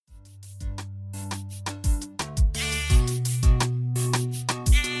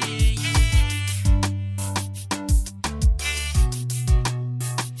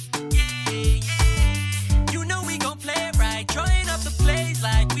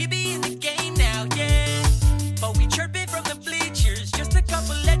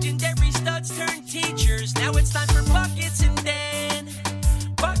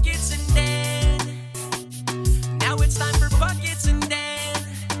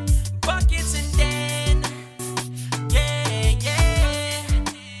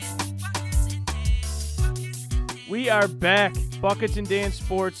are back. Buckets and Dan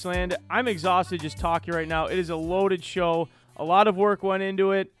Sportsland. I'm exhausted just talking right now. It is a loaded show. A lot of work went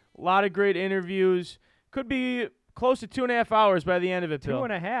into it. A lot of great interviews. Could be close to 2.5 hours by the end of it, Bill.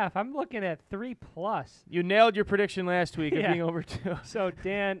 2.5. I'm looking at 3+. You nailed your prediction last week of Yeah. being over 2. So,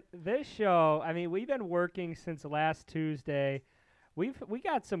 Dan, this show, I mean, we've been working since last Tuesday. We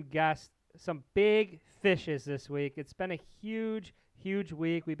got some guests, some big fishes this week. It's been a huge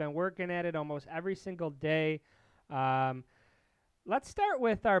week. We've been working at it almost every single day. Let's start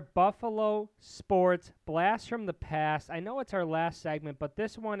with our Buffalo Sports Blast from the Past. I know it's our last segment, but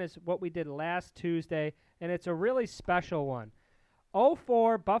this one is what we did last Tuesday, and it's a really special one.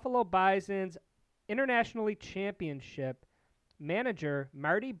 04 Buffalo Bison's International League Championship manager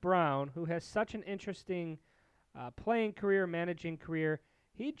Marty Brown, who has such an interesting playing career, managing career,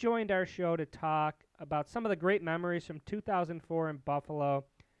 he joined our show to talk about some of the great memories from 2004 in Buffalo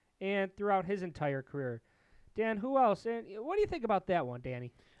and throughout his entire career. Dan, who else? And what do you think about that one,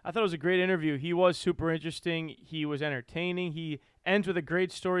 Danny? I thought it was a great interview. He was super interesting. He was entertaining. He ends with a great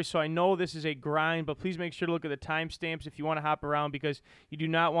story, so I know this is a grind, but please make sure to look at the timestamps if you want to hop around because you do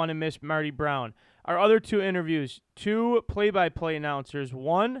not want to miss Marty Brown. Our other two interviews, two play-by-play announcers,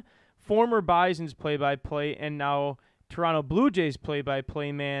 one former Bison's play-by-play and now Toronto Blue Jays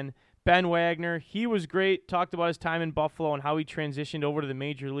play-by-play man, Ben Wagner. He was great, talked about his time in Buffalo and how he transitioned over to the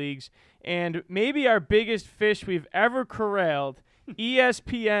major leagues. And maybe our biggest fish we've ever corralled,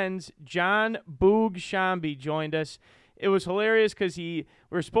 ESPN's John Boog Sciambi joined us. It was hilarious because we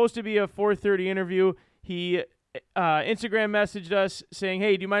were supposed to be a 4:30 interview. He Instagram messaged us saying,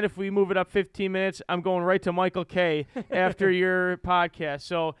 hey, do you mind if we move it up 15 minutes? I'm going right to Michael Kay after your podcast.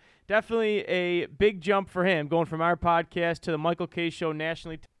 So definitely a big jump for him, going from our podcast to the Michael Kay Show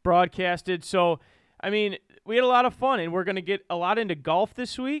nationally broadcasted. So, I mean, we had a lot of fun, and we're going to get a lot into golf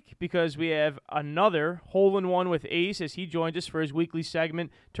this week because we have another hole-in-one with Ace as he joins us for his weekly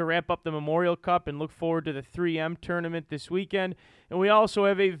segment to wrap up the Memorial Cup and look forward to the 3M tournament this weekend. And we also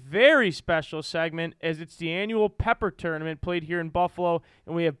have a very special segment as it's the annual Pepper Tournament played here in Buffalo,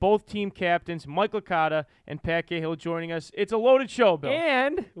 and we have both team captains, Mike Licata and Pat Cahill, joining us. It's a loaded show, Bill.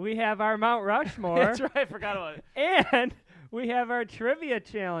 And we have our Mount Rushmore. That's right, I forgot about it. And we have our trivia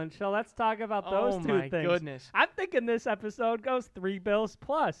challenge. So let's talk about those two things. Oh, my goodness. I'm thinking this episode goes 3 bills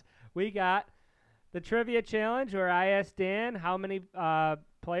plus. We got the trivia challenge where I asked Dan how many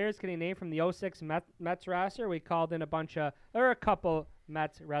players can he name from the 06 Mets roster. We called in there were a couple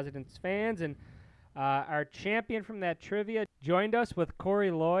Mets residents fans, and our champion from that trivia joined us with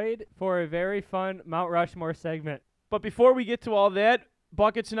Corey Lloyd for a very fun Mount Rushmore segment. But before we get to all that,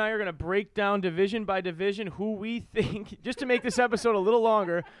 Buckets and I are going to break down division by division who we think, just to make this episode a little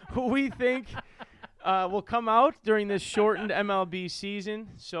longer, who we think will come out during this shortened MLB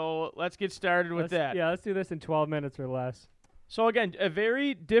season. So let's get started with that. Yeah, let's do this in 12 minutes or less. So again, a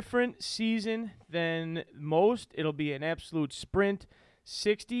very different season than most. It'll be an absolute sprint,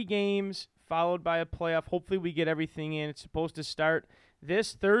 60 games followed by a playoff. Hopefully we get everything in. It's supposed to start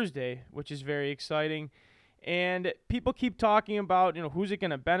this Thursday, which is very exciting. And people keep talking about, who's it going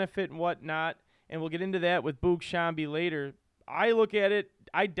to benefit and whatnot, and we'll get into that with Boog Sciambi later. I look at it,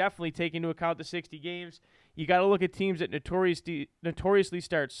 I definitely take into account the 60 games. You got to look at teams that notoriously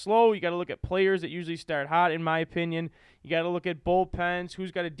start slow. You got to look at players that usually start hot, in my opinion. You got to look at bullpens,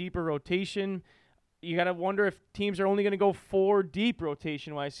 who's got a deeper rotation. You got to wonder if teams are only going to go 4 deep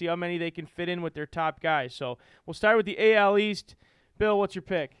rotation-wise, see how many they can fit in with their top guys. So we'll start with the AL East. Bill, what's your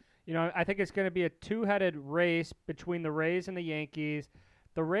pick? I think it's going to be a two-headed race between the Rays and the Yankees.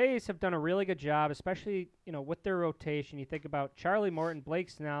 The Rays have done a really good job, especially, with their rotation. You think about Charlie Morton, Blake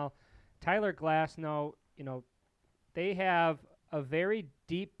Snell, Tyler Glasnow. They have a very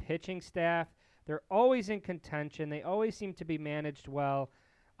deep pitching staff. They're always in contention. They always seem to be managed well.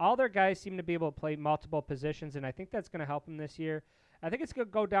 All their guys seem to be able to play multiple positions, and I think that's going to help them this year. I think it's going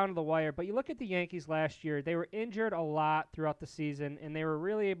to go down to the wire, but you look at the Yankees last year, they were injured a lot throughout the season, and they were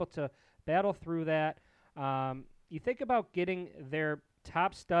really able to battle through that. You think about getting their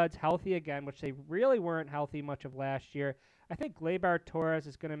top studs healthy again, which they really weren't healthy much of last year. I think Gleyber Torres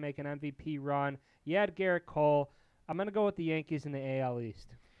is going to make an MVP run. You had Garrett Cole. I'm going to go with the Yankees in the AL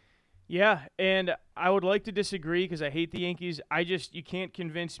East. Yeah, and I would like to disagree because I hate the Yankees. You can't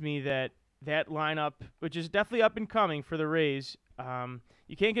convince me that lineup, which is definitely up and coming for the Rays,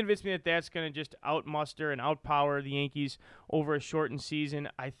 you can't convince me that that's going to just outmuster and outpower the Yankees over a shortened season.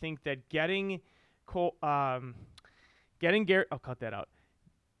 I think that getting Garrett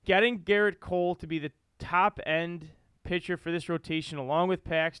Cole to be the top end pitcher for this rotation, along with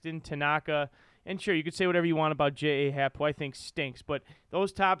Paxton, Tanaka, and sure, you could say whatever you want about J.A. Happ, who I think stinks, but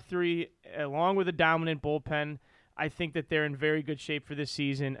those top 3, along with a dominant bullpen, I think that they're in very good shape for this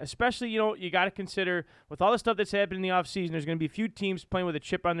season. Especially, you got to consider with all the stuff that's happened in the offseason, there's going to be a few teams playing with a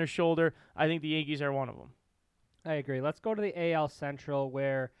chip on their shoulder. I think the Yankees are one of them. I agree. Let's go to the AL Central,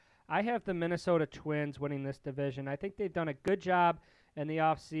 where I have the Minnesota Twins winning this division. I think they've done a good job in the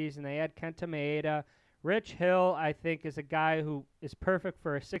offseason. They had Kenta Maeda. Rich Hill, I think, is a guy who is perfect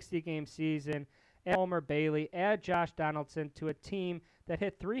for a 60-game season. Add Homer Bailey, add Josh Donaldson to a team that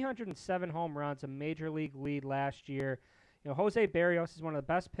hit 307 home runs, a major league lead last year. Jose Barrios is one of the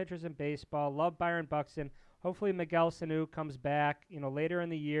best pitchers in baseball. Love Byron Buxton. Hopefully Miguel Sanu comes back, later in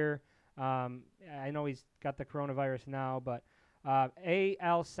the year. I know he's got the coronavirus now, but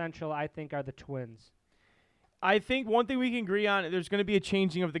AL Central, I think, are the Twins. I think one thing we can agree on, there's going to be a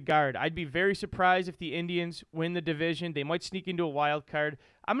changing of the guard. I'd be very surprised if the Indians win the division. They might sneak into a wild card.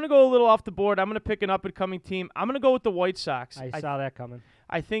 I'm going to go a little off the board. I'm going to pick an up-and-coming team. I'm going to go with the White Sox. I saw that coming.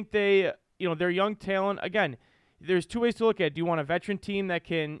 I think they're young talent. Again, there's two ways to look at it. Do you want a veteran team that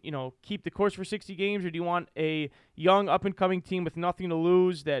can, keep the course for 60 games, or do you want a young, up-and-coming team with nothing to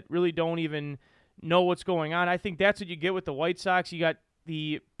lose that really don't even know what's going on? I think that's what you get with the White Sox. You got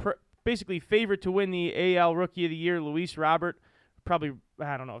the basically favorite to win the AL Rookie of the Year, Luis Robert. Probably,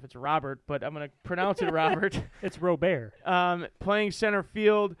 I don't know if it's Robert, but I'm going to pronounce it Robert. It's Robert. Playing center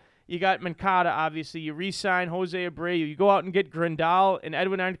field. You got Mancada, obviously. You re-sign Jose Abreu. You go out and get Grandal and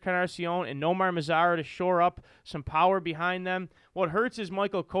Edwin Encarnacion and Nomar Mazara to shore up some power behind them. What hurts is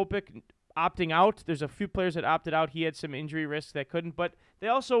Michael Kopech opting out. There's a few players that opted out. He had some injury risks that couldn't, but they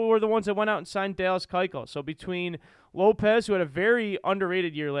also were the ones that went out and signed Dallas Keuchel. So between Lopez, who had a very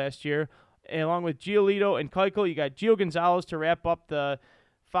underrated year last year, along with Giolito and Keuchel, you got Gio Gonzalez to wrap up the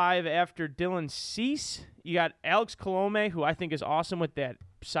five after Dylan Cease. You got Alex Colome, who I think is awesome with that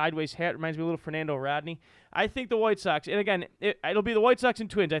sideways hat. Reminds me a little Fernando Rodney. I think the White Sox, and again, it'll be the White Sox and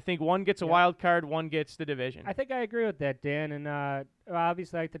Twins. I think one gets a wild card, one gets the division. I think I agree with that, Dan. And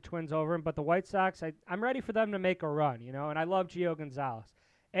obviously I like the Twins over him, but the White Sox, I'm ready for them to make a run, and I love Gio Gonzalez.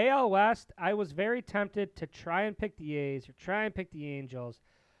 AL West, I was very tempted to try and pick the A's or try and pick the Angels.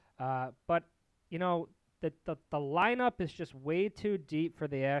 But, the lineup is just way too deep for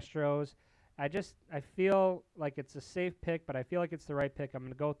the Astros. I feel like it's a safe pick, but I feel like it's the right pick. I'm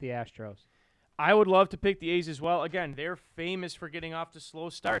going to go with the Astros. I would love to pick the A's as well. Again, they're famous for getting off to slow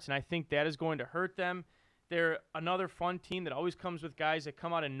starts, and I think that is going to hurt them. They're another fun team that always comes with guys that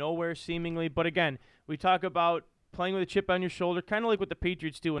come out of nowhere seemingly. But again, we talk about playing with a chip on your shoulder, kind of like what the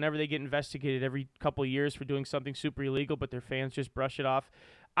Patriots do whenever they get investigated every couple of years for doing something super illegal, but their fans just brush it off.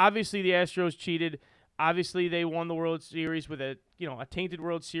 Obviously, the Astros cheated. Obviously, they won the World Series with a tainted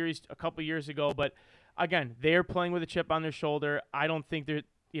World Series a couple years ago. But again, they're playing with a chip on their shoulder. I don't think they're,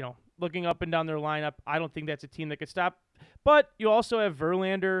 looking up and down their lineup, I don't think that's a team that could stop. But you also have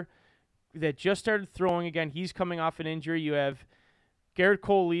Verlander that just started throwing again. He's coming off an injury. You have Garrett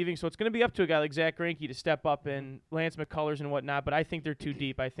Cole leaving, so it's going to be up to a guy like Zach Greinke to step up, and Lance McCullers and whatnot. But I think they're too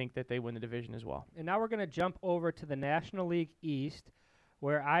deep. I think that they win the division as well. And now we're going to jump over to the National League East,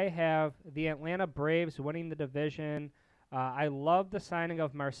 where I have the Atlanta Braves winning the division. I love the signing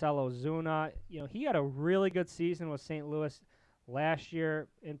of Marcell Ozuna. He had a really good season with St. Louis last year.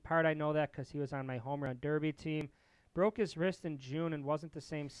 In part, I know that because he was on my home run derby team. Broke his wrist in June and wasn't the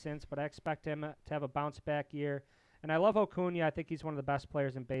same since, but I expect him to have a bounce-back year. And I love Acuna. I think he's one of the best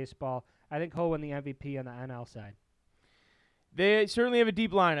players in baseball. I think he'll win the MVP on the NL side. They certainly have a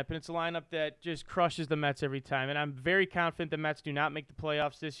deep lineup, and it's a lineup that just crushes the Mets every time. And I'm very confident the Mets do not make the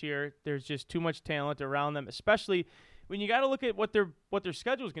playoffs this year. There's just too much talent around them, especially when you got to look at what their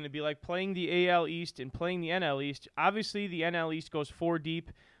schedule is going to be like, playing the AL East and playing the NL East. Obviously, the NL East goes four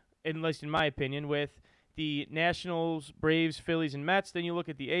deep, at least in my opinion, with the Nationals, Braves, Phillies, and Mets. Then you look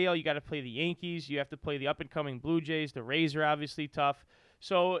at the AL, you got to play the Yankees. You have to play the up-and-coming Blue Jays. The Rays are obviously tough.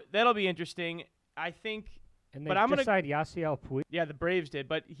 So that'll be interesting. I think... And they just signed Yasiel Puig. Yeah, the Braves did,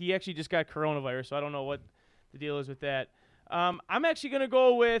 but he actually just got coronavirus, so I don't know what the deal is with that. I'm actually going to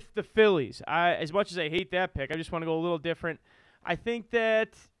go with the Phillies. As much as I hate that pick, I just want to go a little different. I think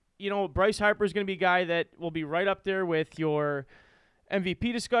that, Bryce Harper is going to be a guy that will be right up there with your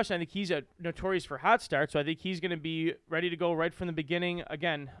MVP discussion. I think he's notorious for hot starts, so I think he's going to be ready to go right from the beginning.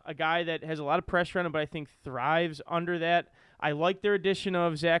 Again, a guy that has a lot of pressure on him, but I think thrives under that. I like their addition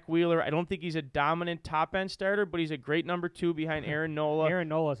of Zach Wheeler. I don't think he's a dominant top-end starter, but he's a great number two behind Aaron Nola. Aaron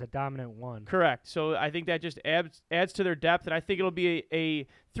Nola is a dominant one. Correct. So I think that just adds to their depth, and I think it'll be a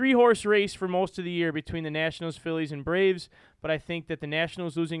three-horse race for most of the year between the Nationals, Phillies, and Braves, but I think that the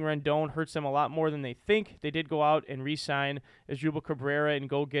Nationals losing Rendon hurts them a lot more than they think. They did go out and re-sign Asdrubal Cabrera and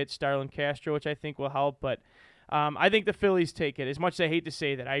go get Starlin Castro, which I think will help, but I think the Phillies take it. As much as I hate to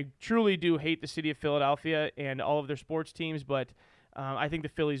say that, I truly do hate the city of Philadelphia and all of their sports teams, but I think the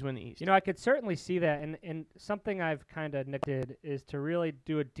Phillies win the East. I could certainly see that, and something I've kind of neglected is to really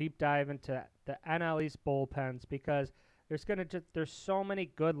do a deep dive into the NL East bullpens, because there's so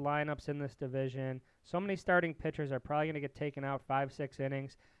many good lineups in this division. So many starting pitchers are probably going to get taken out 5-6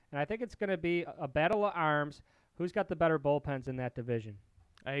 innings, and I think it's going to be a battle of arms. Who's got the better bullpens in that division?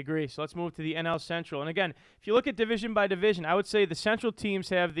 I agree. So let's move to the NL Central. And again, if you look at division by division, I would say the Central teams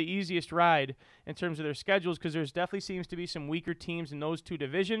have the easiest ride in terms of their schedules, because there's definitely seems to be some weaker teams in those two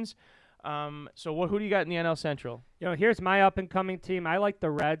divisions. So who do you got in the NL Central? Here's my up-and-coming team. I like the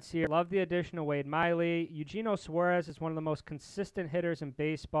Reds here. Love the addition of Wade Miley. Eugenio Suarez is one of the most consistent hitters in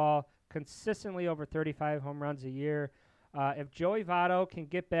baseball, consistently over 35 home runs a year. If Joey Votto can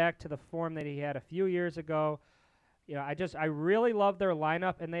get back to the form that he had a few years ago, I really love their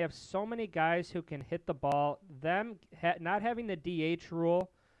lineup, and they have so many guys who can hit the ball. Them not having the DH rule,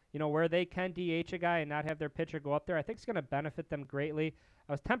 where they can DH a guy and not have their pitcher go up there, I think it's going to benefit them greatly.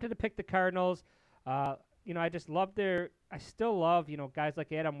 I was tempted to pick the Cardinals. I still love, guys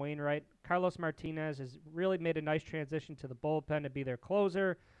like Adam Wainwright. Carlos Martinez has really made a nice transition to the bullpen to be their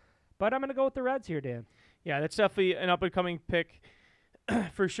closer. But I'm going to go with the Reds here, Dan. Yeah, that's definitely an up-and-coming pick.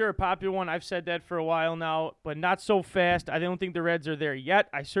 For sure, a popular one. I've said that for a while now, but not so fast. I don't think the Reds are there yet.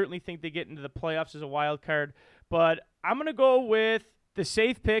 I certainly think they get into the playoffs as a wild card. But I'm going to go with the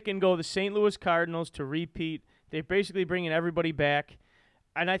safe pick and go the St. Louis Cardinals to repeat. They're basically bringing everybody back.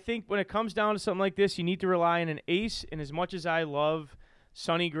 And I think when it comes down to something like this, you need to rely on an ace. And as much as I love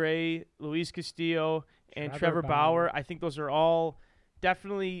Sonny Gray, Luis Castillo, and Trevor Bauer, I think those are all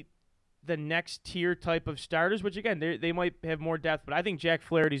definitely the next tier type of starters, which, again, they might have more depth. But I think Jack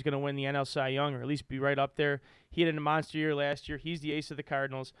Flaherty is going to win the NL Cy Young, or at least be right up there. He had a monster year last year. He's the ace of the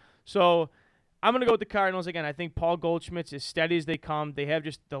Cardinals. So I'm going to go with the Cardinals. Again, I think Paul Goldschmidt's as steady as they come. They have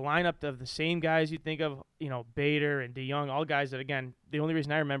just the lineup of the same guys you think of, Bader and DeYoung, all guys that, again, the only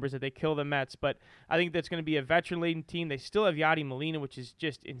reason I remember is that they kill the Mets. But I think that's going to be a veteran-laden team. They still have Yadi Molina, which is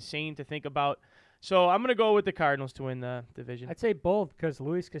just insane to think about. So I'm going to go with the Cardinals to win the division. I'd say both, because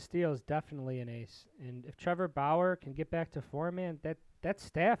Luis Castillo is definitely an ace. And if Trevor Bauer can get back to form, man, that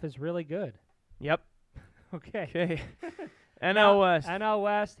staff is really good. Yep. Okay. NL West. NL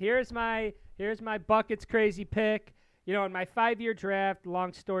West. Here's my Buckets crazy pick. In my 5-year draft,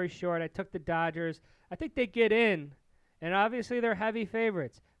 long story short, I took the Dodgers. I think they get in, and obviously they're heavy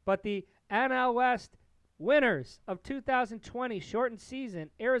favorites. But the NL West winners of 2020 shortened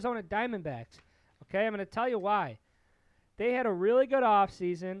season, Arizona Diamondbacks. Okay, I'm going to tell you why. They had a really good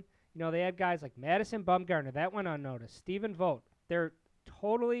offseason. They had guys like Madison Bumgarner. That went unnoticed. Stephen Vogt. They're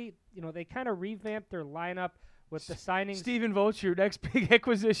totally, they kind of revamped their lineup with the signings. Stephen Vogt's your next big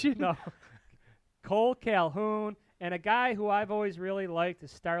acquisition? No. Cole Calhoun, and a guy who I've always really liked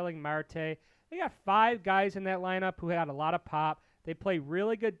is Starling Marte. They got 5 guys in that lineup who had a lot of pop. They play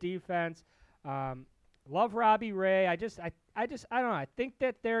really good defense. Love Robbie Ray. I don't know. I think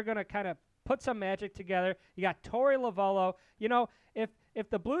that they're going to kind of put some magic together. You got Torey Lovullo. If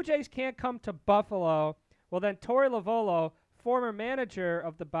the Blue Jays can't come to Buffalo, well, then Torey Lovullo, former manager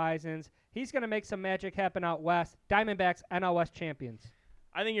of the Bisons, he's going to make some magic happen out west. Diamondbacks, NL West champions.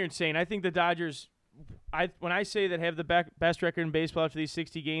 I think you're insane. I think the Dodgers, when I say that have the best record in baseball after these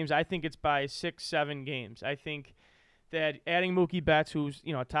 60 games, I think it's by 6-7 games. I think that adding Mookie Betts, who's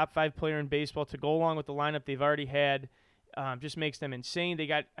a top 5 player in baseball, to go along with the lineup they've already had, just makes them insane.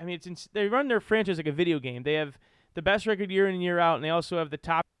 They run their franchise like a video game. They have the best record year in and year out, and they also have the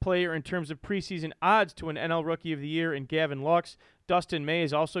top player in terms of preseason odds to an NL Rookie of the Year in Gavin Lux. Dustin May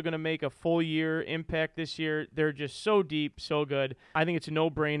is also going to make a full-year impact this year. They're just so deep, so good. I think it's a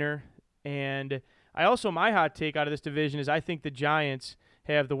no-brainer. And my hot take out of this division is I think the Giants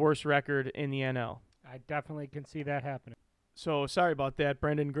have the worst record in the NL. I definitely can see that happening. So sorry about that,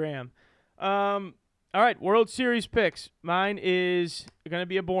 Brendan Graham. All right, World Series picks. Mine is going to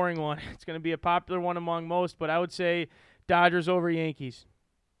be a boring one. It's going to be a popular one among most, but I would say Dodgers over Yankees.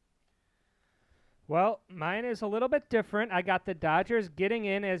 Well, mine is a little bit different. I got the Dodgers getting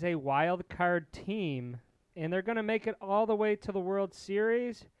in as a wild card team, and they're going to make it all the way to the World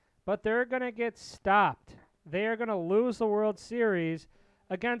Series, but they're going to get stopped. They are going to lose the World Series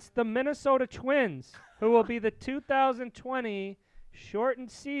against the Minnesota Twins, who will be the 2020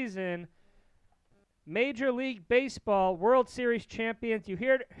 shortened season Major League Baseball World Series champions. You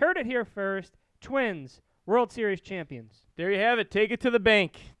heard it here first. Twins, World Series champions. There you have it. Take it to the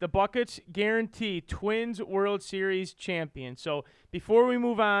bank. The Buckets guarantee Twins World Series champion. So before we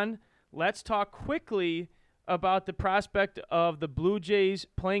move on, let's talk quickly about the prospect of the Blue Jays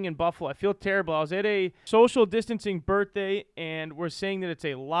playing in Buffalo. I feel terrible. I was at a social distancing birthday, and we're saying that it's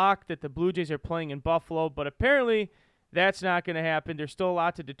a lock that the Blue Jays are playing in Buffalo, but apparently that's not going to happen. There's still a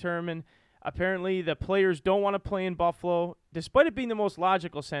lot to determine. Apparently the players don't want to play in Buffalo, despite it being the most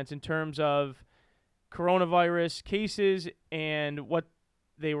logical sense in terms of coronavirus cases and what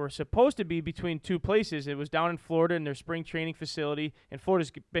they were supposed to be between two places. It was down in Florida in their spring training facility, and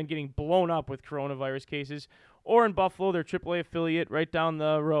Florida's been getting blown up with coronavirus cases, or in Buffalo, their AAA affiliate right down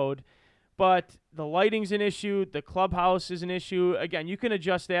the road. But the lighting's an issue. The clubhouse is an issue. Again, you can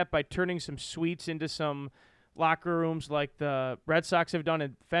adjust that by turning some suites into some locker rooms like the Red Sox have done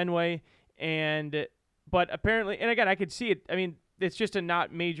at Fenway. But apparently, and again, I could see it. I mean, it's just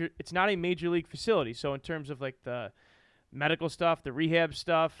it's not a major league facility. So in terms of like the medical stuff, the rehab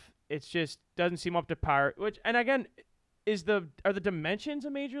stuff, it just doesn't seem up to par. And again, are the dimensions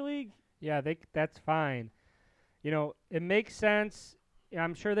a major league? Yeah, that's fine. It makes sense.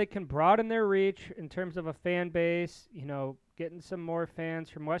 I'm sure they can broaden their reach in terms of a fan base, getting some more fans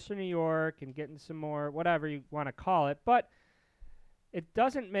from Western New York and getting some more, whatever you want to call it. But it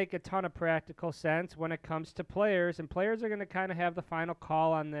doesn't make a ton of practical sense when it comes to players, and players are going to kind of have the final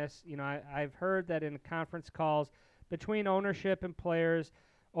call on this. I've heard that in conference calls between ownership and players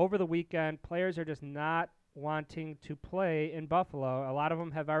over the weekend, players are just not wanting to play in Buffalo. A lot of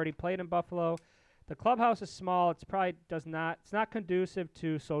them have already played in Buffalo. The clubhouse is small. It's not conducive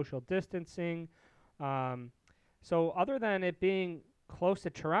to social distancing. So other than it being close to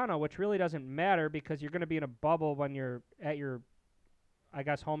Toronto, which really doesn't matter because you're going to be in a bubble when you're at your, I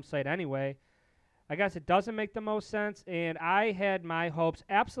guess, home site anyway, I guess it doesn't make the most sense, and I had my hopes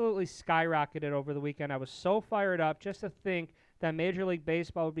absolutely skyrocketed over the weekend. I was so fired up just to think that Major League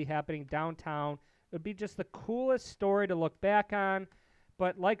Baseball would be happening downtown. It would be just the coolest story to look back on,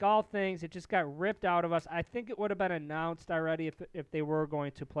 but like all things, it just got ripped out of us. I think it would have been announced already if they were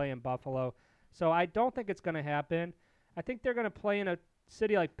going to play in Buffalo, so I don't think it's going to happen. I think they're going to play in a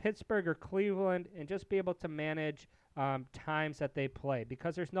city like Pittsburgh or Cleveland and just be able to manage times that they play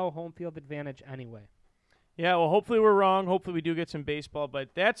because there's no home field advantage anyway. Yeah, well, hopefully we're wrong. Hopefully we do get some baseball, but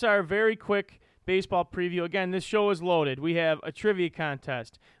that's our very quick baseball preview. Again, this show is loaded. We have a trivia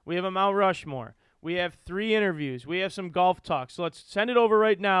contest. We have a Mount Rushmore. We have 3 interviews. We have some golf talk. So let's send it over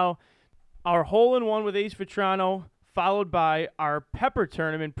right now. Our hole-in-one with Ace Vetrano, followed by our Pepper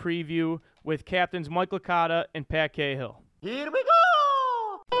Tournament preview with captains Mike Licata and Pat Cahill. Here we go!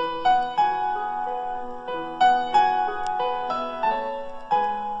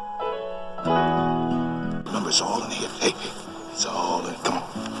 Numbers all in here. Hey, it's all in. Come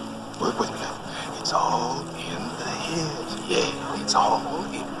on. Work with me now. It's all in the head. Yeah, it's all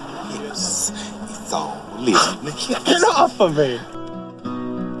in the hips. It's all in the hips. Get off of me!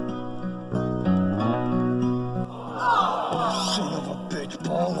 Son of a bitch,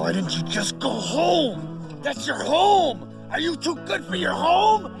 Paul. Why didn't you just go home? That's your home! Are you too good for your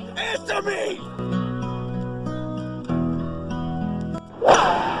home? Answer me!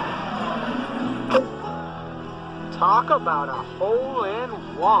 Talk about a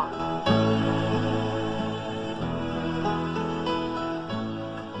hole-in-one.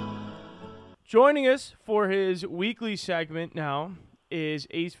 Joining us for his weekly segment now is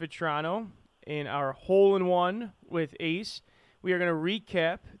Ace Vetrano in our hole-in-one with Ace. We are going to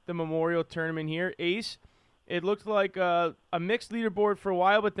recap the Memorial Tournament here. Ace, it looked like a mixed leaderboard for a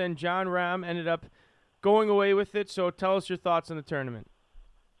while, but then John Rahm ended up going away with it. So tell us your thoughts on the tournament.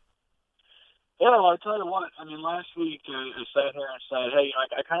 Yeah, well, I'll tell you what. I mean, last week I sat here and said, hey,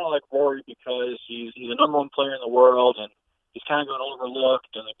 I kind of like Rory because he's the number one player in the world, and he's kind of going overlooked,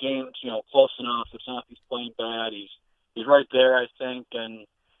 and the game's, close enough. It's not he's playing bad. He's right there, I think, and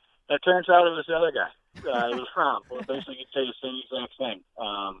it turns out it was the other guy. It was Rahm. Well, basically, you could say the same exact thing.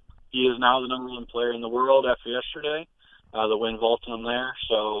 He is now the number one player in the world after yesterday. The win vaulted him there.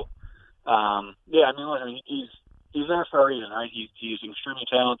 So, yeah, I mean, he's there for a reason, right? He's extremely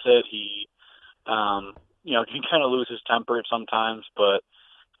talented. He can kind of lose his temper sometimes, but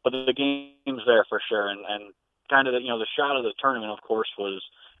the game's there for sure. And kind of the shot of the tournament, of course, was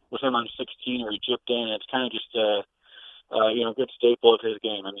him on 16 where he chipped in. It's kind of just a good staple of his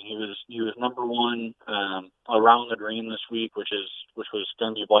game. I mean, he was number one around the green this week, which was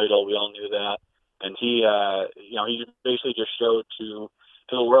going to be vital. We all knew that, and he basically just showed to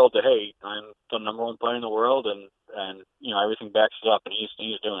the world that, hey, I'm the number one player in the world, and everything backs it up, and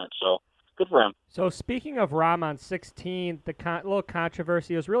he's doing it. So good for him. So speaking of Rahm on 16, the little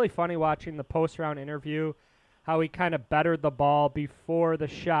controversy, it was really funny watching the post-round interview, how he kind of bettered the ball before the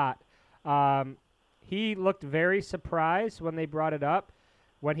shot. He looked very surprised when they brought it up.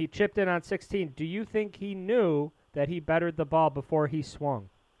 when he chipped in on 16, do you think he knew that he bettered the ball before he swung?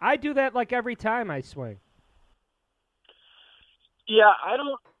 I do that like every time I swing. Yeah, I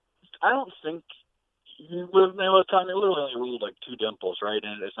don't think he was able to tell me. Literally only ruled like 2 dimples, right?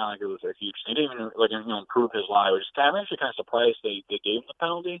 And it's not like it was a huge thing. It didn't even like improve his lie. I'm actually kind of surprised they gave him the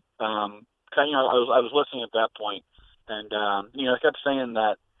penalty. I was listening at that point, and I kept saying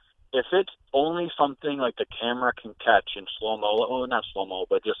that if it's only something like the camera can catch in slow mo, well, not slow mo,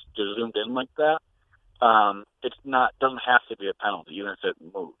 but just zoomed in like that, doesn't have to be a penalty, even if it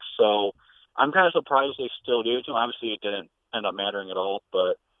moves. So I'm kind of surprised they still gave it to him. Obviously, it didn't end up mattering at all.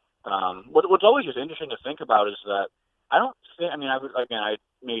 But what's always just interesting to think about is that I don't think. I mean, I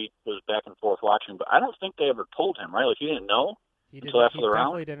maybe was back and forth watching, but I don't think they ever told him, right? Like he didn't know until after the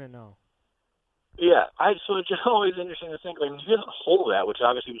round. He definitely didn't know. Yeah, so it's just always interesting to think. Like, he doesn't hold that, which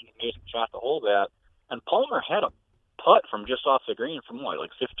obviously was an amazing shot to hold that. And Palmer had a putt from just off the green from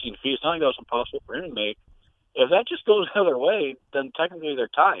like 15 feet. It's not like that was impossible for him to make. If that just goes the other way, then technically they're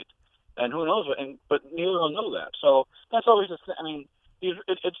tied. And who knows? But neither will know that. So that's always it's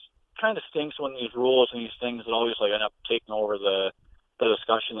kind of stinks when these rules and these things that always like end up taking over the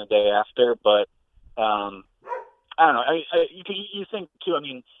discussion the day after. But I don't know. You think too. I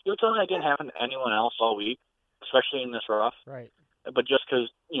mean, you're telling me that didn't happen to anyone else all week, especially in this rough. Right. But just because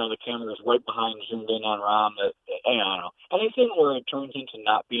the camera was right behind, zoomed in on Rahm, I don't know. Anything where it turns into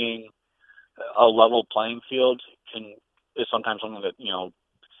not being a level playing field is sometimes something that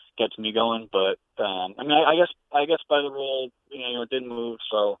gets me going. But I guess by the rule, it didn't move.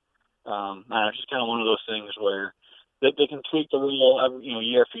 So it's just kind of one of those things where they can tweak the rule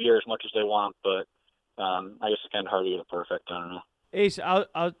year after year as much as they want, but. I guess it's kind of hard to get it perfect. I don't know. Ace,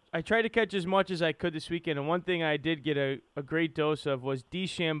 I tried to catch as much as I could this weekend, and one thing I did get a great dose of was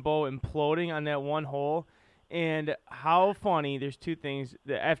DeChambeau imploding on that one hole, and how funny. There's 2 things.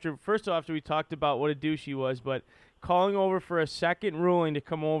 First of all, after we talked about what a douche he was, but calling over for a second ruling to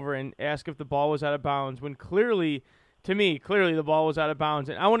come over and ask if the ball was out of bounds when clearly the ball was out of bounds.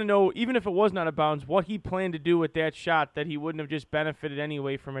 And I want to know, even if it was not out of bounds, what he planned to do with that shot that he wouldn't have just benefited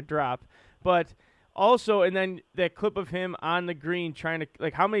anyway from a drop. But also, and then that clip of him on the green trying to,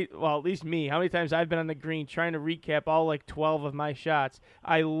 like, at least me, how many times I've been on the green trying to recap all, 12 of my shots.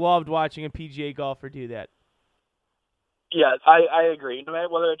 I loved watching a PGA golfer do that. Yeah, I agree. No matter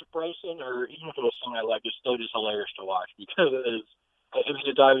whether it's Bryson or even if it was someone I like, it's still just hilarious to watch because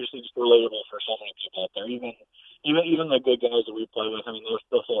it's obviously just relatable for so many people out there. Even the good guys that we play with,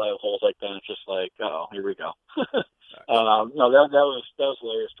 they'll still have holes like that. And it's just like, oh, here we go. No, that was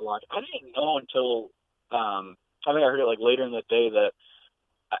hilarious to watch. I didn't know until I think I heard it later in the day that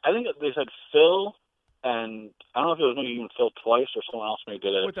I think they said Phil, and I don't know if it was maybe even Phil twice or someone else maybe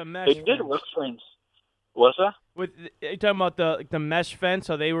did it. With the mesh they did reference. What's that? You're talking about the mesh fence,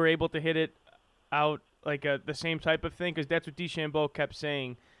 so they were able to hit it out the same type of thing, because that's what DeChambeau kept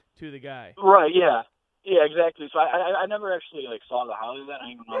saying to the guy. Right. Yeah. Yeah, exactly. So I never actually saw the highlight of that. I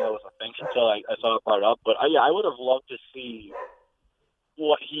didn't even know that was a thing until I saw it brought up. But I would have loved to see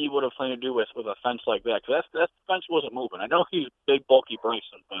what he would have planned to do with a fence like that, because that fence wasn't moving. I know he's big, bulky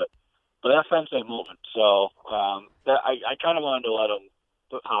Bryson, but that fence ain't moving. So I kind of wanted to let him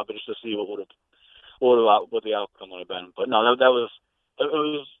hop it just to see what the outcome would have been. But no, it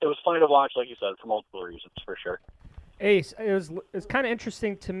was funny to watch, like you said, for multiple reasons for sure. Ace, it's kind of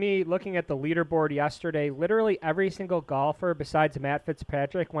interesting to me looking at the leaderboard yesterday. Literally every single golfer besides Matt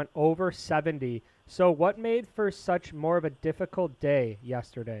Fitzpatrick went over 70. So what made for such more of a difficult day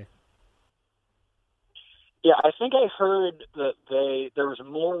yesterday? Yeah, I think I heard that there was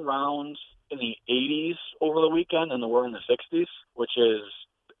more rounds in the 80s over the weekend than there were in the 60s, which is,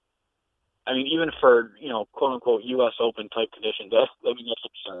 even for, quote unquote U.S. Open type conditions, that's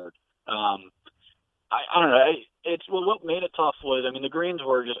absurd. I don't know. What made it tough was, the greens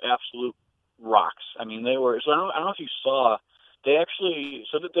were just absolute rocks. They were. So I don't know if you saw. They actually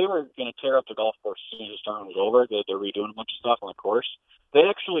that they were going to tear up the golf course as soon as the tournament was over. They're redoing a bunch of stuff on the course. They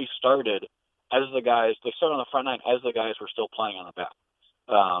actually started as the guys. They started on the front nine as the guys were still playing on the back.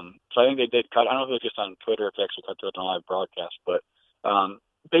 So I think they did cut. I don't know if it was just on Twitter, if they actually cut to it on a live broadcast. But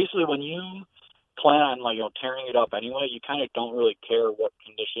basically, when you plan on tearing it up anyway, you kind of don't really care what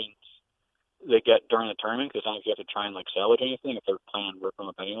conditions they get during the tournament, because you have to try and salvage anything if they're planning on ripping them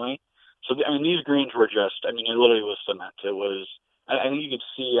up anyway. So these greens were just, it literally was cement. It was, I think you could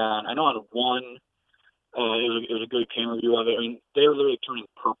see on one, it was a good camera view of it. They were literally turning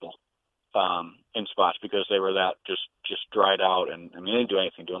purple in spots because they were that just dried out, and they didn't do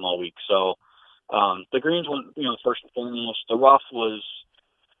anything to them all week. So the greens went, first and foremost. The rough was,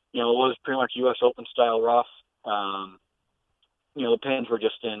 it was pretty much U.S. Open style rough. the pins were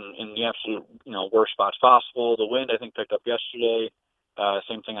just in the absolute, worst spots possible. The wind, I think, picked up yesterday.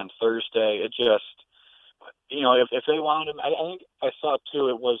 Same thing on Thursday. It just, if they wanted him, I think I saw too,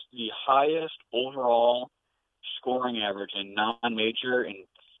 it was the highest overall scoring average in non-major in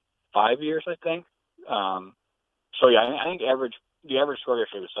 5 years, I think. So yeah, I think the average score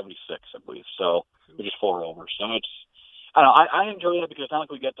yesterday was 76, I believe. So we just 4 over. So it's, I don't know, I enjoy that because it's not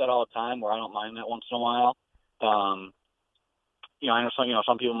like we get that all the time, where I don't mind that once in a while. I know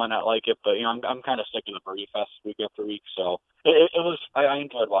some people might not like it, but I'm kind of sticking to Birdie Fest week after week. So it was, I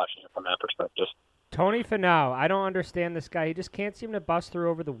enjoyed watching it from that perspective. Tony Finau, I don't understand this guy. He just can't seem to bust through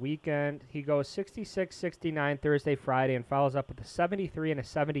over the weekend. He goes 66, 69 Thursday, Friday, and follows up with a 73 and a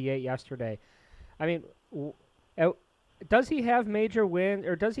 78 yesterday. I mean, does he have major wins,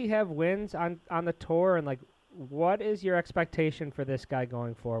 or does he have wins on the tour? And, what is your expectation for this guy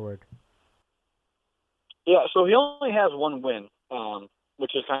going forward? Yeah, so he only has one win,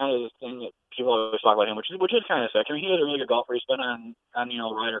 which is kind of the thing that people always talk about him, which is kind of sick. I mean, he is a really good golfer. He's been on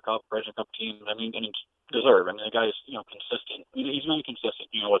Ryder Cup, President Cup teams. I mean, and he's deserved. I mean, the guy's consistent. He's really consistent,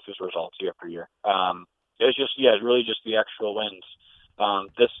 with his results year after year. It's just really just the actual wins.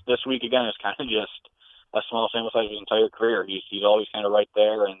 This week again is kind of just a small sample size of his entire career. He's always kind of right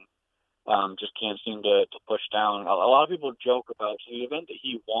there, and just can't seem to push down. A lot of people joke about the event that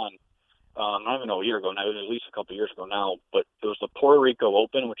he won. I don't even know, a year ago now. It was at least a couple of years ago now. But it was the Puerto Rico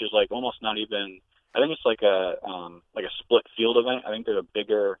Open, which is almost not even. I think it's like a split field event. I think there's a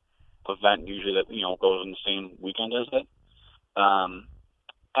bigger event usually that goes in the same weekend as it.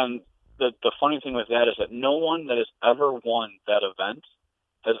 And the funny thing with that is that no one that has ever won that event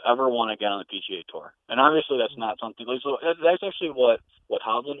has ever won again on the PGA Tour. And obviously that's not something. That's actually what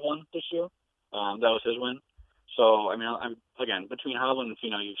Hovland won this year. That was his win. So, I mean, I'm again, between Hovland and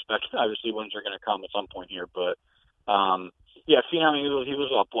Finau, you expect obviously wins are going to come at some point here. But, Finau, he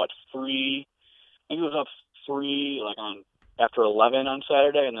was up, 3? I think he was up 3, after 11 on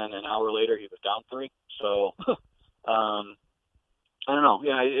Saturday, and then an hour later he was down 3. So, I don't know.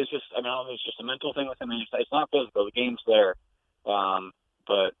 Yeah, it's just, I mean, it's just a mental thing with him. It's not physical. The game's there.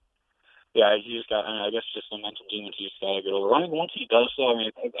 But, yeah, he just got, I guess just some mental demons he's got to get over. I think once he does so,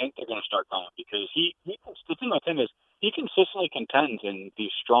 I think they're going to start coming, because the thing with him is he consistently contends in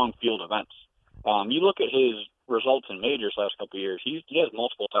these strong field events. You look at his results in majors last couple of years, he has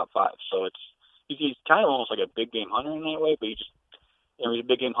multiple top 5. So he's kind of almost like a big game hunter in that way, but he's a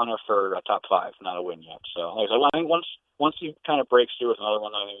big game hunter for a top 5, not a win yet. So I think once he kind of breaks through with another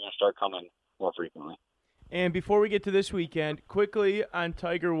one, I think they're going to start coming more frequently. And before we get to this weekend, quickly on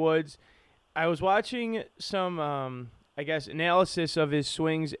Tiger Woods, I was watching some, analysis of his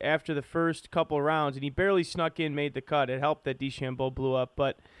swings after the first couple rounds, and he barely snuck in, made the cut. It helped that DeChambeau blew up,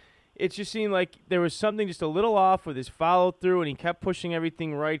 but it just seemed like there was something just a little off with his follow-through, and he kept pushing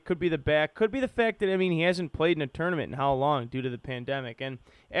everything right. Could be the back, could be the fact that, he hasn't played in a tournament in how long due to the pandemic. And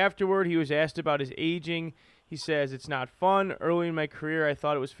afterward, he was asked about his aging. He says, "It's not fun. Early in my career, I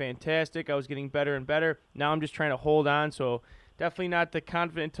thought it was fantastic. I was getting better and better. Now I'm just trying to hold on, so definitely not the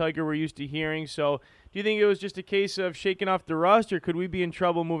confident Tiger we're used to hearing." So do you think it was just a case of shaking off the rust, or could we be in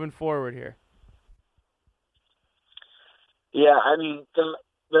trouble moving forward here? Yeah, I mean,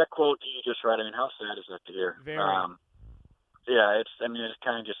 that quote you just read, how sad is that to hear? Very. Yeah, it's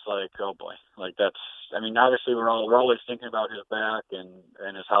kind of just oh boy. Obviously we're always thinking about his back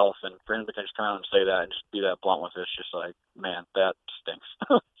and his health, and for him to just come out and say that and just be that blunt with it, it's just man, that stinks.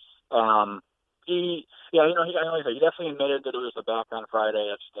 He definitely admitted that it was the back on Friday.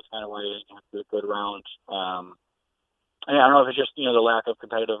 That's kind of why he didn't have a good round. And I don't know if it's just the lack of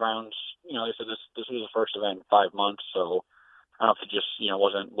competitive rounds. They said this was the first event in 5 months, so I don't know if it just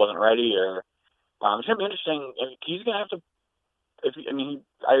wasn't ready, or it's gonna be interesting. He's gonna have to.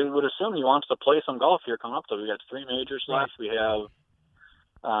 I would assume he wants to play some golf here coming up. So we got 3 majors left. We have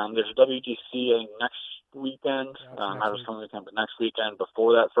there's a WGC next weekend. Not this coming weekend, but next weekend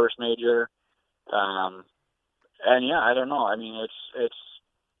before that first major. I don't know. It's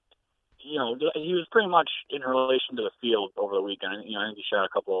he was pretty much in relation to the field over the weekend. I think he shot a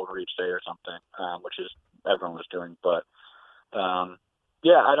couple over each day or something, which is everyone was doing. But I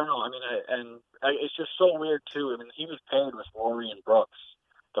don't know. It's just so weird too. He was paired with Rory and Brooks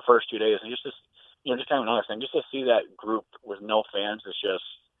the first 2 days, and just kind of another thing, just to see that group with no fans is just.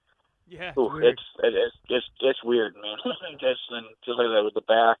 Yeah, it's weird, man. Just like that with the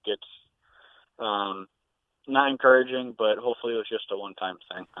back, it's not encouraging, but hopefully it was just a one-time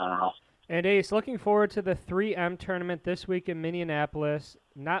thing. I don't know. And Ace, looking forward to the 3M tournament this week in Minneapolis.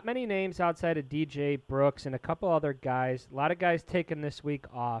 Not many names outside of DJ Brooks and a couple other guys. A lot of guys taking this week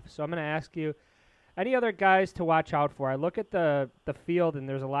off. So I'm going to ask you, Any other guys to watch out for? I look at the field, and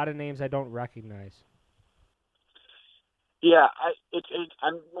there's a lot of names I don't recognize. Yeah,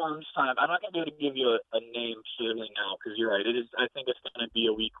 I'm not going to be able to give you a name specifically now because you're right. It is. I think it's going to be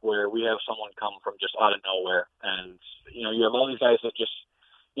a week where we have someone come from just out of nowhere, and you have all these guys that just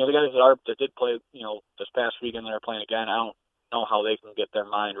the guys that did play this past weekend that are playing again. I don't know how they can get their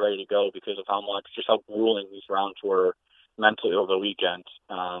mind ready to go because of how grueling these rounds were mentally over the weekend.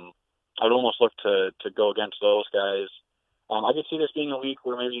 I'd almost look to go against those guys. I could see this being a week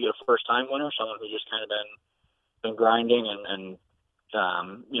where maybe you get a first time winner, someone who's just kind of been grinding and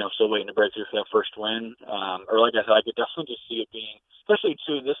still waiting to break through for that first win. Or like I said, I could definitely just see it being, especially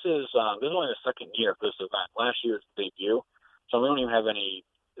too. This is only the second year for this event. Last year's debut, so we don't even have any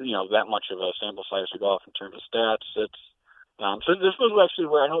that much of a sample size to go off in terms of stats. It's so this was actually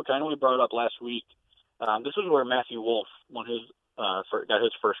where I know we brought it up last week. This was where Matthew Wolff got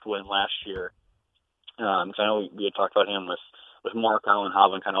his first win last year. So I know we had talked about him with Mark Allen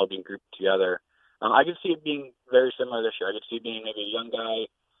Hovland kind of all being grouped together. I could see it being very similar this year. I could see it being maybe a young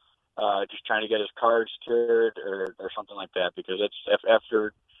guy just trying to get his card secured or something like that because it's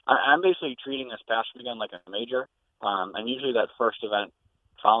after I'm basically treating this past weekend like a major. And usually that first event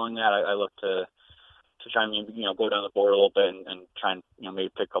following that, I look to try and go down the board a little bit and try and maybe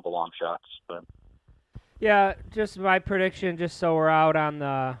pick a couple long shots. But yeah, just my prediction, just so we're out on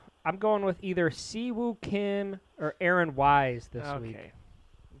the. I'm going with either Siwoo Kim or Aaron Wise this week.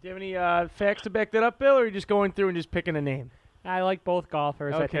 Do you have any facts to back that up, Bill, or are you just going through and just picking a name? I like both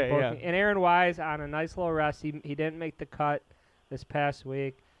golfers. I think both. Yeah. And Aaron Wise on a nice little rest. He didn't make the cut this past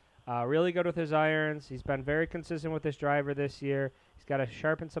week. Really good with his irons. He's been very consistent with his driver this year. He's got to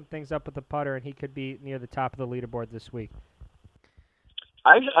sharpen some things up with the putter, and he could be near the top of the leaderboard this week.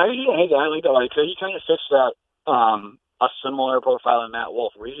 I like that because he kind of fits that a similar profile in Matt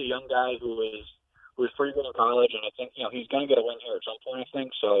Wolff, where he's a young guy who was pretty good in college, and I think he's going to get a win here at some point. I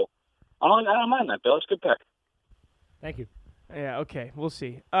think so. I don't mind that, Bill. It's a good pick. Thank you. Yeah, okay. We'll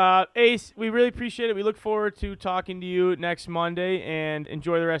see. Ace, we really appreciate it. We look forward to talking to you next Monday, and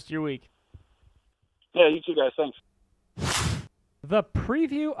enjoy the rest of your week. Yeah, you too, guys. Thanks. The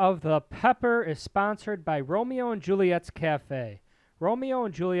preview of the Pepper is sponsored by Romeo and Juliet's Cafe. Romeo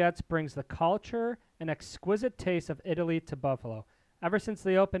and Juliet's brings the culture and exquisite taste of Italy to Buffalo. Ever since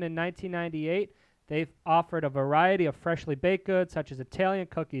they opened in 1998, they've offered a variety of freshly baked goods such as Italian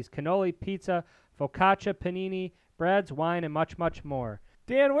cookies, cannoli, pizza, focaccia, panini, breads, wine, and much, much more.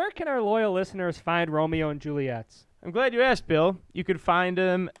 Dan, where can our loyal listeners find Romeo and Juliet's? I'm glad you asked, Bill. You could find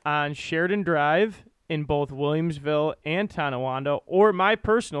them on Sheridan Drive in both Williamsville and Tonawanda, or my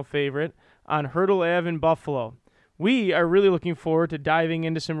personal favorite, on Hurdle Ave in Buffalo. We are really looking forward to diving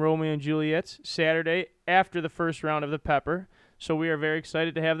into some Romeo and Juliet's Saturday after the first round of the Pepper, so we are very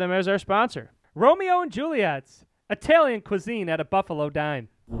excited to have them as our sponsor. Romeo and Juliet's, Italian cuisine at a Buffalo dime.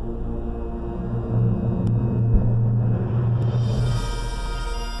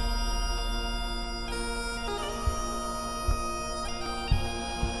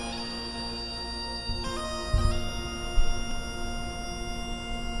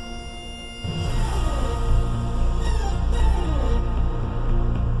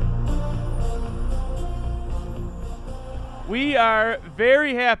 We are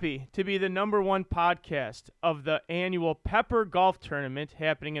very happy to be the #1 podcast of the annual Pepper Golf Tournament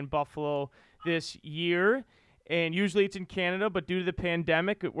happening in Buffalo this year. And usually it's in Canada, but due to the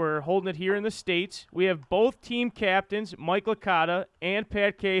pandemic, we're holding it here in the States. We have both team captains, Mike Licata and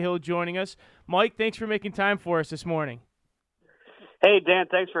Pat Cahill, joining us. Mike, thanks for making time for us this morning. Hey, Dan,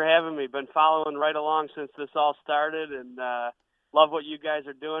 thanks for having me. Been following right along since this all started, and love what you guys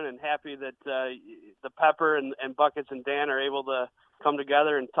are doing, and happy that the Pepper and Buckets and Dan are able to come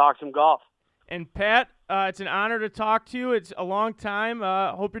together and talk some golf. And Pat, it's an honor to talk to you. It's a long time.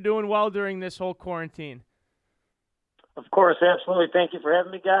 Hope you're doing well during this whole quarantine. Of course, absolutely. Thank you for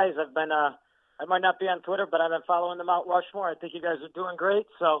having me, guys. I've been, I might not be on Twitter, but I've been following the Mount Rushmore. I think you guys are doing great,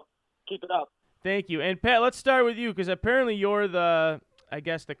 so keep it up. Thank you. And Pat, let's start with you because apparently you're the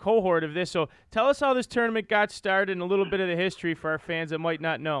cohort of this. So tell us how this tournament got started and a little bit of the history for our fans that might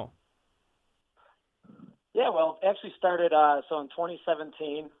not know. Yeah, well, it actually started so in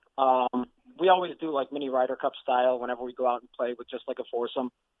 2017. We always do like mini Ryder Cup style whenever we go out and play with just like a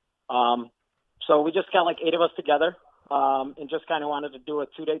foursome. So we just got like 8 of us together and just kind of wanted to do a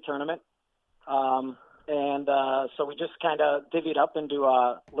 2-day tournament. So we just kind of divvied up into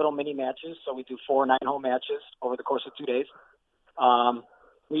little mini matches. So we do 4 9-hole matches over the course of 2 days.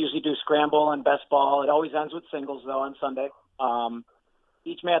 We usually do scramble and best ball. It always ends with singles though on Sunday.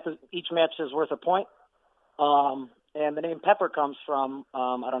 Each match is worth a point. And the name Pepper comes from,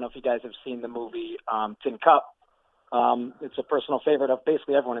 I don't know if you guys have seen the movie Tin Cup. It's a personal favorite of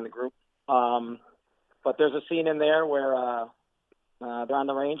basically everyone in the group. But there's a scene in there where they're on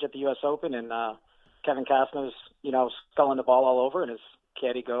the range at the U.S. Open, and Kevin Costner's, sculling the ball all over, and his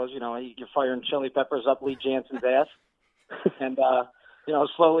caddy goes, you're firing chili peppers up Lee Jansen's ass. And,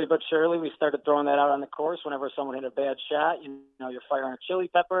 slowly but surely we started throwing that out on the course whenever someone hit a bad shot. You're firing a chili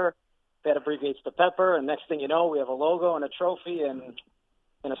pepper. That abbreviates to Pepper, and next thing you know, we have a logo and a trophy, and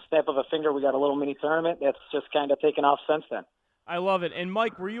in a snap of a finger, we got a little mini tournament. That's just kind of taken off since then. I love it. And,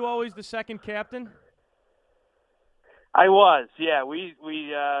 Mike, were you always the second captain? I was, yeah. We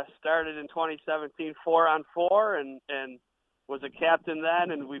started in 2017 4-on-4 and was a captain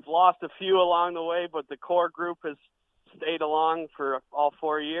then, and we've lost a few along the way, but the core group has stayed along for all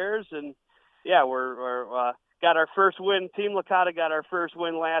 4 years. And, yeah, we're got our first win. Team Licata got our first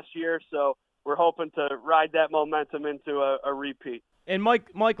win last year, so we're hoping to ride that momentum into a repeat. And, Mike,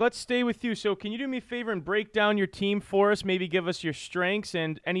 let's stay with you. So can you do me a favor and break down your team for us, maybe give us your strengths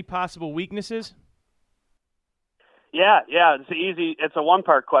and any possible weaknesses? Yeah, it's easy. It's a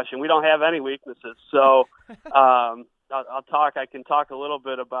one-part question. We don't have any weaknesses. So I can talk a little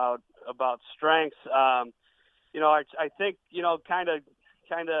bit about strengths. I think, kind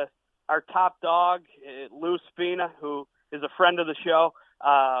of our top dog, Lou Spina, who is a friend of the show.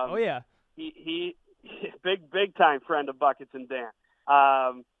 Oh yeah, he big time friend of Buckets and Dan.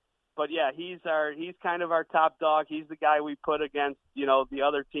 But yeah, he's kind of our top dog. He's the guy we put against the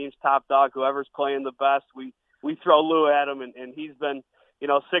other team's top dog, whoever's playing the best. We throw Lou at him, and he's been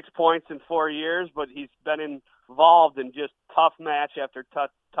 6 points in 4 years, but he's been involved in just tough match after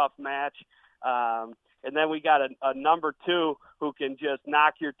tough match. And then we got a number 2 who can just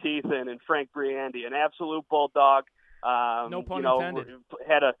knock your teeth in, and Frank Briandi, an absolute bulldog. No pun intended.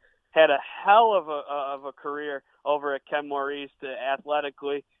 Had a hell of a career over at Ken Maurice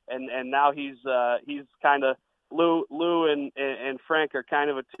athletically, and now he's kind of Lou and Frank are kind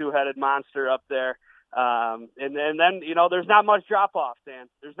of a two-headed monster up there. And then there's not much drop off, Dan.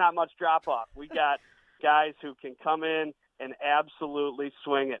 There's not much drop off. We got guys who can come in and absolutely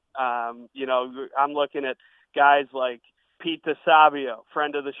swing it. I'm looking at guys like Pete DeSabio,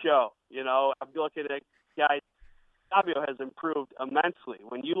 friend of the show. I'm looking at guys. DeSabio has improved immensely.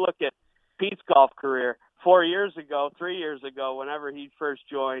 When you look at Pete's golf career 3 years ago, whenever he first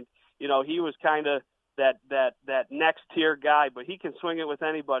joined, he was kind of that next tier guy, but he can swing it with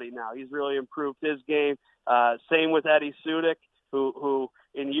anybody now. He's really improved his game. Same with Eddie Sudik, who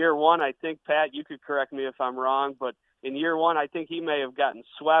in year one, I think, Pat, you could correct me if I'm wrong, but in year one, I think he may have gotten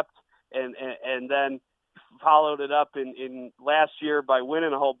swept and then followed it up in last year by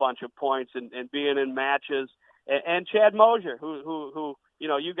winning a whole bunch of points and being in matches. And Chad Mosier, who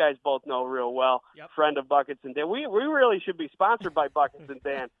you guys both know real well, yep. Friend of Buckets and Dan. We really should be sponsored by Buckets and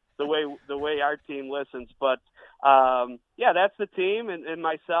Dan the way our team listens. But that's the team and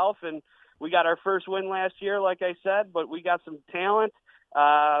myself, and we got our first win last year, like I said. But we got some talent.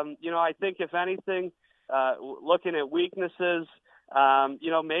 I think if anything, looking at weaknesses,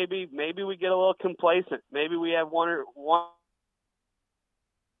 maybe we get a little complacent. Maybe we have one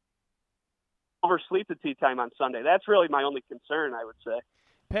oversleep the tee time on Sunday. That's really my only concern, I would say.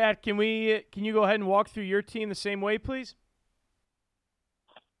 Pat, can you go ahead and walk through your team the same way, please?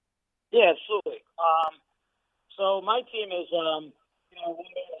 Yeah, absolutely. So my team is,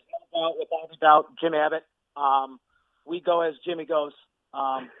 without a doubt, Jim Abbott. We go as Jimmy goes.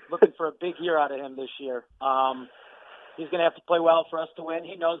 Looking for a big year out of him this year. He's going to have to play well for us to win.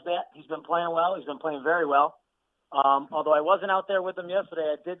 He knows that. He's been playing well. He's been playing very well. Although I wasn't out there with him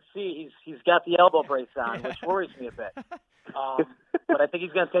yesterday, I did see he's got the elbow brace on, which worries me a bit. But I think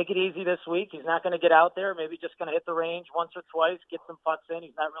he's going to take it easy this week. He's not going to get out there, maybe just going to hit the range once or twice, get some putts in.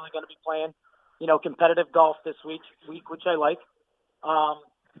 He's not really going to be playing, competitive golf this week, which I like.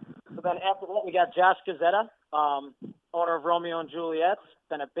 So then after that, we got Josh Gazzetta, owner of Romeo and Juliet's,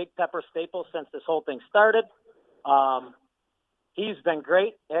 been a big Pepper staple since this whole thing started. He's been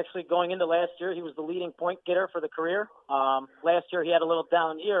great. Actually, going into last year, he was the leading point getter for the career. Last year, he had a little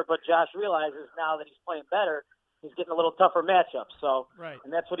down year, but Josh realizes now that he's playing better, he's getting a little tougher matchups. So, right.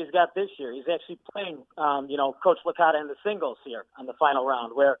 And that's what he's got this year. He's actually playing, Coach Licata in the singles here on the final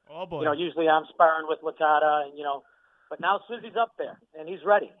round, where, usually I'm sparring with Licata, and, but now Swizzy's up there, and he's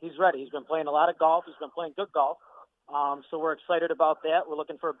ready. He's been playing a lot of golf. He's been playing good golf. So we're excited about that. We're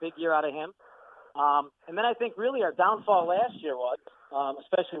looking for a big year out of him. And then I think really our downfall last year was,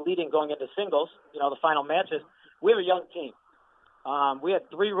 especially leading going into singles, the final matches, we have a young team. We had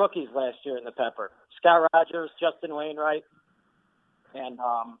 3 rookies last year in the Pepper. Scott Rogers, Justin Wainwright, and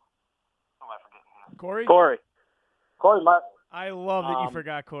Corey. Corey Martin. I love that you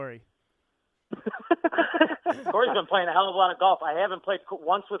forgot Corey. Corey's been playing a hell of a lot of golf. I haven't played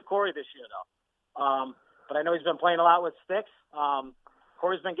once with Corey this year, though. But I know he's been playing a lot with sticks.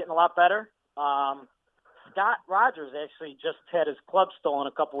 Corey's been getting a lot better. Scott Rogers actually just had his club stolen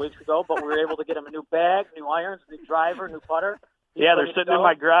a couple weeks ago, but we were able to get him a new bag, new irons, new driver, new putter. Yeah, they're sitting in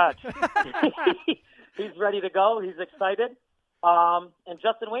my garage. He's ready to go. He's excited. And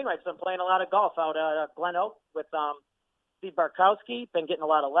Justin Wainwright's been playing a lot of golf out at Glen Oak with Steve Barkowski, been getting a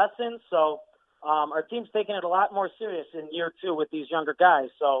lot of lessons. So our team's taking it a lot more serious in year 2 with these younger guys.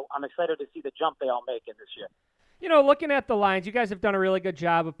 So I'm excited to see the jump they all make in this year. You know, looking at the lines, you guys have done a really good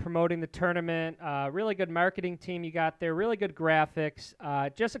job of promoting the tournament. Really good marketing team you got there. Really good graphics.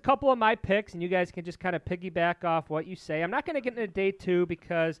 Just a couple of my picks, and you guys can just kind of piggyback off what you say. I'm not going to get into day 2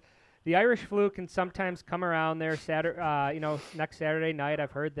 because the Irish flu can sometimes come around there next Saturday night.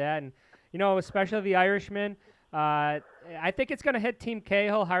 I've heard that. And, especially the Irishman, I think it's going to hit Team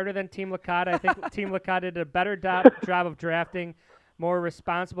Cahill harder than Team Licata. I think Team Licata did a better job of drafting more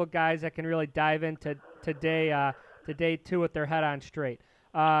responsible guys that can really dive into day 2 with their head on straight.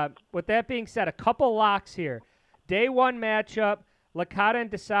 With that being said, a couple locks here. Day 1 matchup, Licata and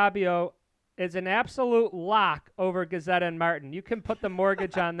DeSabio is an absolute lock over Gazetta and Martin. You can put the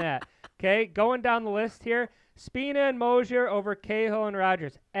mortgage on that. Okay, going down the list here, Spina and Mosier over Cahill and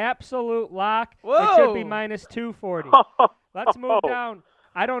Rogers. Absolute lock. Whoa. It should be minus 240. Let's move down.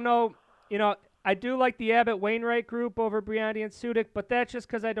 I don't know, I do like the Abbott Wainwright group over Briandi and Sudik, but that's just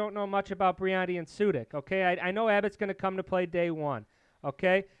because I don't know much about Briandi and Sudik. Okay, I know Abbott's going to come to play day 1.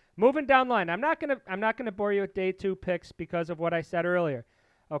 Okay, moving down the line. I'm not gonna bore you with day 2 picks because of what I said earlier.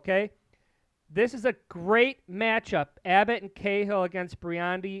 Okay, this is a great matchup. Abbott and Cahill against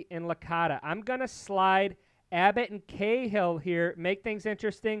Briandi and Licata. I'm gonna slide Abbott and Cahill here, make things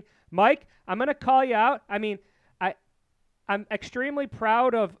interesting. Mike, I'm gonna call you out. I mean, I'm extremely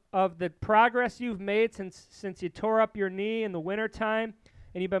proud of the progress you've made since you tore up your knee in the wintertime,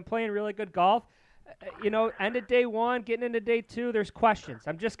 and you've been playing really good golf. End of day 1, getting into day 2, there's questions.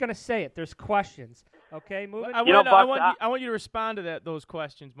 I'm just going to say it. There's questions. Okay, moving. I want you to respond to those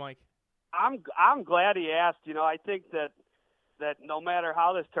questions, Mike. I'm glad he asked. I think that no matter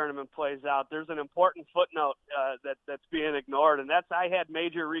how this tournament plays out, there's an important footnote that's being ignored, and that's I had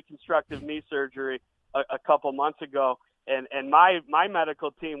major reconstructive knee surgery a couple months ago. And my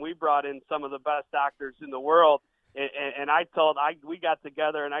medical team, we brought in some of the best doctors in the world, and we got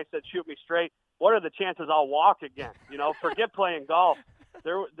together and I said, shoot me straight, what are the chances I'll walk again? Forget playing golf.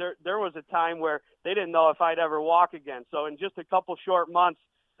 There was a time where they didn't know if I'd ever walk again. So in just a couple short months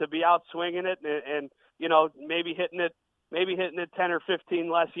to be out swinging it and maybe hitting it 10 or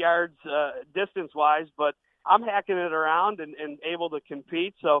 15 less yards distance wise, but I'm hacking it around and able to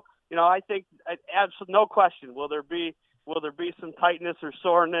compete. So I think no question will there be some tightness or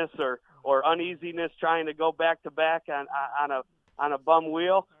soreness or uneasiness trying to go back to back on a bum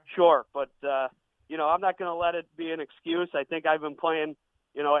wheel? Sure, but I'm not going to let it be an excuse. I think I've been playing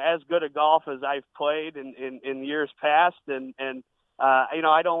as good a golf as I've played in years past, and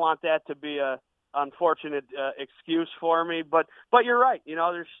I don't want that to be a unfortunate excuse for me. But you're right.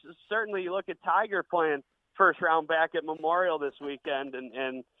 There's certainly, you look at Tiger playing first round back at Memorial this weekend,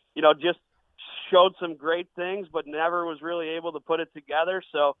 and just showed some great things, but never was really able to put it together.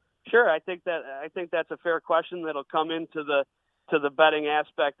 So sure, I think that's a fair question that'll come into the betting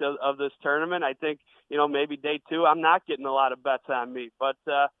aspect of this tournament. I think maybe day 2 I'm not getting a lot of bets on me, but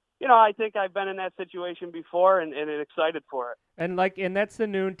I think I've been in that situation before and excited for it. And that's the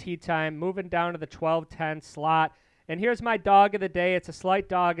noon tee time. Moving down to the 12:10 slot, and here's my dog of the day. It's a slight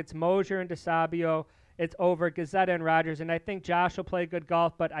dog. It's Mosier and DeSabio. It's over Gazetta and Rogers, and I think Josh will play good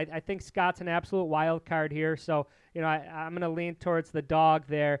golf, but I think Scott's an absolute wild card here, so I'm going to lean towards the dog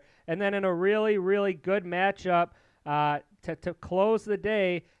there. And then in a really, really good matchup to close the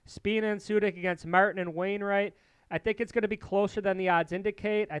day, Spina and Sudik against Martin and Wainwright. I think it's going to be closer than the odds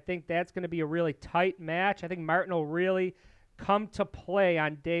indicate. I think that's going to be a really tight match. I think Martin will really come to play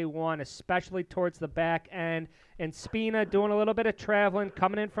on day 1, especially towards the back end. And Spina doing a little bit of traveling,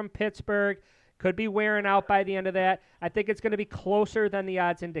 coming in from Pittsburgh, could be wearing out by the end of that. I think it's going to be closer than the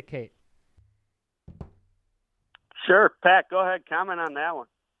odds indicate. Sure. Pat, go ahead. Comment on that one.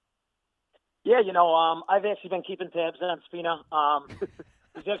 Yeah, I've actually been keeping tabs on Spina.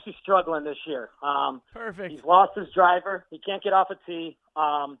 He's actually struggling this year. Perfect. He's lost his driver. He can't get off a tee.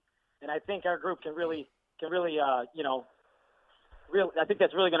 And I think our group can really, I think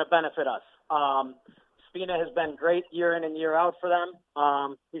that's really going to benefit us. Spina has been great year in and year out for them.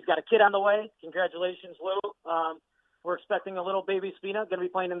 He's got a kid on the way. Congratulations, Lou. We're expecting a little baby Spina, going to be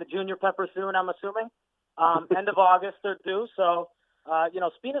playing in the junior pepper soon, I'm assuming. End of August, they're due. So,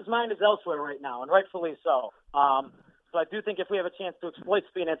 Spina's mind is elsewhere right now, and rightfully so. So I do think if we have a chance to exploit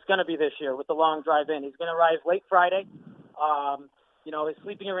Spina, it's going to be this year with the long drive in. He's going to arrive late Friday. His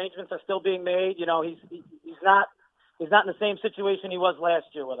sleeping arrangements are still being made. He's not in the same situation he was last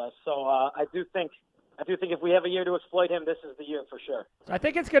year with us. So I do think if we have a year to exploit him, this is the year for sure. So I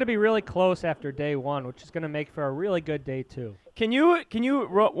think it's going to be really close after day one, which is going to make for a really good day two. Can you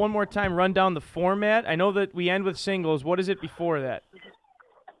one more time run down the format? I know that we end with singles. What is it before that?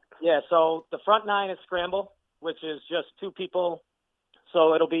 Yeah, so the front nine is scramble, which is just two people.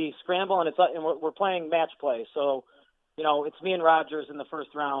 So it'll be scramble, and we're playing match play. So, it's me and Rogers in the first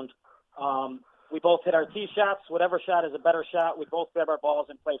round. We both hit our tee shots. Whatever shot is a better shot, we both grab our balls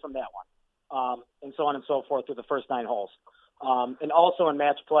and play from that one, and so on and so forth through the first 9 holes. And also in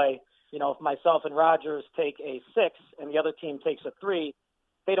match play, if myself and Rogers take a 6 and the other team takes a 3,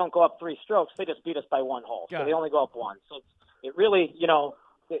 they don't go up 3 strokes. They just beat us by 1 hole. So they only go up 1. So it really,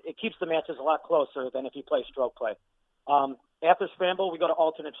 it keeps the matches a lot closer than if you play stroke play. After scramble, we go to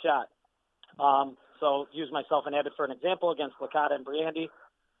alternate shot. So use myself and Abbott for an example against Licata and Briandy.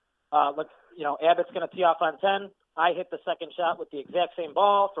 Abbott's going to tee off on 10. I hit the second shot with the exact same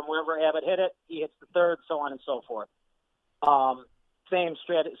ball from wherever Abbott hit it. He hits the third, so on and so forth. Same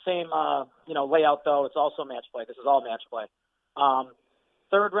layout though. It's also match play. This is all match play.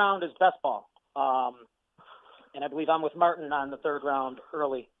 Third round is best ball. And I believe I'm with Martin on the third round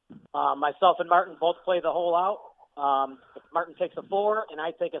early. Myself and Martin both play the hole out. If Martin takes a 4 and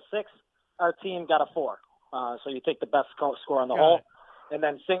I take a 6, our team got a 4. So you take the best score on the hole. And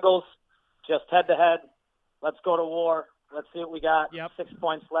then singles, just head-to-head. Let's go to war. Let's see what we got. Yep. 6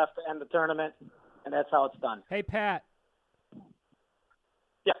 points left to end the tournament, and that's how it's done. Hey, Pat.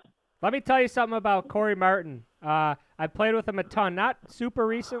 Yeah. Let me tell you something about Corey Martin. I played with him a ton, not super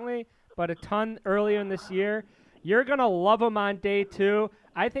recently, but a ton earlier in this year. You're going to love him on day 2.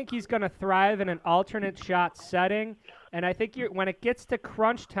 I think he's going to thrive in an alternate shot setting, and I think when it gets to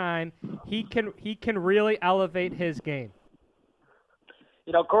crunch time, he can really elevate his game.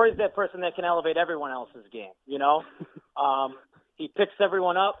 Corey's that person that can elevate everyone else's game, He picks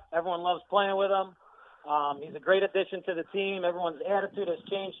everyone up. Everyone loves playing with him. He's a great addition to the team. Everyone's attitude has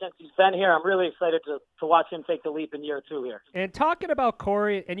changed since he's been here. I'm really excited to watch him take the leap in year 2 here. And talking about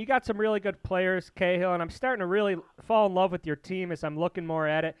Corey, and you got some really good players, Cahill, and I'm starting to really fall in love with your team as I'm looking more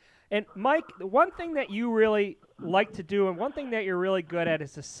at it. And, Mike, one thing that you really like to do and one thing that you're really good at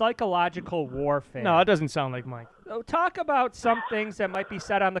is the psychological warfare. No, it doesn't sound like Mike. So talk about some things that might be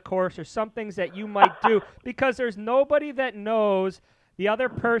said on the course or some things that you might do, because there's nobody that knows the other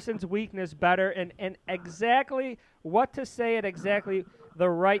person's weakness better and exactly what to say at exactly the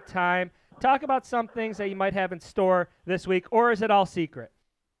right time. Talk about some things that you might have in store this week, or is it all secret?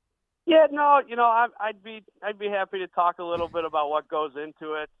 Yeah, no, I'd be happy to talk a little bit about what goes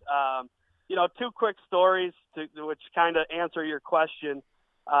into it. 2 quick stories which kind of answer your question.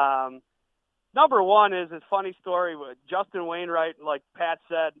 Number one is a funny story with Justin Wainwright, like Pat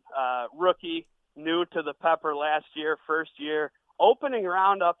said, rookie, new to the Pepper last year, first year, opening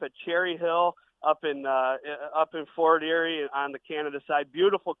round up at Cherry Hill up in Fort Erie on the Canada side.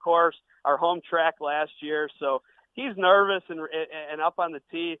 Beautiful course, our home track last year. So he's nervous and up on the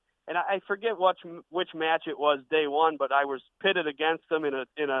tee. And I forget which match it was day 1, but I was pitted against him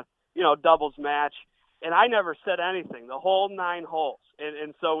in a doubles match, and I never said anything the whole 9 holes.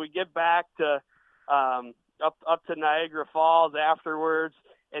 And so we get back to up to Niagara Falls afterwards,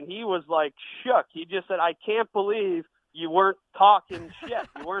 and he was like shook. He just said, "I can't believe you weren't talking shit.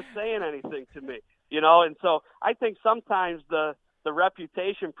 You weren't saying anything to me." And so I think sometimes the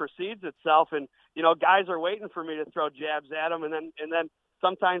reputation precedes itself, and guys are waiting for me to throw jabs at them, and then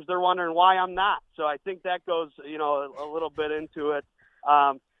sometimes they're wondering why I'm not. So I think that goes, a little bit into it.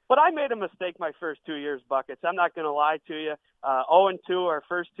 But I made a mistake my first 2 years, Buckets. I'm not going to lie to you. 0-2 our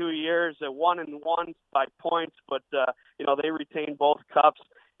first 2 years, 1-1 by points, but, they retained both cups.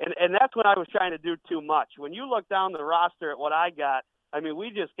 And that's when I was trying to do too much. When you look down the roster at what I got, we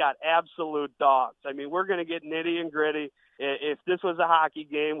just got absolute dogs. We're going to get nitty and gritty. If this was a hockey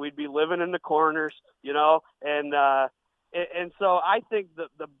game, we'd be living in the corners, And so I think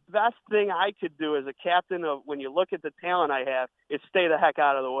the best thing I could do as a captain of when you look at the talent I have is stay the heck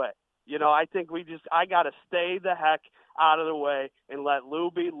out of the way. I think I got to stay the heck out of the way and let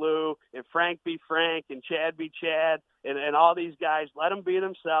Lou be Lou and Frank be Frank and Chad be Chad and all these guys, let them be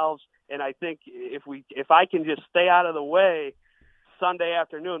themselves. And I think if I can just stay out of the way, Sunday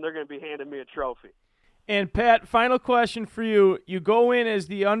afternoon, they're going to be handing me a trophy. And, Pat, final question for you. You go in as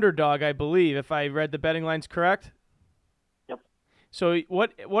the underdog, I believe, if I read the betting lines correct? So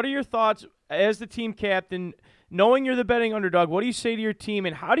what are your thoughts as the team captain, knowing you're the betting underdog? What do you say to your team,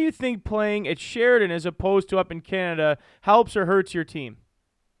 and how do you think playing at Sheridan as opposed to up in Canada helps or hurts your team?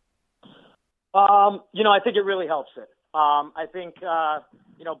 I think it really helps it. I think,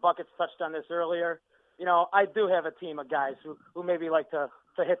 Buckets touched on this earlier. I do have a team of guys who maybe like to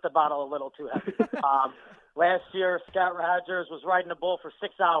hit the bottle a little too heavy. Last year, Scott Rogers was riding a bull for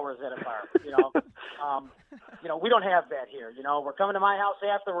 6 hours at a bar. We don't have that here. We're coming to my house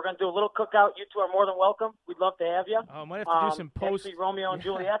after. We're going to do a little cookout. You two are more than welcome. We'd love to have you. Oh, might have to do some post. Actually, Romeo and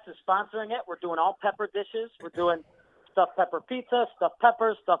Juliet is sponsoring it. We're doing all pepper dishes. We're doing stuffed pepper pizza, stuffed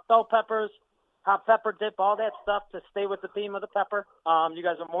peppers, stuffed bell peppers, hot pepper dip, all that stuff to stay with the theme of the pepper. You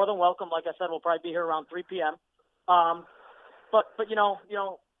guys are more than welcome. Like I said, we'll probably be here around 3 p.m. But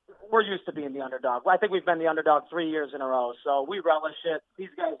we're used to being the underdog. I think we've been the underdog 3 years in a row, so we relish it. These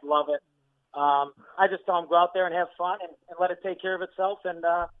guys love it. I just tell them go out there and have fun and let it take care of itself, and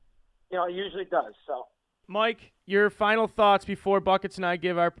it usually does. So, Mike, your final thoughts before Buckets and I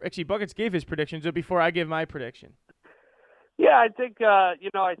give our – actually, Buckets gave his predictions, but before I give my prediction. Yeah, I think,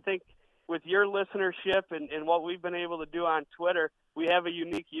 I think with your listenership and what we've been able to do on Twitter, we have a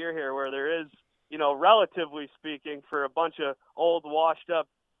unique year here where there is, relatively speaking, for a bunch of old, washed-up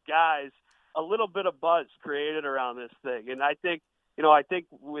guys, a little bit of buzz created around this thing. And I think,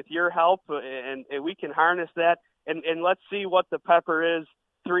 with your help and we can harness that and let's see what the Pepper is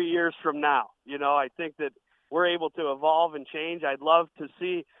 3 years from now. I think that we're able to evolve and change. I'd love to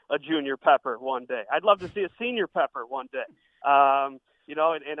see a junior Pepper one day. I'd love to see a senior Pepper one day.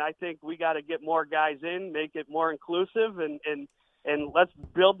 And I think we got to get more guys in, make it more inclusive, and let's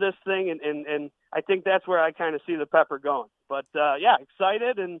build this thing. And I think that's where I kind of see the Pepper going. But,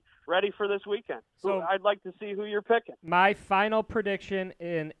 excited and ready for this weekend. So I'd like to see who you're picking. My final prediction,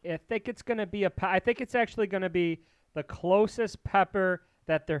 and I think it's going to be I think it's actually going to be the closest Pepper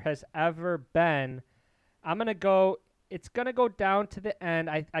that there has ever been. I'm going to go – it's going to go down to the end.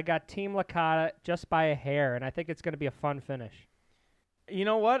 I got Team Licata just by a hair, and I think it's going to be a fun finish. You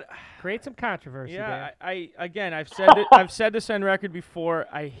know what? Create some controversy. Yeah, Dan. I've said this on record before.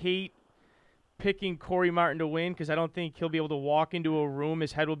 I hate picking Corey Martin to win because I don't think he'll be able to walk into a room.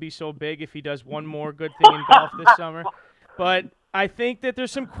 His head will be so big if he does one more good thing in golf this summer. But I think that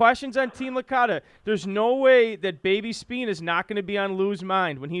there's some questions on Team Licata. There's no way that Baby Speen is not going to be on Lou's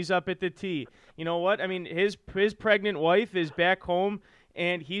mind when he's up at the tee. You know what? I mean, his pregnant wife is back home,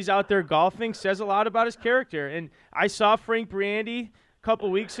 and he's out there golfing. Says a lot about his character. And I saw Frank Brandy a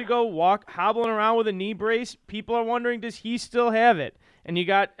couple weeks ago hobbling around with a knee brace. People are wondering, does he still have it? And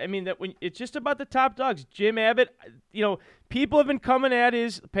it's just about the top dogs. Jim Abbott, people have been coming at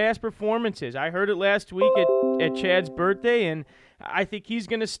his past performances. I heard it last week at Chad's birthday, and I think he's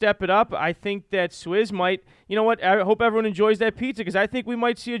going to step it up. I think that Swizz might, I hope everyone enjoys that pizza because I think we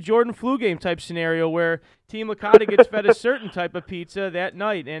might see a Jordan Flu game type scenario where Team Licata gets fed a certain type of pizza that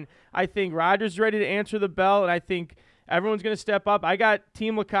night. And I think Rogers is ready to answer the bell, and I think everyone's going to step up. I got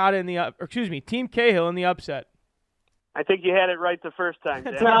Team Licata Team Cahill in the upset. I think you had it right the first time,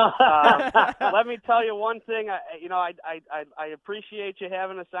 Dan. Let me tell you one thing. I appreciate you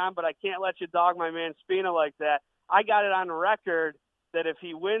having us on, but I can't let you dog my man Spina like that. I got it on record that if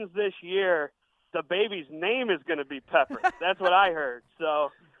he wins this year, the baby's name is going to be Pepper. That's what I heard.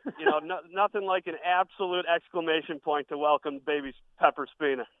 So, nothing like an absolute exclamation point to welcome baby Pepper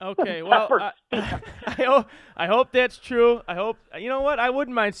Spina. Okay, well, I hope that's true. I hope, I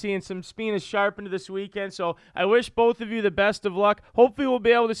wouldn't mind seeing some Spinas sharpened this weekend. So I wish both of you the best of luck. Hopefully we'll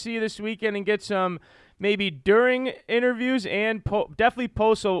be able to see you this weekend and get some maybe during interviews and definitely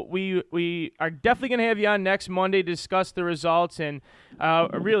post. So we are definitely going to have you on next Monday to discuss the results. And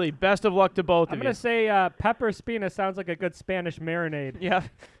really, best of luck to both of you. I'm going to say Pepper Spina sounds like a good Spanish marinade. Yeah.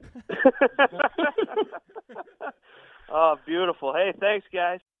 Oh, beautiful. Hey, thanks,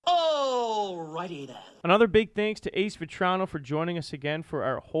 guys. Alrighty then. Another big thanks to Ace Vitrano for joining us again for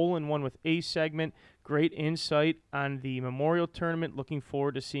our Hole-in-One with Ace segment. Great insight on the Memorial Tournament. Looking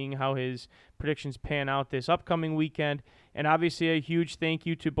forward to seeing how his predictions pan out this upcoming weekend. And obviously a huge thank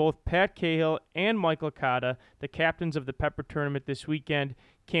you to both Pat Cahill and Mike Licata, the captains of the Pepper Tournament this weekend.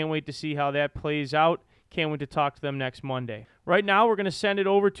 Can't wait to see how that plays out. Can't wait to talk to them next Monday. Right now we're going to send it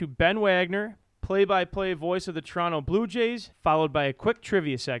over to Ben Wagner, play-by-play voice of the Toronto Blue Jays, followed by a quick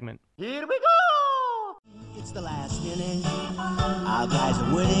trivia segment. Here we go! It's the last inning. Our guys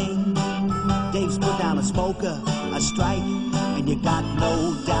are winning. Dave's put down a smoker, a strike, and you got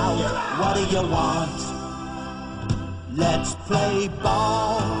no doubt. What do you want? Let's play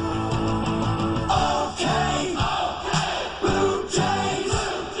ball. Okay. Blue Jays.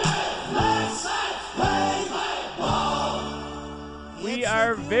 Let's play ball. We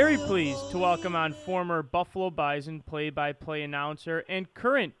are very pleased to welcome on former Buffalo Bison play-by-play announcer and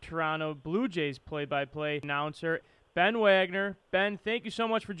current Toronto Blue Jays play-by-play announcer, Ben Wagner. Ben, thank you so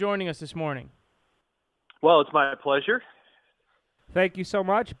much for joining us this morning. Well, it's my pleasure. Thank you so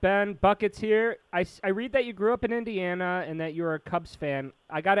much, Ben. Buckets here. I read that you grew up in Indiana and that you're a Cubs fan.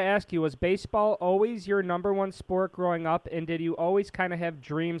 I got to ask you, was baseball always your number one sport growing up, and did you always kind of have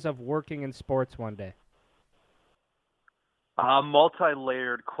dreams of working in sports one day?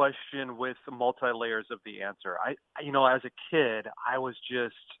 Multi-layered question with multi-layers of the answer. As a kid, I was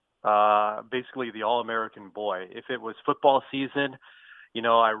just basically the all-American boy. If it was football season,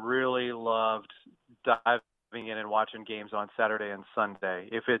 I really loved diving in and watching games on Saturday and Sunday.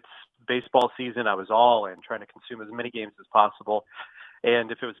 If it's baseball season, I was all in, trying to consume as many games as possible.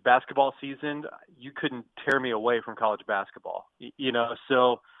 And if it was basketball season, you couldn't tear me away from college basketball.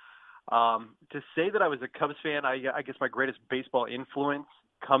 So to say that I was a Cubs fan, I guess my greatest baseball influence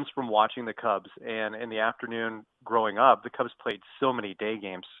comes from watching the Cubs. And in the afternoon growing up, the Cubs played so many day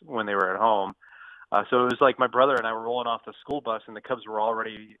games when they were at home. So it was like my brother and I were rolling off the school bus and the Cubs were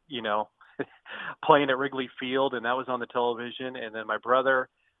already, playing at Wrigley Field, and that was on the television. And then my brother,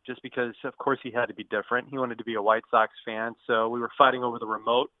 just because, of course, he had to be different, he wanted to be a White Sox fan. So we were fighting over the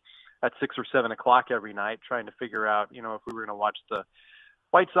remote at 6 or 7 o'clock every night, trying to figure out, if we were going to watch the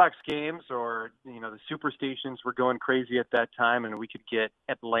White Sox games or, the super stations were going crazy at that time, and we could get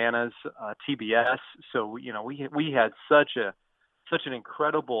Atlanta's TBS. So, we had such an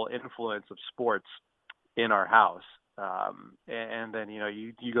incredible influence of sports in our house. And then,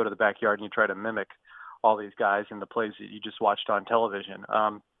 you go to the backyard and you try to mimic all these guys in the plays that you just watched on television.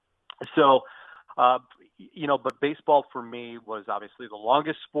 But baseball for me was obviously the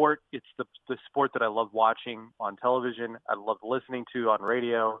longest sport. It's the sport that I love watching on television. I love listening to on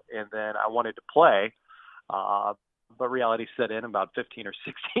radio. And then I wanted to play, but reality set in about 15 or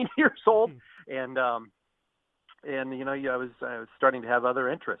 16 years old. And I was starting to have other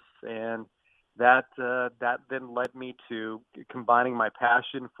interests, and that then led me to combining my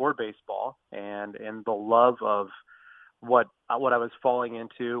passion for baseball and the love of what I was falling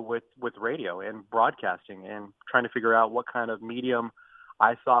into with radio and broadcasting, and trying to figure out what kind of medium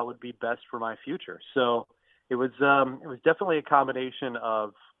I thought would be best for my future. So it was definitely a combination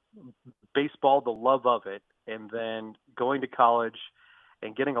of baseball, the love of it, and then going to college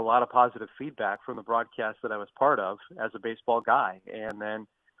and getting a lot of positive feedback from the broadcast that I was part of as a baseball guy. And then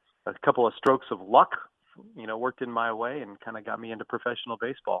a couple of strokes of luck, worked in my way and kind of got me into professional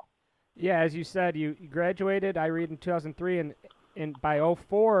baseball. Yeah, as you said, you graduated, I read, in 2003, and by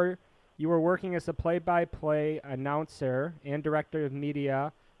 2004, you were working as a play-by-play announcer and director of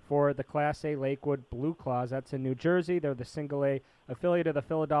media for the Class A Lakewood Blue Claws. That's in New Jersey. They're the Single A affiliate of the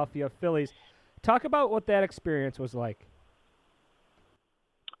Philadelphia Phillies. Talk about what that experience was like.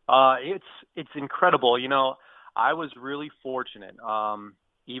 It's incredible. I was really fortunate.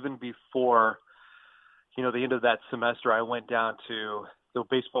 Even before, the end of that semester, I went down to the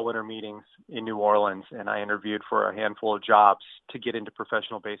baseball winter meetings in New Orleans, and I interviewed for a handful of jobs to get into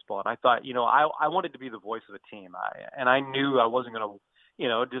professional baseball. And I thought, I wanted to be the voice of the team. I knew I wasn't going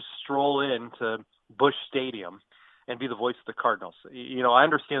to, just stroll into Busch Stadium and be the voice of the Cardinals. I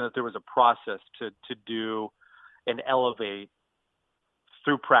understand that there was a process to do and elevate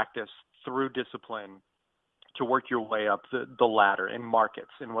through practice, through discipline, to work your way up the ladder in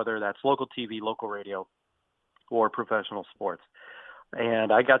markets, and whether that's local TV, local radio, or professional sports.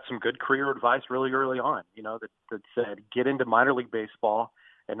 And I got some good career advice really early on, that said, get into minor league baseball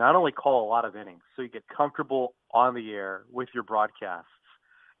and not only call a lot of innings, so you get comfortable on the air with your broadcasts.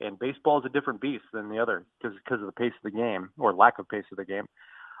 And baseball is a different beast than the other because of the pace of the game, or lack of pace of the game.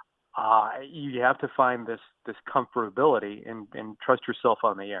 You have to find this comfortability and trust yourself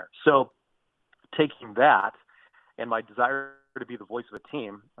on the air. So taking that and my desire to be the voice of a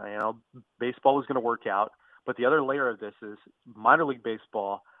team, baseball was going to work out. But the other layer of this is minor league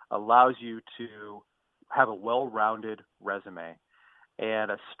baseball allows you to have a well-rounded resume.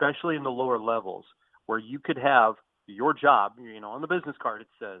 And especially in the lower levels, where you could have your job, on the business card it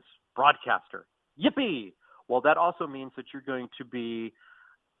says broadcaster. Yippee! Well, that also means that you're going to be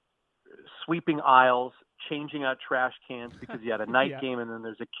sweeping aisles, changing out trash cans because you had a night game, and then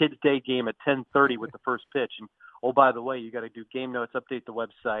there's a kids' day game at 10:30 with the first pitch. And oh, by the way, you got to do game notes, update the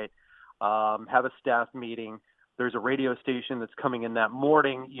website, have a staff meeting. There's a radio station that's coming in that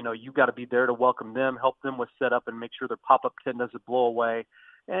morning. You got to be there to welcome them, help them with setup, and make sure their pop-up tent doesn't blow away.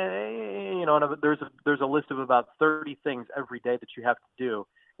 And there's a list of about 30 things every day that you have to do.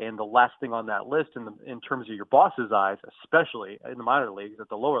 And the last thing on that list, in terms of your boss's eyes, especially in the minor leagues at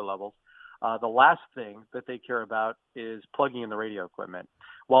the lower levels, The last thing that they care about is plugging in the radio equipment.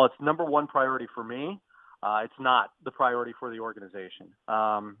 While it's number one priority for me, it's not the priority for the organization.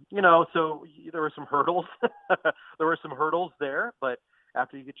 So there were some hurdles. There were some hurdles there, but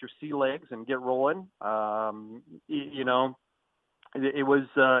after you get your sea legs and get rolling, it was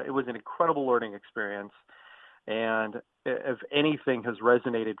an incredible learning experience. And if anything has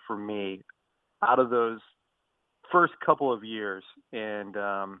resonated for me out of those first couple of years, and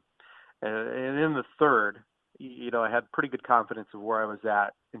in the third, I had pretty good confidence of where I was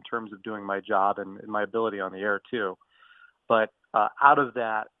at in terms of doing my job and my ability on the air too. But out of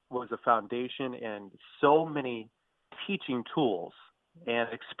that was a foundation and so many teaching tools and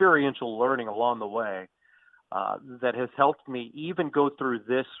experiential learning along the way that has helped me even go through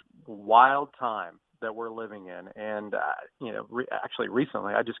this wild time that we're living in. And, actually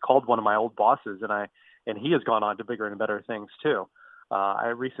recently I just called one of my old bosses and he has gone on to bigger and better things too. I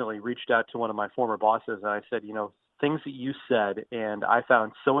recently reached out to one of my former bosses and I said, things that you said and I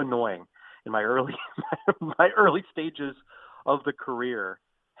found so annoying in my early stages of the career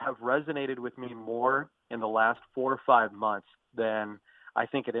have resonated with me more in the last 4 or 5 months than I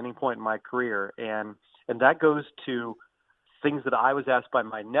think at any point in my career. And that goes to things that I was asked by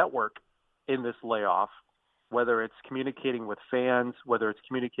my network in this layoff, whether it's communicating with fans, whether it's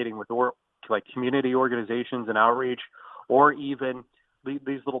communicating with community organizations and outreach, or even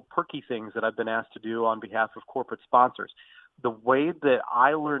these little perky things that I've been asked to do on behalf of corporate sponsors. The way that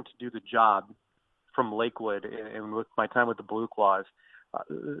I learned to do the job from Lakewood and with my time with the Blue Claws,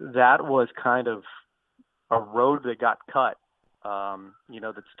 that was kind of a road that got cut,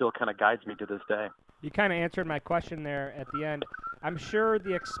 that still kind of guides me to this day. You kind of answered my question there at the end. I'm sure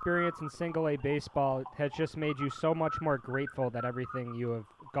the experience in single-A baseball has just made you so much more grateful that everything you have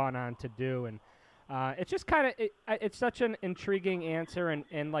gone on to do. And it's just kind of it's such an intriguing answer.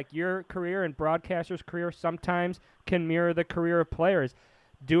 And like your career and broadcasters' career sometimes can mirror the career of players,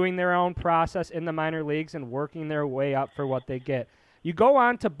 doing their own process in the minor leagues and working their way up for what they get. You go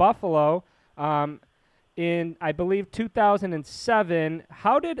on to Buffalo in, I believe, 2007.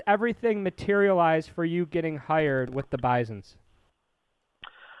 How did everything materialize for you getting hired with the Bisons?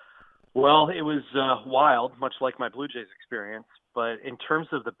 Well, it was wild, much like my Blue Jays experience. But in terms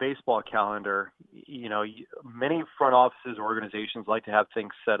of the baseball calendar, many front offices or organizations like to have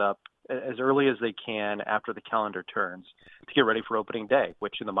things set up as early as they can after the calendar turns to get ready for opening day,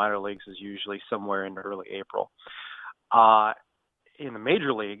 which in the minor leagues is usually somewhere in early April. In the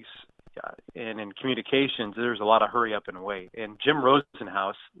major leagues and in communications, there's a lot of hurry up and wait. And Jim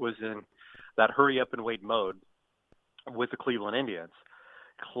Rosenhaus was in that hurry up and wait mode with the Cleveland Indians.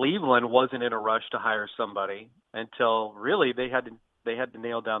 Cleveland wasn't in a rush to hire somebody until really they had to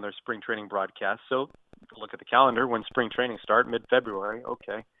nail down their spring training broadcast. So look at the calendar when spring training starts, mid-February.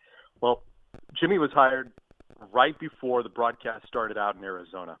 Okay. Well, Jimmy was hired right before the broadcast started out in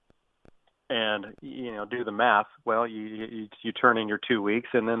Arizona. And, do the math. Well, you turn in your 2 weeks,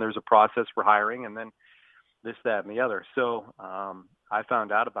 and then there's a process for hiring, and then this, that, and the other. So I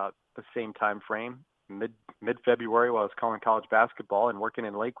found out about the same time frame, mid-February, while I was calling college basketball and working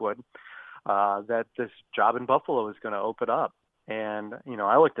in Lakewood, that this job in Buffalo is going to open up. And,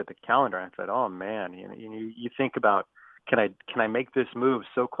 I looked at the calendar and I said, oh, man, you think about, can I make this move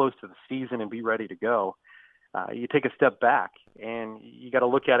so close to the season and be ready to go? You take a step back and you got to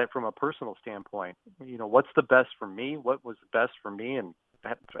look at it from a personal standpoint. What's the best for me? What was the best for me? And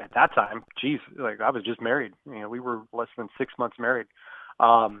at that time, I was just married. We were less than 6 months married.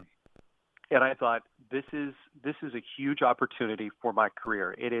 And I thought, this is a huge opportunity for my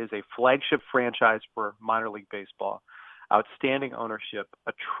career. It is a flagship franchise for minor league baseball, outstanding ownership,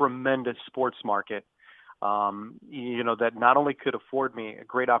 a tremendous sports market, that not only could afford me a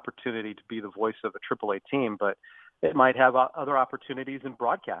great opportunity to be the voice of a AAA team, but it might have other opportunities in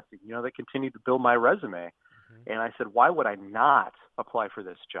broadcasting, that continue to build my resume. Mm-hmm. And I said, why would I not apply for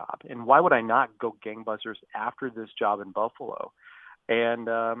this job? And why would I not go gangbusters after this job in Buffalo? And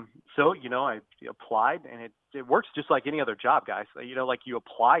so, I applied, and it works just like any other job, guys. Like you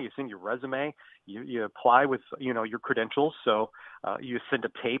apply, you send your resume, you apply with, your credentials. So you send a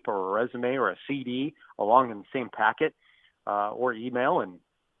tape or a resume or a CD along in the same packet or email,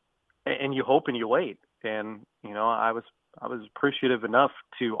 and you hope and you wait. And, I was appreciative enough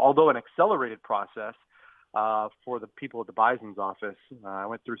to, although an accelerated process for the people at the Bison's office, I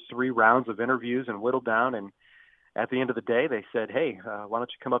went through 3 rounds of interviews and whittled down, and at the end of the day, they said, hey, why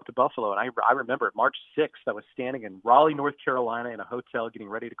don't you come up to Buffalo? And I remember March 6th, I was standing in Raleigh, North Carolina in a hotel getting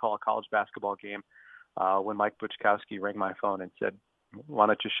ready to call a college basketball game when Mike Buczkowski rang my phone and said, why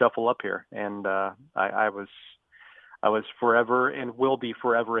don't you shuffle up here? And I was forever and will be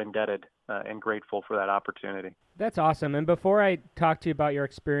forever indebted and grateful for that opportunity. That's awesome. And before I talk to you about your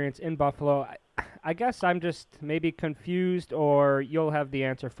experience in Buffalo, I guess I'm just maybe confused, or you'll have the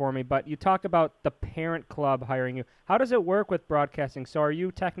answer for me, but you talk about the parent club hiring you. How does it work with broadcasting? So are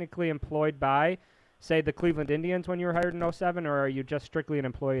you technically employed by, say, the Cleveland Indians when you were hired in 07, or are you just strictly an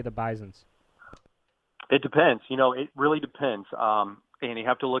employee of the Bisons? It depends. It really depends. And you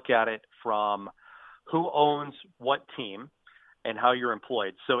have to look at it from who owns what team and how you're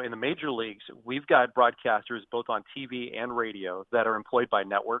employed. So in the major leagues, we've got broadcasters both on TV and radio that are employed by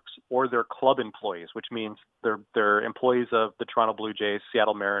networks, or they're club employees, which means they're employees of the Toronto Blue Jays,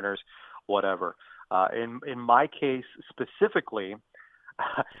 Seattle Mariners, whatever. In my case specifically,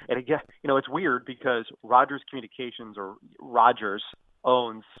 and again, it's weird because Rogers Communications, or Rogers,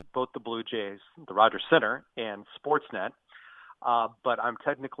 owns both the Blue Jays, the Rogers Center, and Sportsnet, but I'm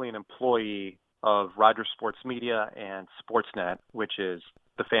technically an employee of Rogers Sports Media and Sportsnet, which is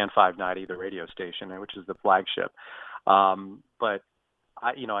the Fan 590, the radio station, which is the flagship. But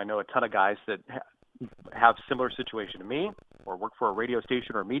I know a ton of guys that have similar situation to me, or work for a radio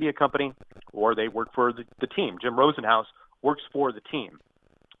station or a media company, or they work for the team. Jim Rosenhaus works for the team,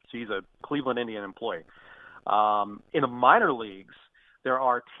 so he's a Cleveland Indian employee. In the minor leagues, there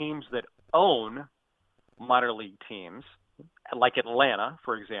are teams that own minor league teams, like Atlanta,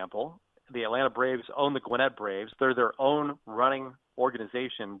 for example. The Atlanta Braves own the Gwinnett Braves. They're their own running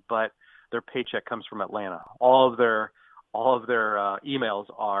organization, but their paycheck comes from Atlanta. All of their emails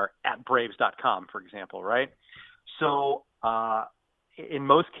are at Braves.com, for example, right? So in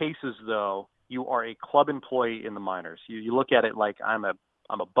most cases, though, you are a club employee in the minors. You look at it like I'm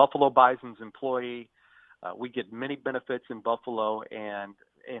a Buffalo Bisons employee. We get many benefits in Buffalo, and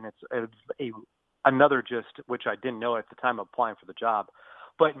it's another which I didn't know at the time of applying for the job.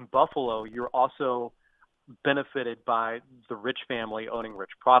 But in Buffalo, you're also benefited by the Rich family owning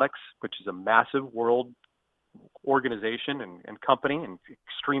Rich Products, which is a massive world organization and company, and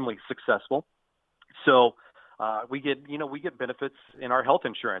extremely successful. So we get benefits in our health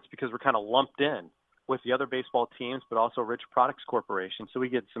insurance because we're kind of lumped in with the other baseball teams, but also Rich Products Corporation. So we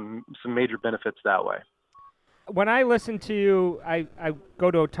get some major benefits that way. When I listen to you, I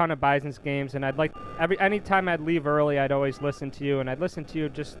go to a ton of Bison's games, and anytime I'd leave early, I'd always listen to you, and I'd listen to you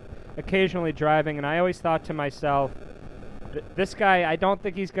just occasionally driving, and I always thought to myself, this guy, I don't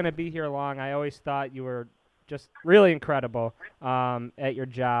think he's going to be here long. I always thought you were just really incredible at your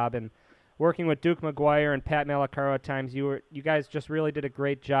job, and working with Duke McGuire and Pat Malacaro at times, you guys just really did a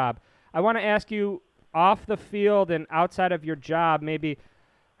great job. I want to ask you, off the field and outside of your job, maybe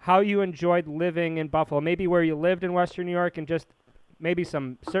how you enjoyed living in Buffalo, maybe where you lived in Western New York, and just maybe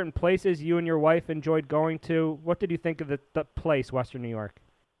some certain places you and your wife enjoyed going to. What did you think of the place, Western New York?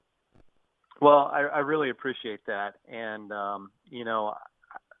 Well, I really appreciate that. And,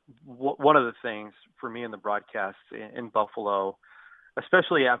 one of the things for me in the broadcast in Buffalo,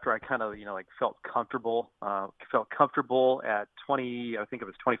 especially after I kind of, felt comfortable at 20, I think it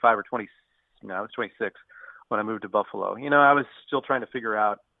was 25 or 20, no, I was 26 when I moved to Buffalo. I was still trying to figure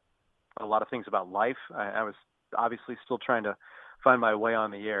out a lot of things about life. I was obviously still trying to find my way on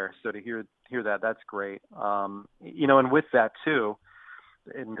the air. So to hear that, that's great. And with that too,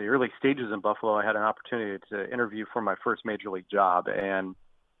 in the early stages in Buffalo, I had an opportunity to interview for my first major league job. And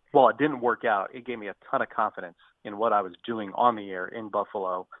while it didn't work out, it gave me a ton of confidence in what I was doing on the air in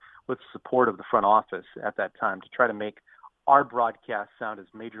Buffalo, with support of the front office at that time, to try to make our broadcast sound as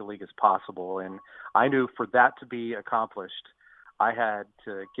major league as possible. And I knew for that to be accomplished, I had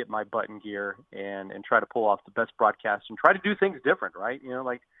to get my butt in gear and try to pull off the best broadcast and try to do things different, right?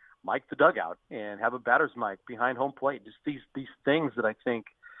 Like mic the dugout and have a batter's mic behind home plate. Just these things that I think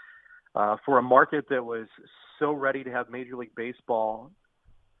for a market that was so ready to have Major League Baseball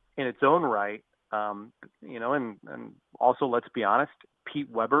in its own right, and also, let's be honest,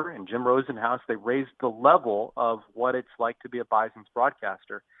 Pete Weber and Jim Rosenhaus, they raised the level of what it's like to be a Bison's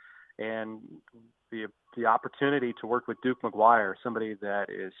broadcaster. And the opportunity to work with Duke McGuire, somebody that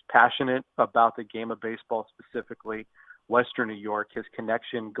is passionate about the game of baseball, specifically Western New York, his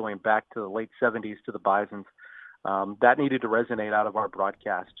connection going back to the late 70s to the Bisons, that needed to resonate out of our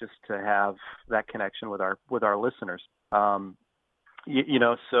broadcast, just to have that connection with our listeners. So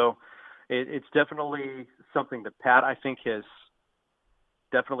it's definitely something that Pat, I think, has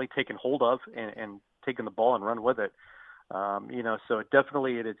definitely taken hold of and taken the ball and run with it. So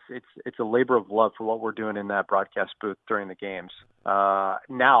it's a labor of love for what we're doing in that broadcast booth during the games.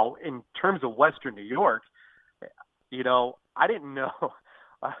 Now, in terms of Western New York, I didn't know.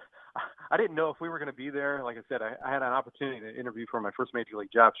 I didn't know if we were going to be there. Like I said, I had an opportunity to interview for my first major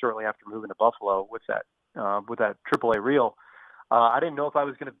league job shortly after moving to Buffalo with that AAA reel. I didn't know if I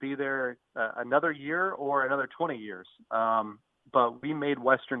was going to be there another year or another 20 years. But we made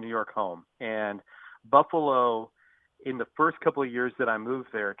Western New York home. And Buffalo, in the first couple of years that I moved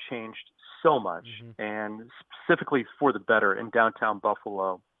there, changed so much, and specifically for the better in downtown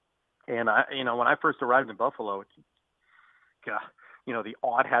Buffalo. And when I first arrived in Buffalo, the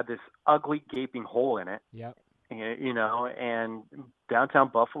Aud had this ugly gaping hole in it. Yep. And downtown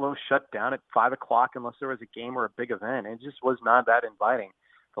Buffalo shut down at 5:00 unless there was a game or a big event. It just was not that inviting.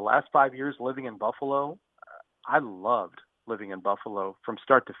 The last 5 years living in Buffalo, I loved living in Buffalo from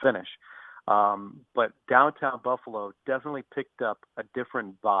start to finish. But downtown Buffalo definitely picked up a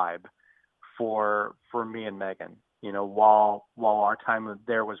different vibe for me and Megan, while our time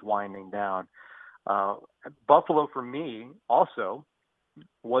there was winding down. Buffalo for me also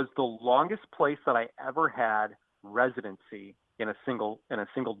was the longest place that I ever had residency in a single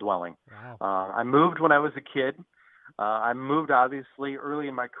dwelling. Wow. I moved when I was a kid. I moved obviously early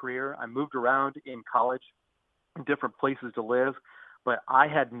in my career. I moved around in college, in different places to live, but I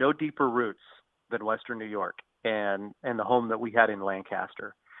had no deeper roots than Western New York and the home that we had in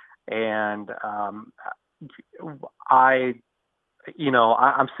Lancaster. And I'm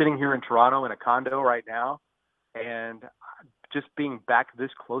sitting here in Toronto in a condo right now, and just being back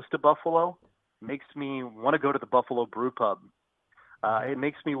this close to Buffalo makes me want to go to the Buffalo Brew Pub. It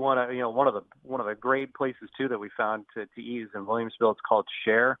makes me want to, one of the great places too that we found to eat is in Williamsville. It's called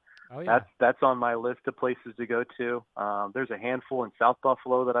Share. Oh, yeah. That's on my list of places to go to. There's a handful in South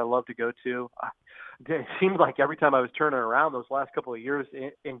Buffalo that I love to go to. It seemed like every time I was turning around those last couple of years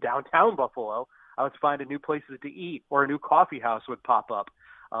in downtown Buffalo, I was finding new places to eat, or a new coffee house would pop up.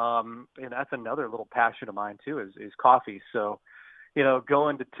 And that's another little passion of mine too, is coffee. So,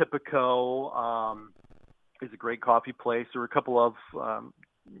 going to Tipico is a great coffee place. There were a couple of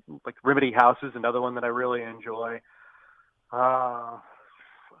like Remedy House is another one that I really enjoy.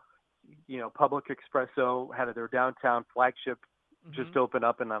 Public Espresso had their downtown flagship just open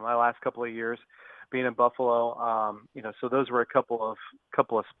up in my last couple of years being in Buffalo. So those were a couple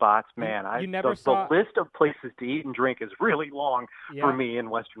of spots. Man, the list of places to eat and drink is really long for me in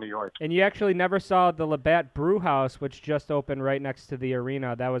Western New York. And you actually never saw the Labatt Brew House, which just opened right next to the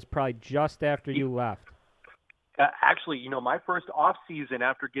arena. That was probably just after you left. Actually, my first off season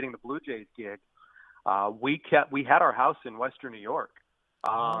after getting the Blue Jays gig, we had our house in Western New York.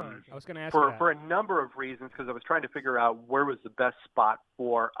 I was going to ask for a number of reasons, because I was trying to figure out where was the best spot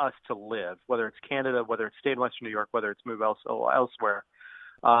for us to live, whether it's Canada, whether it's stay in Western New York, whether it's move elsewhere.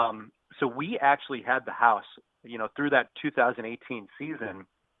 So we actually had the house, through that 2018 season,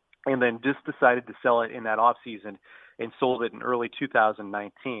 and then just decided to sell it in that off season and sold it in early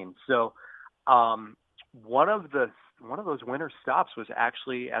 2019. So one of those winter stops was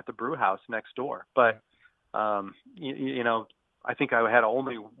actually at the brew house next door, but I think I had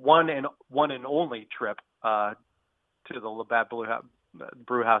only one and only trip to the Labatt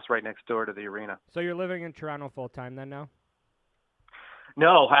Brew House right next door to the arena. So you're living in Toronto full time then now?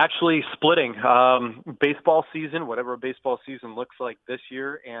 No, actually splitting. Baseball season, whatever a baseball season looks like this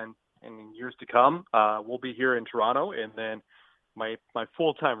year and in years to come, we'll be here in Toronto, and then my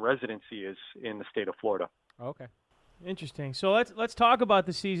full-time residency is in the state of Florida. Okay. Interesting. So let's talk about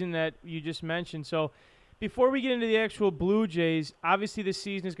the season that you just mentioned. So before we get into the actual Blue Jays, obviously this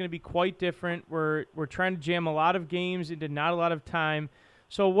season is going to be quite different. We're trying to jam a lot of games into not a lot of time.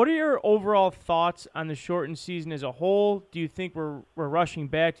 So what are your overall thoughts on the shortened season as a whole? Do you think we're rushing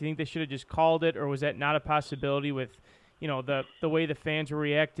back? Do you think they should have just called it, or was that not a possibility with the way the fans were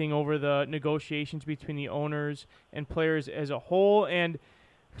reacting over the negotiations between the owners and players as a whole? And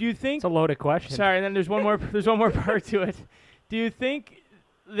do you think it's a loaded question? Sorry, and then there's one more part to it. Do you think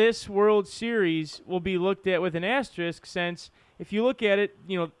this World Series will be looked at with an asterisk, since if you look at it,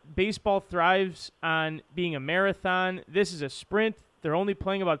 baseball thrives on being a marathon. This is a sprint. They're only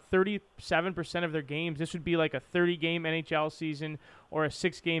playing about 37% of their games. This would be like a 30-game NHL season or a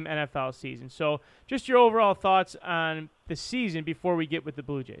 6-game NFL season. So just your overall thoughts on the season before we get with the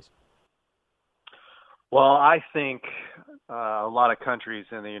Blue Jays. Well, I think a lot of countries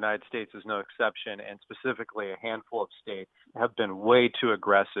in the United States is no exception, and specifically a handful of states have been way too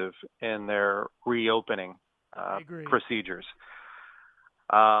aggressive in their reopening procedures.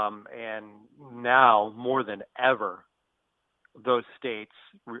 And now, more than ever, those states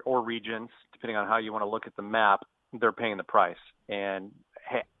or regions, depending on how you want to look at the map, they're paying the price. And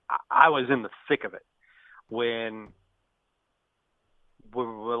hey, I was in the thick of it when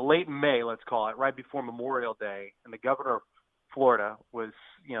late May, let's call it, right before Memorial Day, and the governor of Florida was,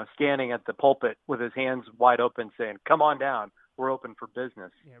 standing at the pulpit with his hands wide open saying, "Come on down. we're open for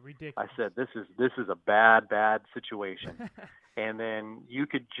business. Yeah, ridiculous. I said, this is a bad situation. And then you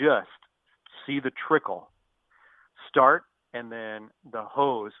could just see the trickle start, and then the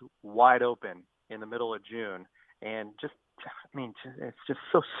hose wide open in the middle of June. And it's just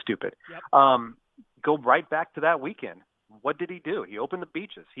so stupid. Yep. Go right back to that weekend. What did he do? He opened the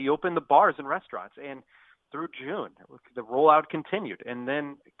beaches. He opened the bars and restaurants. And through June, the rollout continued. And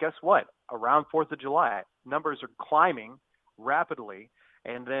then guess what? Around 4th of July, numbers are climbing rapidly.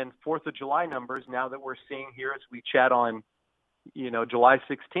 And then 4th of July numbers, now that we're seeing here as we chat on, July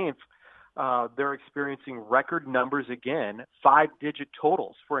 16th, they're experiencing record numbers again, 5-digit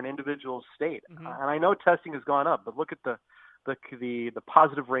totals for an individual state. Mm-hmm. And I know testing has gone up, but look at the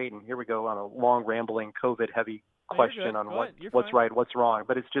positive rate. And here we go on a long, rambling, COVID-heavy question on what's fine. right, what's wrong.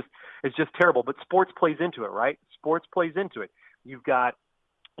 But it's just terrible. But sports plays into it, right? Sports plays into it. You've got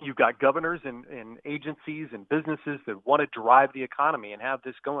governors and agencies and businesses that want to drive the economy and have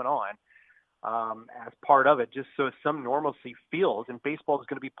this going on as part of it, just so some normalcy feels. And baseball is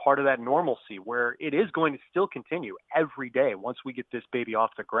going to be part of that normalcy, where it is going to still continue every day once we get this baby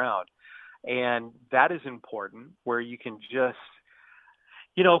off the ground. And that is important, where you can just,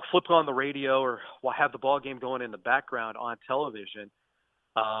 flip on the radio or have the ball game going in the background on television.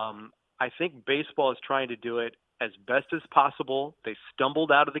 I think baseball is trying to do it as best as possible. They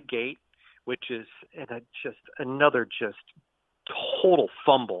stumbled out of the gate, which is another total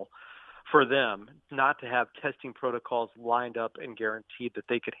fumble for them not to have testing protocols lined up and guaranteed that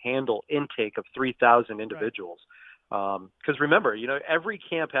they could handle intake of 3,000 individuals. Because remember, every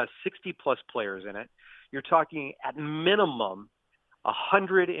camp has 60-plus players in it. You're talking at minimum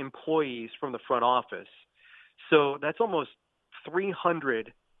 100 employees from the front office. So that's almost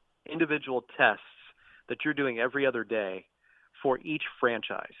 300 individual tests that you're doing every other day for each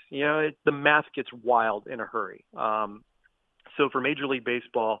franchise. The math gets wild in a hurry. So for Major League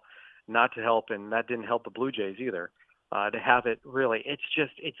Baseball not to help, and that didn't help the Blue Jays either, to have it really,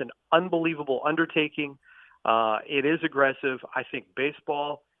 it's an unbelievable undertaking. It is aggressive. I think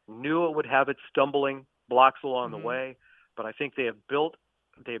baseball knew it would have its stumbling blocks along the way, but I think they have built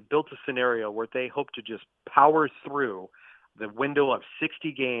a scenario where they hope to just power through the window of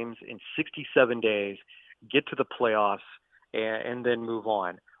 60 games in 67 days, get to the playoffs, and then move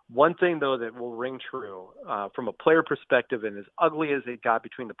on. One thing, though, that will ring true from a player perspective, and as ugly as it got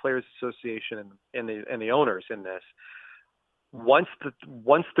between the Players Association and the owners in this, once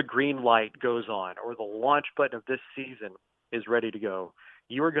the green light goes on, or the launch button of this season is ready to go,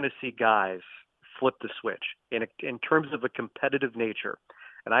 you are going to see guys flip the switch in terms of a competitive nature.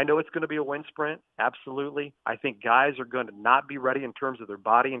 And I know it's going to be a wind sprint, absolutely. I think guys are going to not be ready in terms of their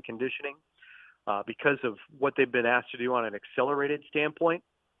body and conditioning because of what they've been asked to do on an accelerated standpoint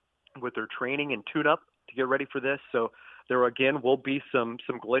with their training and tune-up to get ready for this. So there, again, will be some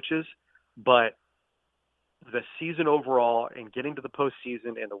glitches, but the season overall and getting to the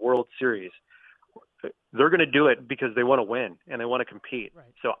postseason and the World Series, they're going to do it because they want to win and they want to compete. Right.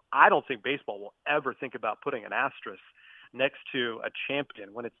 So I don't think baseball will ever think about putting an asterisk next to a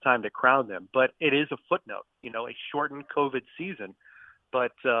champion when it's time to crown them. But it is a footnote, a shortened COVID season.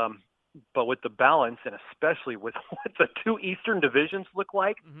 But with the balance, and especially with what the two Eastern divisions look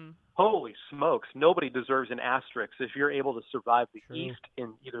like, holy smokes, nobody deserves an asterisk if you're able to survive the East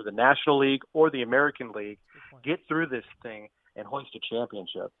in either the National League or the American League, get through this thing, and hoist a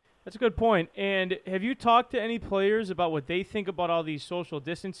championship. That's a good point. And have you talked to any players about what they think about all these social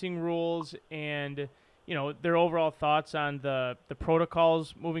distancing rules and, their overall thoughts on the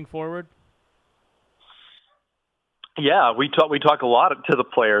protocols moving forward? Yeah, we talk a lot to the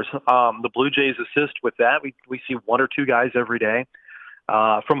players. The Blue Jays assist with that. We see one or two guys every day.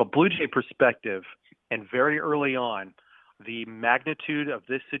 From a Blue Jay perspective, and very early on, the magnitude of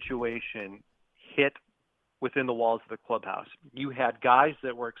this situation hit within the walls of the clubhouse. You had guys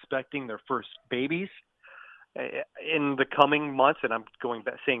that were expecting their first babies in the coming months, and I'm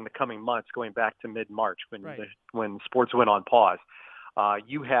saying the coming months, going back to mid-March when sports went on pause.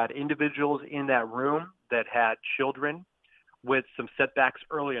 You had individuals in that room that had children with some setbacks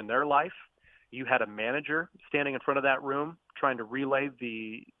early in their life. You had a manager standing in front of that room trying to relay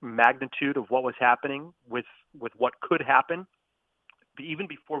the magnitude of what was happening with what could happen, even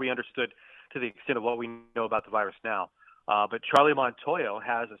before we understood to the extent of what we know about the virus now. But Charlie Montoyo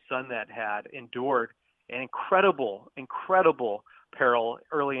has a son that had endured an incredible peril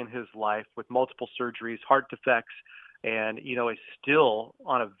early in his life with multiple surgeries, heart defects, and, is still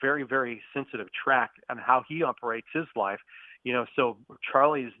on a very, very sensitive track on how he operates his life. So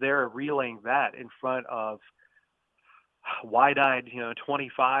Charlie is there relaying that in front of wide-eyed,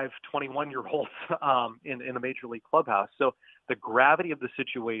 25, 21-year-olds in the major league clubhouse. So the gravity of the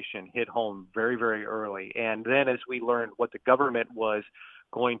situation hit home very, very early. And then as we learned what the government was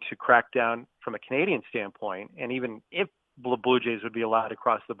going to crack down from a Canadian standpoint, and even if the Blue Jays would be allowed to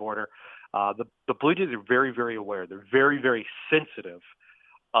cross the border, the Blue Jays are very, very aware. They're very, very sensitive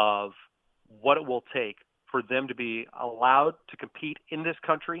of what it will take for them to be allowed to compete in this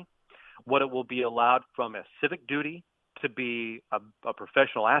country, what it will be allowed from a civic duty to be a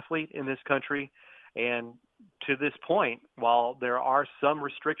professional athlete in this country. And to this point, while there are some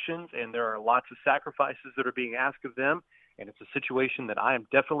restrictions and there are lots of sacrifices that are being asked of them, and it's a situation that I am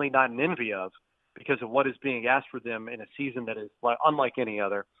definitely not in envy of because of what is being asked for them in a season that is unlike any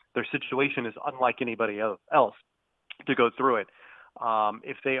other. Their situation is unlike anybody else to go through it.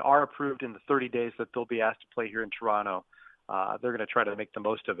 If they are approved in the 30 days that they'll be asked to play here in Toronto, they're going to try to make the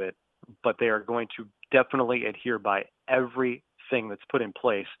most of it, but they are going to definitely adhere by everything that's put in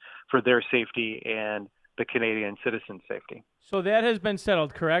place for their safety and the Canadian citizens' safety. So that has been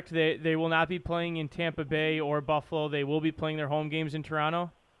settled, correct? They will not be playing in Tampa Bay or Buffalo. They will be playing their home games in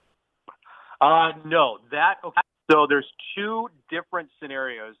Toronto? No. So there's two different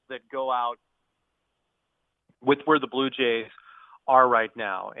scenarios that go out with where the Blue Jays are right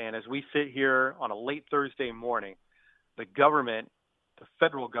now. And as we sit here on a late Thursday morning, the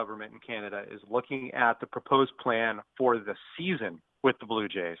federal government in Canada is looking at the proposed plan for the season with the Blue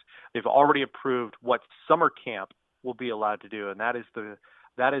Jays. They've already approved what summer camp will be allowed to do, and that is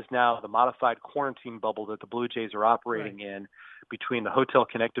now the modified quarantine bubble that the Blue Jays are operating in between the hotel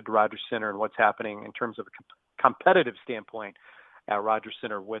connected to Rogers Center and what's happening in terms of a competitive standpoint at Rogers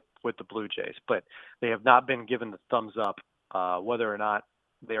Center with the Blue Jays. But they have not been given the thumbs up whether or not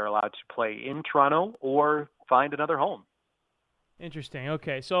they are allowed to play in Toronto or find another home. Interesting.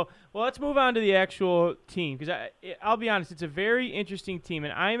 Okay, so let's move on to the actual team because I'll be honest, it's a very interesting team,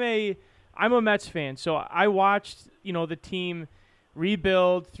 and I'm a Mets fan, so I watched the team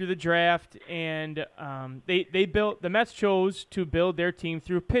rebuild through the draft, and the Mets chose to build their team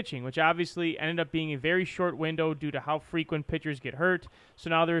through pitching, which obviously ended up being a very short window due to how frequent pitchers get hurt.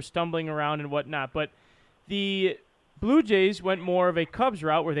 So now they're stumbling around and whatnot, but the Blue Jays went more of a Cubs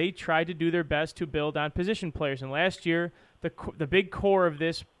route where they tried to do their best to build on position players, and last year the big core of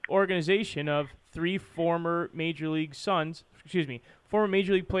this organization of three former Major League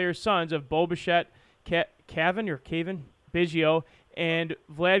players' sons of Bo Bichette, Cavan, Biggio, and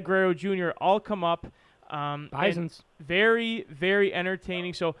Vlad Guerrero Jr. all come up. Bisons. Very, very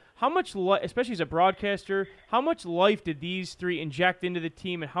entertaining. So how much, especially as a broadcaster, how much life did these three inject into the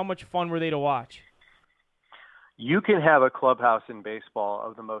team, and how much fun were they to watch? You can have a clubhouse in baseball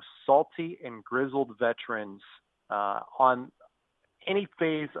of the most salty and grizzled veterans on any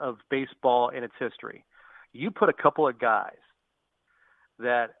phase of baseball in its history. You put a couple of guys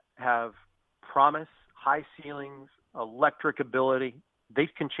that have promise, high ceilings, electric ability, they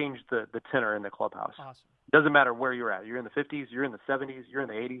can change the tenor in the clubhouse. Awesome. Doesn't matter where you're at. You're in the 50s, you're in the 70s, you're in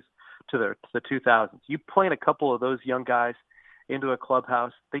the 80s to the 2000s. You plant a couple of those young guys into a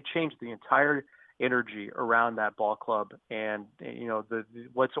clubhouse, they change the entire energy around that ball club and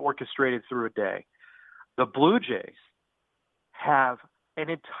what's orchestrated through a day. The Blue Jays have an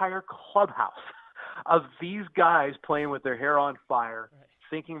entire clubhouse of these guys playing with their hair on fire,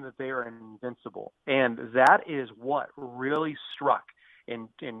 thinking that they are invincible. And that is what really struck in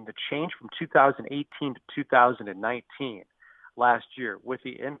the change from 2018 to 2019 last year with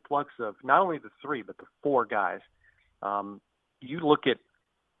the influx of not only the three, but the four guys. You look at,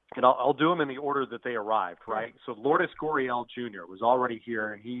 and I'll do them in the order that they arrived, right? So Lourdes Gurriel Jr. was already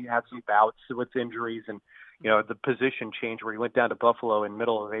here, and he had some bouts with injuries and, the position change where he went down to Buffalo in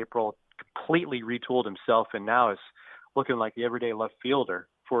middle of April, completely retooled himself, and now is looking like the everyday left fielder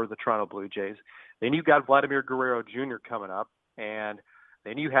for the Toronto Blue Jays. Then you got Vladimir Guerrero Jr. coming up, and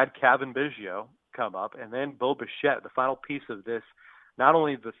then you had Cavan Biggio come up, and then Bo Bichette, the final piece of this, not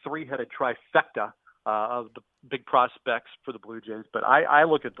only the three-headed trifecta of the big prospects for the Blue Jays, but I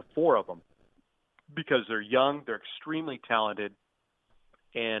look at the four of them because they're young, they're extremely talented,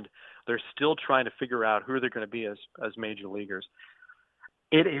 and they're still trying to figure out who they're going to be as major leaguers.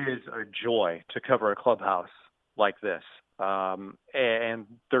 It is a joy to cover a clubhouse like this. And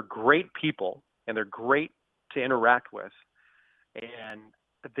they're great people, and they're great to interact with. And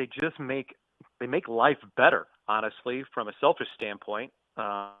they just make life better, honestly, from a selfish standpoint.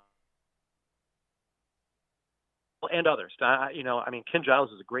 And others. Ken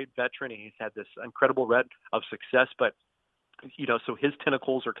Giles is a great veteran, and he's had this incredible run of success, but so his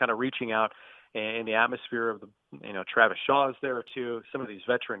tentacles are kind of reaching out in the atmosphere of Travis Shaw is there too, some of these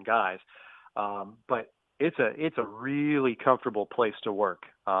veteran guys. But it's a really comfortable place to work.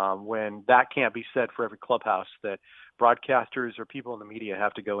 When that can't be said for every clubhouse that broadcasters or people in the media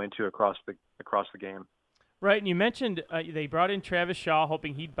have to go into across the game. Right, and you mentioned they brought in Travis Shaw,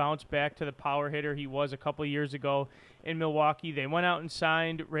 hoping he'd bounce back to the power hitter he was a couple of years ago in Milwaukee. They went out and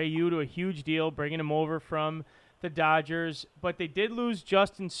signed Ryu to a huge deal, bringing him over from the Dodgers. But they did lose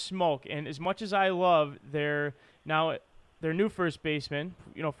Justin Smoak, and as much as I love their new first baseman,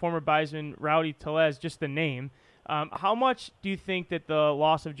 former Bisman Rowdy Tellez, just the name, how much do you think that the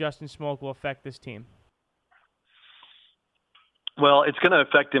loss of Justin Smoak will affect this team? Well, it's going to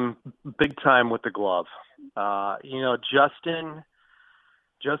affect him big time with the glove. Justin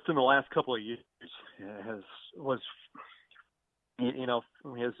the last couple of years his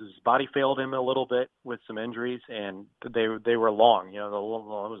body failed him a little bit with some injuries, and they were long. It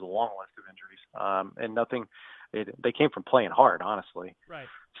was a long list of injuries, and nothing. They came from playing hard, honestly. Right.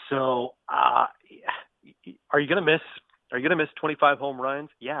 So, are you going to miss? Are you going to miss 25 home runs?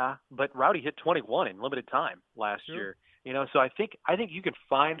 Yeah, but Rowdy hit 21 in limited time last year. So I think you can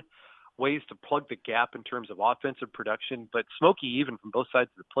find ways to plug the gap in terms of offensive production. But Smokey, even from both sides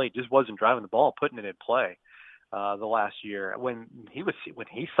of the plate, just wasn't driving the ball, putting it in play the last year. When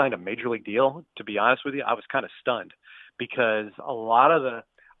he signed a major league deal, to be honest with you, I was kind of stunned because a lot of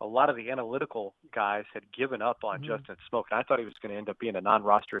the analytical guys had given up on Justin Smoak. And I thought he was going to end up being a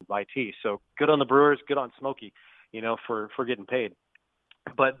non-roster invitee. So good on the Brewers, good on Smokey, for getting paid.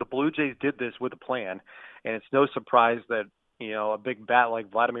 But the Blue Jays did this with a plan, and it's no surprise that a big bat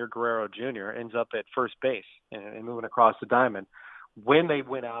like Vladimir Guerrero Jr. ends up at first base and moving across the diamond. When they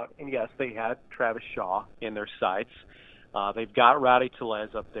went out, and yes, they had Travis Shaw in their sights. They've got Rowdy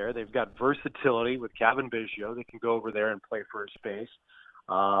Tellez up there. They've got versatility with Kevin Biggio. They can go over there and play first base.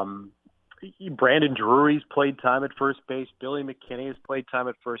 Brandon Drury's played time at first base. Billy McKinney has played time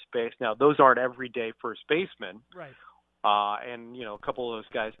at first base. Now, those aren't everyday first basemen. Right. And a couple of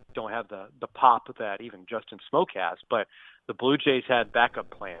those guys don't have the pop that even Justin Smoak has. But the Blue Jays had backup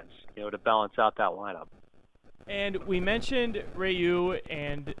plans, to balance out that lineup. And we mentioned Ryu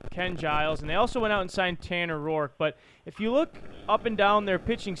and Ken Giles, and they also went out and signed Tanner Roark. But if you look up and down their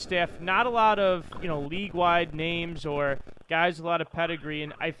pitching staff, not a lot of league-wide names or guys with a lot of pedigree.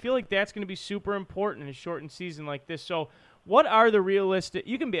 And I feel like that's going to be super important in a shortened season like this. So what are the realistic –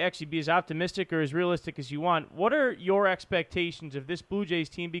 you can be as optimistic or as realistic as you want. What are your expectations of this Blue Jays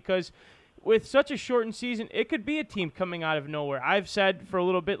team? Because with such a shortened season, it could be a team coming out of nowhere. I've said for a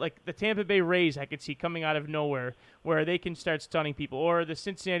little bit, like the Tampa Bay Rays I could see coming out of nowhere where they can start stunning people, or the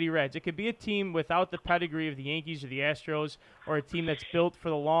Cincinnati Reds. It could be a team without the pedigree of the Yankees or the Astros, or a team that's built for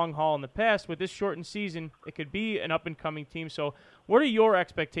the long haul in the past. With this shortened season, it could be an up-and-coming team. So what are your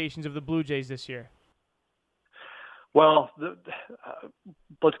expectations of the Blue Jays this year? Well,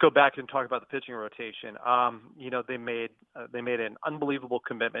 let's go back and talk about the pitching rotation. They made an unbelievable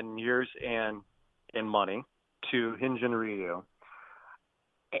commitment in years and in money to Hyun-Jin Ryu,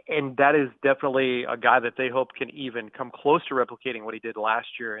 and that is definitely a guy that they hope can even come close to replicating what he did last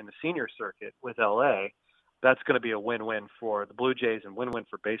year in the senior circuit with LA. That's going to be a win-win for the Blue Jays and win-win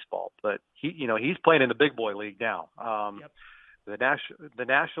for baseball. But he's playing in the big boy league now. Yep. The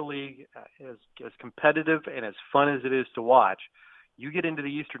National League is as competitive and as fun as it is to watch. You get into the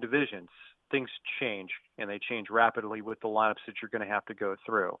Eastern divisions, things change, and they change rapidly with the lineups that you're going to have to go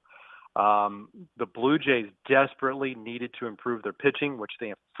through. The Blue Jays desperately needed to improve their pitching, which they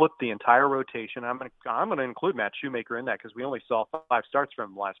have flipped the entire rotation. I'm going to include Matt Shoemaker in that because we only saw 5 starts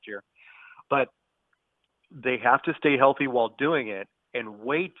from him last year. But they have to stay healthy while doing it and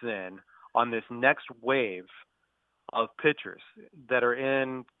wait then on this next wave of pitchers that are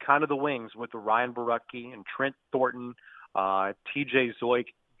in kind of the wings with the Ryan Borucki and Trent Thornton, TJ Zoik,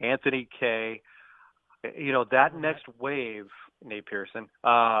 Anthony Kay. That next wave, Nate Pearson,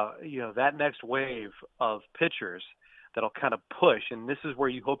 that next wave of pitchers that'll kind of push. And this is where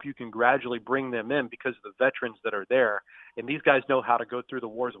you hope you can gradually bring them in because of the veterans that are there. And these guys know how to go through the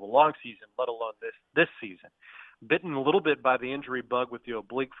wars of a long season, let alone this season. Bitten a little bit by the injury bug with the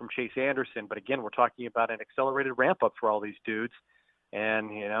oblique from Chase Anderson. But again, we're talking about an accelerated ramp up for all these dudes.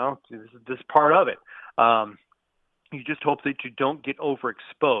 And, this is part of it. You just hope that you don't get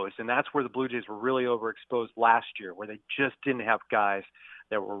overexposed. And that's where the Blue Jays were really overexposed last year, where they just didn't have guys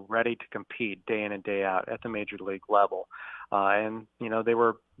that were ready to compete day in and day out at the major league level. They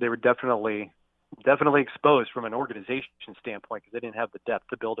were definitely exposed from an organization standpoint because they didn't have the depth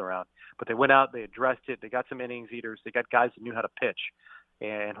to build around. But they went out, they addressed it, they got some innings eaters, they got guys that knew how to pitch,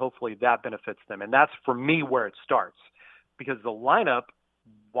 and hopefully that benefits them. And that's, for me, where it starts. Because the lineup,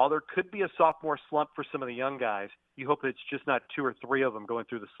 while there could be a sophomore slump for some of the young guys, you hope that it's just not 2 or 3 of them going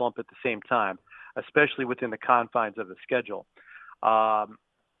through the slump at the same time. especially within the confines of the schedule.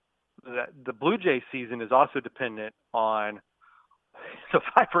 The Blue Jays season is also dependent on the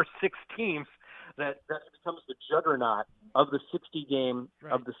 5 or 6 teams that becomes the juggernaut of the 60-game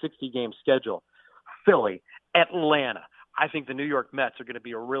schedule. Philly, Atlanta. I think the New York Mets are going to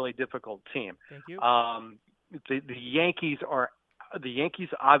be a really difficult team. Thank you. The Yankees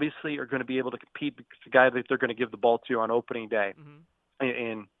obviously are going to be able to compete because the guy that they're going to give the ball to on opening day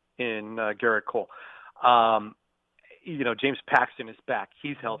in Garrett Cole. James Paxton is back.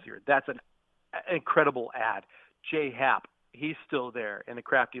 He's healthier. That's an incredible ad. Jay Happ, he's still there, and the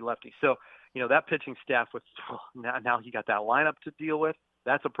crafty lefty. So, that pitching staff now you got that lineup to deal with.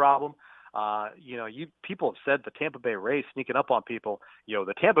 That's a problem. People have said the Tampa Bay Rays sneaking up on people.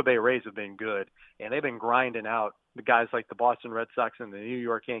 The Tampa Bay Rays have been good, and they've been grinding out the guys like the Boston Red Sox and the New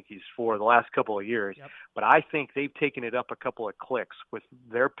York Yankees for the last couple of years. Yep. But I think they've taken it up a couple of clicks with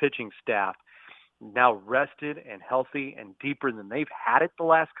their pitching staff now rested and healthy and deeper than they've had it the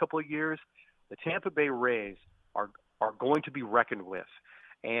last couple of years. The Tampa Bay Rays are going to be reckoned with,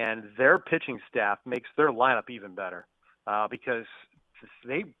 and their pitching staff makes their lineup even better because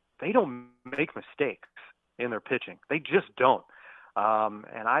they don't make mistakes in their pitching. They just don't.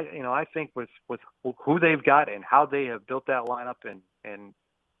 And I think with who they've got and how they have built that lineup and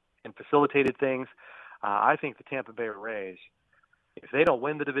facilitated things, I think the Tampa Bay Rays, if they don't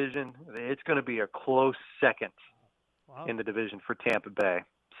win the division, it's going to be a close second in the division for Tampa Bay.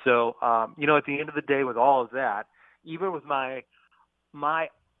 So, at the end of the day, with all of that, even with my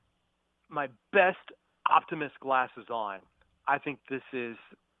best optimist glasses on, I think this is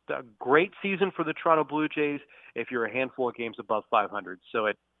a great season for the Toronto Blue Jays if you're a handful of games above 500. So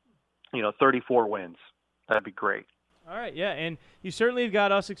at 34 wins, that'd be great. All right, yeah, and you certainly have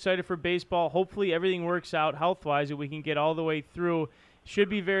got us excited for baseball. Hopefully everything works out health-wise and we can get all the way through. Should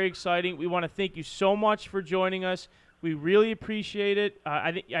be very exciting. We want to thank you so much for joining us. We really appreciate it.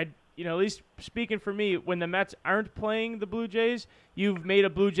 I think at least speaking for me, when the Mets aren't playing the Blue Jays, you've made a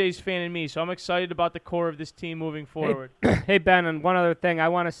Blue Jays fan in me. So I'm excited about the core of this team moving forward. Hey, Ben, and one other thing I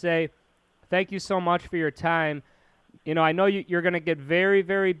want to say, thank you so much for your time. I know you're going to get very,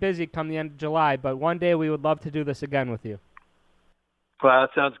 very busy come the end of July, but one day we would love to do this again with you. Well, that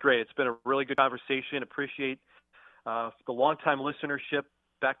sounds great. It's been a really good conversation. Appreciate the longtime listenership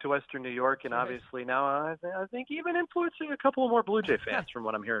back to Western New York, and obviously now I think even influencing a couple of more Blue Jay fans from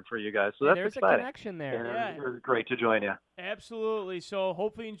what I'm hearing for you guys. So that's there's exciting. A connection there. And Yeah. it was great to join you. Absolutely. So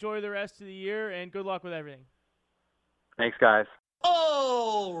hopefully enjoy the rest of the year, and good luck with everything. Thanks, guys.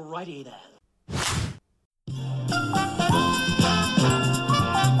 Alrighty then.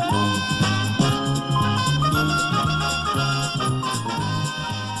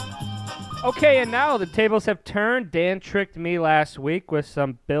 Okay, and now the tables have turned. Dan tricked me last week with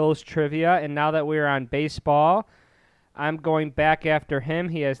some Bills trivia, and now that we're on baseball, I'm going back after him.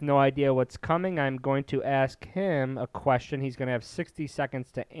 He has no idea what's coming. I'm going to ask him a question. He's going to have 60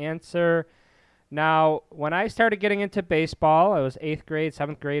 seconds to answer. Now, when I started getting into baseball, I was 8th grade,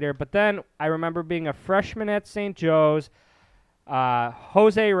 7th grader, but then I remember being a freshman at St. Joe's.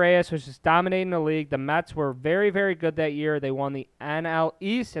 Jose Reyes was just dominating the league. The Mets were very, very good that year. They won the NL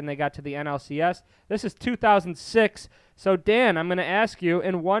East, and they got to the NLCS. This is 2006. So, Dan, I'm going to ask you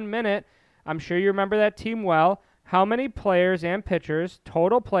in 1 minute, I'm sure you remember that team well, how many players and pitchers,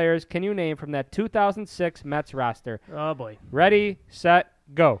 total players, can you name from that 2006 Mets roster? Oh, boy. Ready, set,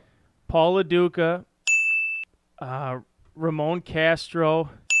 go. Paul LaDuca, Ramon Castro,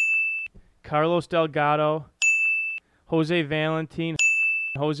 Carlos Delgado, Jose Valentin,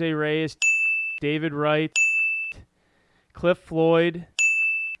 Jose Reyes, David Wright, Cliff Floyd,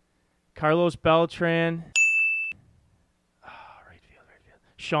 Carlos Beltran, right field.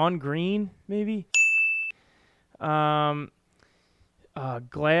 Sean Green, maybe, Glavin,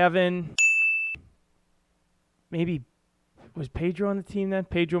 maybe, was Pedro on the team then?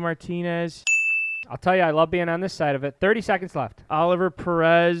 Pedro Martinez. I'll tell you, I love being on this side of it. 30 seconds left. Oliver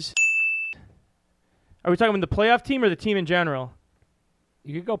Perez. Are we talking about the playoff team or the team in general?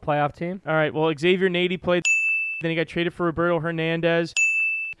 You could go playoff team. All right, well, Xavier Nady played. Then he got traded for Roberto Hernandez,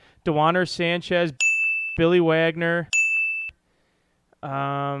 Dewander Sanchez, Billy Wagner,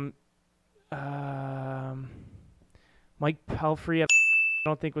 Mike Pelfrey, I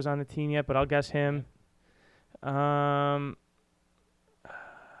don't think was on the team yet, but I'll guess him. How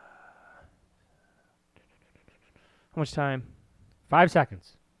much time? 5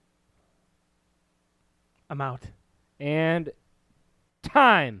 seconds. I'm out. And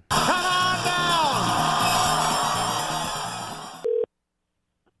time.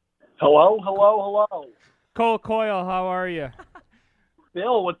 Hello. Cole Coyle, how are you?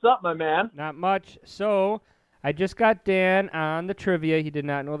 Bill, what's up, my man? Not much. So I just got Dan on the trivia. He did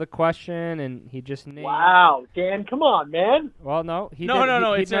not know the question, and he just named. Wow, Dan, come on, man. Well, no, he No, did, no, he-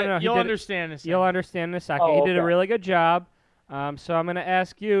 no. he- It's no, no, he you'll did it- understand in a second. You'll understand in a second. Oh, He did a okay. really good job. So I'm going to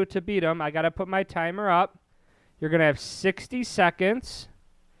ask you to beat him. I got to put my timer up. You're going to have 60 seconds.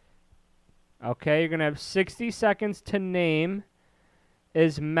 Okay, you're going to have 60 seconds to name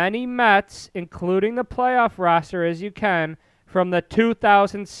as many Mets, including the playoff roster, as you can from the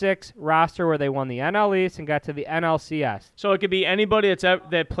 2006 roster where they won the NL East and got to the NLCS. So it could be anybody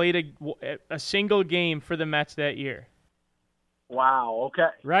that played a single game for the Mets that year. Wow, okay.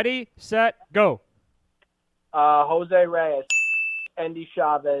 Ready, set, go. Jose Reyes, Endy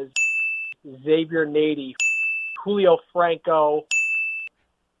Chavez, Xavier Nady, Julio Franco,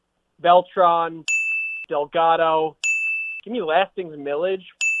 Beltran, Delgado. Give me Lastings Millage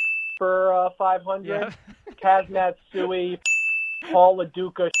for 500. Yeah. Kaz Matsui, Paul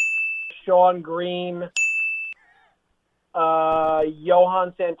LaDuca, Sean Green,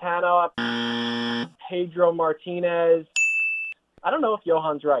 Johan Santana, Pedro Martinez. I don't know if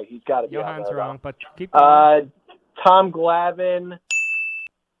Johan's right. He's got to be on Johan's there, though. wrong, but keep going. Tom Glavine,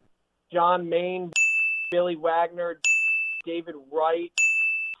 John Maine, Billy Wagner, David Wright.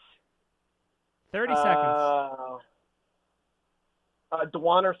 30 seconds.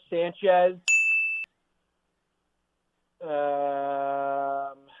 Duaner Sanchez.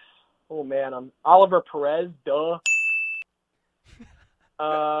 Oh man, I'm Oliver Perez. Duh.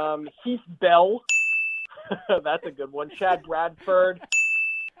 Heath Bell. That's a good one. Chad Bradford.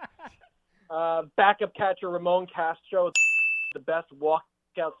 Backup catcher Ramon Castro. The best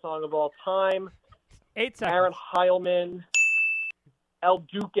walkout song of all time. 8 seconds. Aaron Heilman. El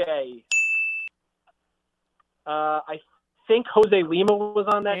Duque. I think Jose Lima was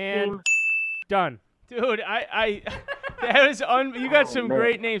on that And team. done. Dude, that was you got some man.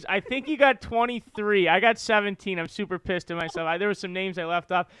 great names. I think you got 23. I got 17. I'm super pissed at myself. There were some names I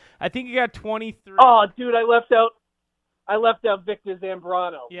left off. I think you got 23. Oh, dude, I left out Victor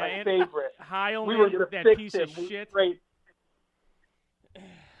Zambrano, Yeah, my and favorite. Heilman, We were gonna that fix piece him. of shit. Great.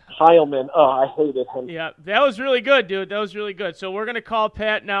 Heilman. Oh, I hated him. Yeah, that was really good, dude. That was really good. So we're gonna call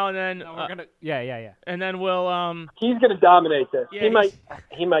Pat now, and then We're gonna. Yeah. and then we'll He's gonna dominate this. Yeah, He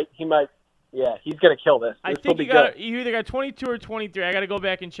might. Yeah, he's gonna kill this. I This will think be you either got 22 or 23. I got to go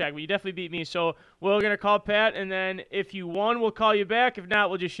back and check, but you definitely beat me. So we're going to call Pat, and then if you won, we'll call you back. If not,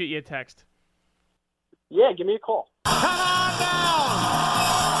 we'll just shoot you a text. Yeah, give me a call.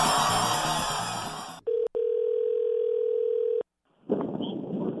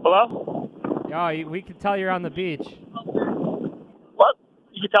 Hello? Oh, we can tell you're on the beach. What?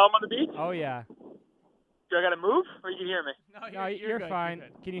 You can tell I'm on the beach? Oh, yeah. Do I got to move, or you can hear me? No, you're good, fine. you're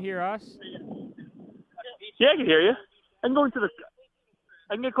good. Can you hear us? Yeah, I can hear you. I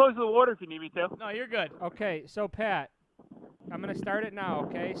can get close to the water if you need me to. No, you're good. Okay, so Pat, I'm going to start it now,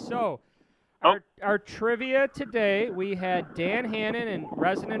 okay? So, Oh. our trivia today, we had Dan Hannon and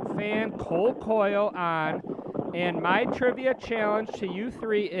resident fan Cole Coyle on, and my trivia challenge to you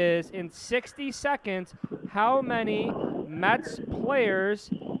three is, in 60 seconds, how many Mets players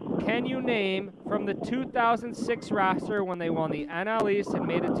can you name from the 2006 roster when they won the NL East and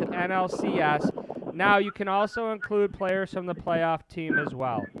made it to the NLCS? Now, you can also include players from the playoff team as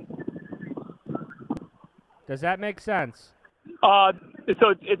well. Does that make sense?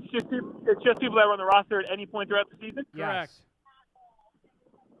 So it's just people that were on the roster at any point throughout the season? Correct.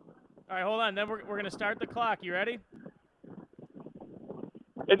 All right, hold on. Then we're going to start the clock. You ready? No,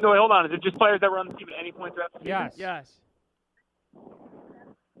 wait, hold on. Is it just players that were on the team at any point throughout the season? Yes. Yes. All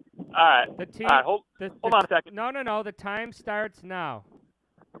right. The team. All right, hold on a second. No. The time starts now.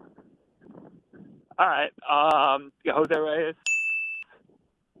 All right. You got Jose Reyes,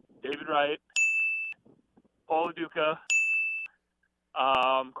 David Wright, Paul LaDuca,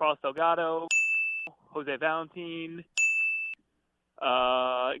 Carlos Delgado, Jose Valentin,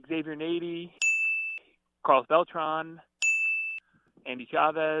 Xavier Nady, Carlos Beltran, Endy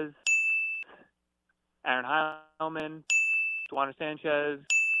Chavez, Aaron Heilman, Duaner Sanchez,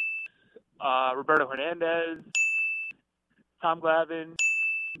 Roberto Hernandez, Tom Glavine,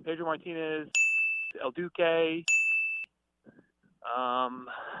 Pedro Martinez, El Duque,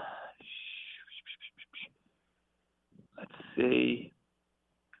 let's see.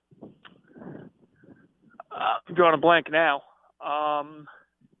 I'm drawing a blank now.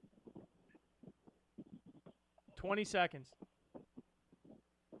 20 seconds.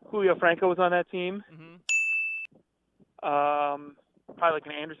 Julio Franco was on that team. Mm-hmm. Probably like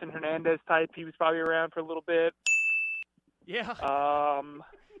an Anderson Hernandez type. He was probably around for a little bit. Yeah. 5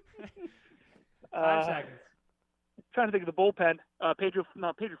 seconds. trying to think of the bullpen. Pedro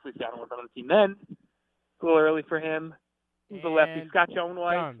Feliciano was on the team then. A little early for him. Who's the lefty? Scott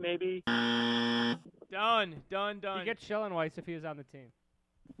Schoenweiss, maybe. Done. You get Schoenweiss if he was on the team.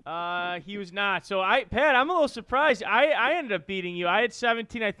 He was not. So, Pat, I'm a little surprised. I ended up beating you. I had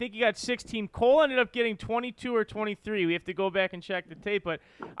 17. I think you got 16. Cole ended up getting 22 or 23. We have to go back and check the tape. But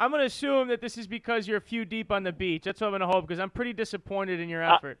I'm going to assume that this is because you're a few deep on the beach. That's what I'm going to hope, because I'm pretty disappointed in your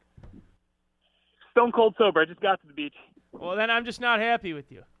effort. Stone cold sober. I just got to the beach. Well, then I'm just not happy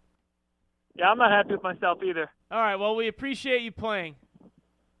with you. Yeah, I'm not happy with myself either. All right, well, we appreciate you playing.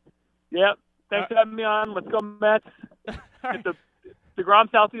 Yep. Thanks for having me on. Let's go, Mets. Right. If the DeGrom's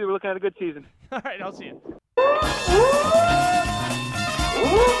healthy, we're looking at a good season. All right, I'll see you.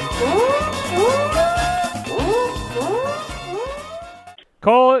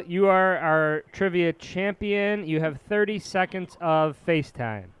 Cole, you are our trivia champion. You have 30 seconds of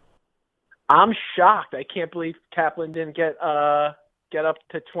FaceTime. I'm shocked. I can't believe Kaplan didn't get up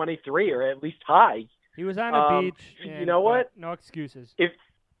to 23 or at least high. He was on a beach. You know what? No excuses.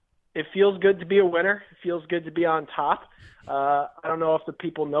 It feels good to be a winner. It feels good to be on top. I don't know if the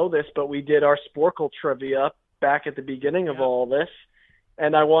people know this, but we did our Sporkle trivia back at the beginning of all this,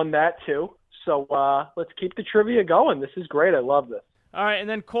 and I won that too. So let's keep the trivia going. This is great. I love this. All right, and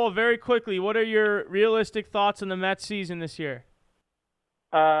then Cole, very quickly, what are your realistic thoughts on the Mets season this year?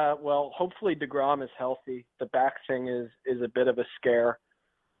 Well, hopefully DeGrom is healthy. The back thing is a bit of a scare.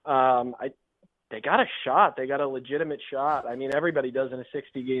 They got a shot. They got a legitimate shot. I mean, everybody does in a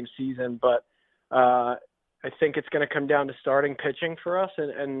 60-game season, but I think it's going to come down to starting pitching for us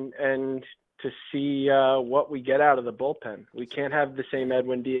and to see what we get out of the bullpen. We can't have the same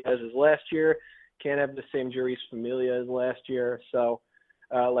Edwin Diaz as last year. Can't have the same Jeurys Familia as last year. So,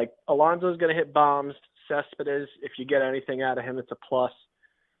 Alonso's going to hit bombs. Cespedes, if you get anything out of him, it's a plus.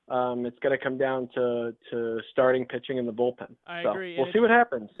 It's going to come down to starting pitching in the bullpen. I agree. We'll see what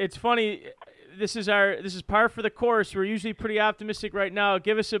happens. It's funny. This is par for the course. We're usually pretty optimistic right now.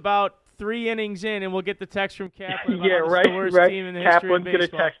 Give us about 3 innings in, and we'll get the text from Kaplan about how this is the worst team in the history of Kaplan's baseball. going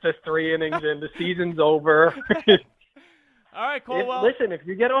to text us 3 innings in. The season's over. All right, Cole. Listen, if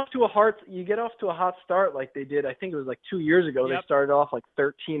you get off to a hot start like they did, I think it was like 2 years ago. Yep. They started off like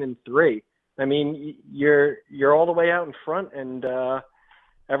 13-3. I mean, you're all the way out in front, and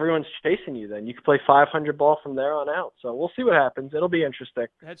everyone's chasing you. Then you can play 500 ball from there on out. So we'll see what happens. It'll be interesting.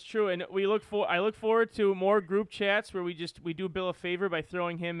 That's true, and I look forward to more group chats where we do Bill a favor by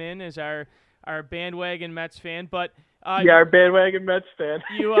throwing him in as our bandwagon Mets fan. But our bandwagon Mets fan.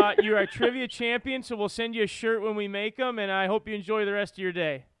 you're a trivia champion, so we'll send you a shirt when we make them, and I hope you enjoy the rest of your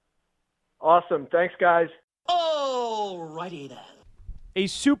day. Awesome. Thanks, guys. Alrighty then. A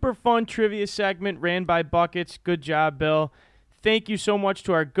super fun trivia segment ran by Buckets. Good job, Bill. Thank you so much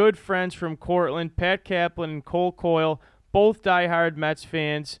to our good friends from Cortland, Pat Kaplan and Cole Coyle, both diehard Mets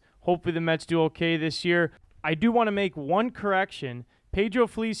fans. Hopefully the Mets do okay this year. I do want to make one correction. Pedro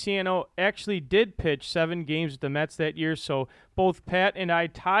Feliciano actually did pitch 7 games with the Mets that year, so both Pat and I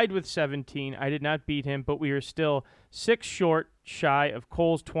tied with 17. I did not beat him, but we are still 6 shy of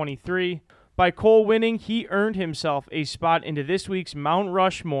Cole's 23. By Cole winning, he earned himself a spot into this week's Mount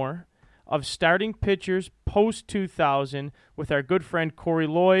Rushmore of starting pitchers post-2000 with our good friend Corey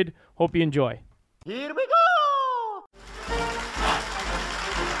Lloyd. Hope you enjoy. Here we go!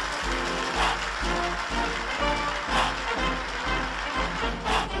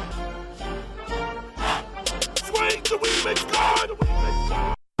 Swing the remix card!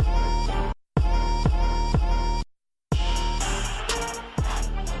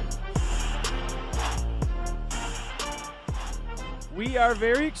 We are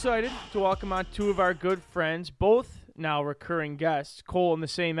very excited to welcome on 2 of our good friends, both now recurring guests, Cole in the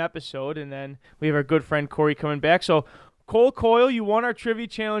same episode, and then we have our good friend Corey coming back. So, Cole Coyle, you won our trivia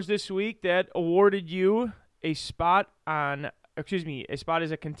challenge this week that awarded you a spot as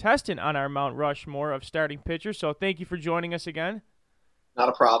a contestant on our Mount Rushmore of starting pitchers. So thank you for joining us again. Not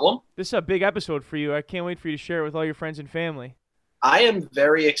a problem. This is a big episode for you. I can't wait for you to share it with all your friends and family. I am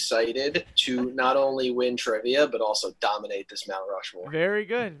very excited to not only win trivia, but also dominate this Mount Rushmore. Very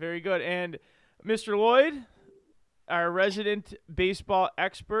good, very good. And Mr. Lloyd, our resident baseball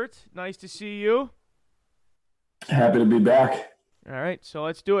expert, nice to see you. Happy to be back. All right, so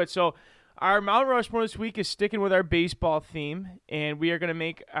let's do it. So our Mount Rushmore this week is sticking with our baseball theme, and we are going to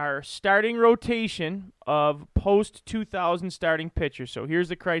make our starting rotation of post-2000 starting pitchers. So here's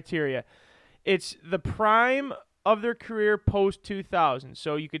the criteria. It's the prime of their career post-2000.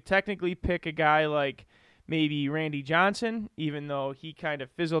 So you could technically pick a guy like maybe Randy Johnson, even though he kind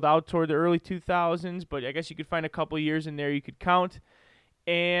of fizzled out toward the early 2000s, but I guess you could find a couple years in there you could count.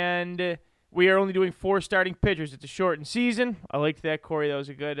 And We are only doing 4 starting pitchers. It's a shortened season. I liked that, Corey. That was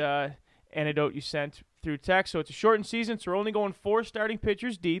a good anecdote you sent through text. So it's a shortened season, so we're only going 4 starting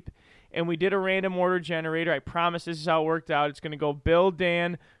pitchers deep, and we did a random order generator. I promise this is how it worked out. It's going to go Bill,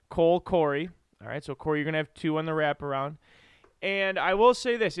 Dan, Cole, Corey. All right, so Corey, you're going to have 2 on the wraparound. And I will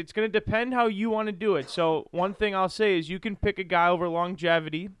say this. It's going to depend how you want to do it. So one thing I'll say is you can pick a guy over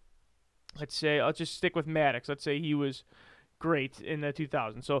longevity. Let's just stick with Maddox. Let's say he was great in the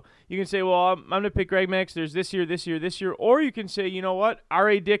 2000s. So you can say, well, I'm going to pick Greg Maddux. There's this year. Or you can say, you know what?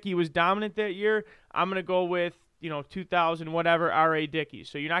 R.A. Dickey was dominant that year. I'm going to go with, 2000, whatever, R.A. Dickey.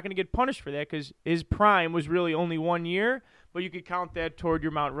 So you're not going to get punished for that because his prime was really only 1 year, but you could count that toward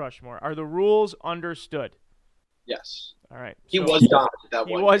your Mount Rushmore. Are the rules understood? Yes. All right. He was dominant that 1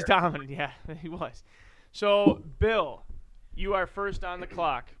 year. He was dominant, yeah. He was. So, Bill, you are first on the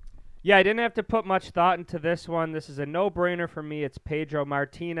clock. Yeah, I didn't have to put much thought into this one. This is a no-brainer for me. It's Pedro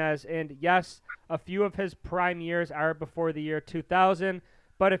Martinez. And, yes, a few of his prime years are before the year 2000.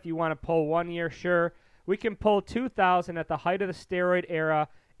 But if you want to pull 1 year, sure. We can pull 2000 at the height of the steroid era,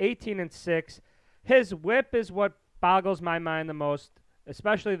 18-6. His whip is what boggles my mind the most,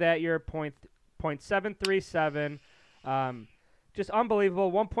 especially that year, .737. Just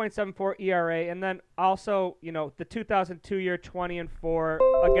unbelievable, 1.74 ERA, and then also, the 2002 year,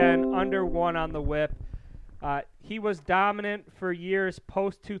 20-4, again, under 1 on the whip. He was dominant for years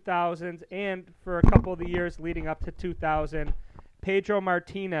post-2000s and for a couple of the years leading up to 2000. Pedro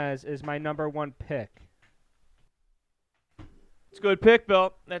Martinez is my number 1 pick. It's a good pick,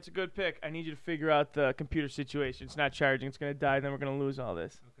 Bill. That's a good pick. I need you to figure out the computer situation. It's not charging. It's going to die. Then we're going to lose all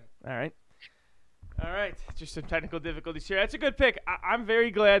this. Okay. All right. Just some technical difficulties here. That's a good pick. I'm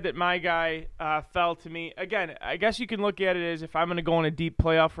very glad that my guy fell to me. Again, I guess you can look at it as if I'm going to go on a deep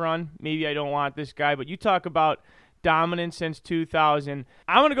playoff run, maybe I don't want this guy. But you talk about dominance since 2000.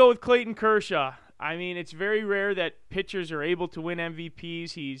 I'm going to go with Clayton Kershaw. I mean, it's very rare that pitchers are able to win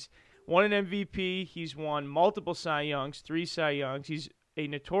MVPs. He's won an MVP. He's won multiple Cy Youngs, 3 Cy Youngs. He's a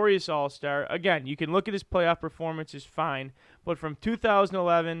notorious all-star. Again, you can look at his playoff performances fine. But from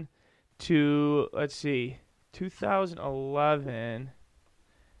 2011 to, 2011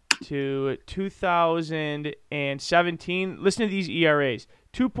 to 2017. Listen to these ERAs.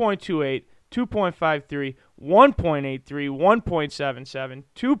 2.28, 2.53, 1.83, 1.77,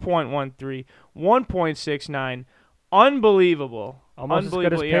 2.13, 1.69. Unbelievable. Almost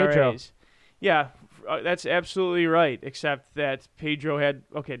Unbelievable as good as Pedro. ERAs. Yeah, that's absolutely right, except that Pedro had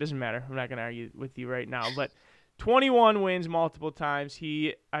 – okay, it doesn't matter. I'm not going to argue with you right now. But 21 wins multiple times.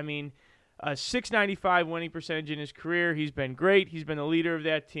 A 695 winning percentage in his career. He's been great. He's been the leader of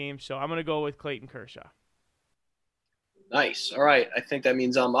that team. So I'm going to go with Clayton Kershaw. Nice. All right. I think that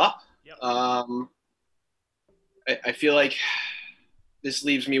means I'm up. Yep. I feel like this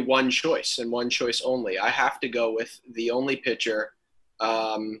leaves me one choice and one choice only. I have to go with the only pitcher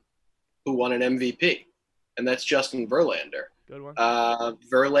who won an MVP, and that's Justin Verlander. Good one.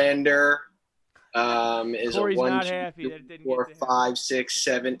 Verlander is Corey's a 1, not 2, happy 3, that it didn't 4, get to him. 5, 6,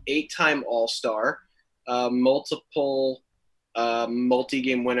 7, 8-time All-Star, multiple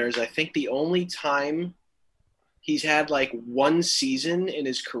multi-game winners. I think the only time he's had like one season in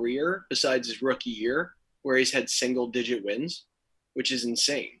his career besides his rookie year where he's had single-digit wins, which is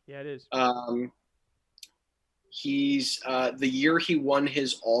insane. Yeah, it is. He's the year he won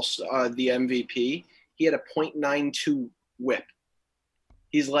his the MVP, he had a .92 whip.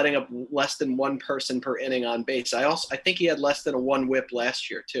 He's letting up less than one person per inning on base. I think he had less than a 1 whip last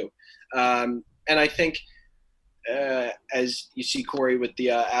year too. And I think as you see Corey with the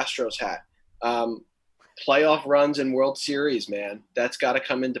Astros hat, playoff runs and World Series, man, that's got to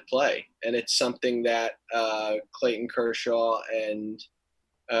come into play. And it's something that Clayton Kershaw and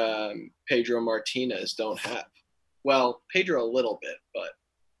Pedro Martinez don't have. Well, Pedro a little bit, but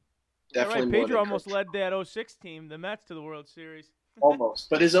definitely right. more Pedro than almost Kershaw. led that 06 team, the Mets, to the World Series. Almost.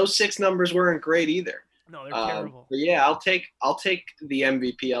 But his 06 numbers weren't great either. No, they're terrible. But yeah, I'll take the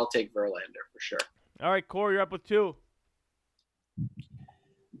MVP. I'll take Verlander for sure. All right, Corey, you're up with 2.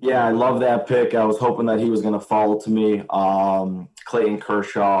 Yeah, I love that pick. I was hoping that he was going to fall to me. Clayton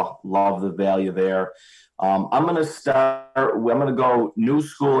Kershaw, love the value there. I'm going to go new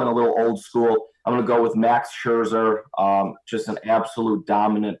school and a little old school. I'm going to go with Max Scherzer, just an absolute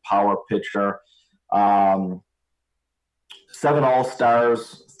dominant power pitcher. 7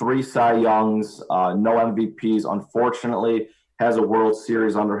 All-Stars, 3 Cy Youngs, no MVPs. Unfortunately, has a World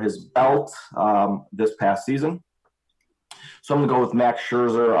Series under his belt this past season. So I'm going to go with Max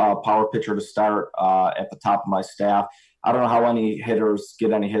Scherzer, power pitcher to start at the top of my staff. I don't know how any hitters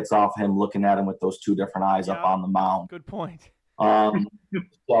get any hits off him looking at him with those 2 different eyes up on the mound. Good point.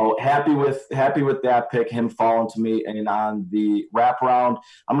 So happy with that pick, him falling to me. And on the wraparound,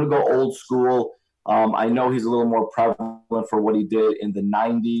 I'm going to go old school. I know he's a little more prevalent for what he did in the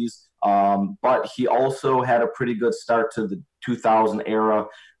 90s, but he also had a pretty good start to the 2000 era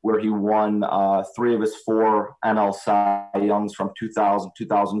where he won 3 of his 4 NL Cy Youngs from 2000,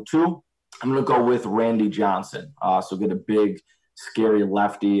 2002. I'm going to go with Randy Johnson. So get a big, scary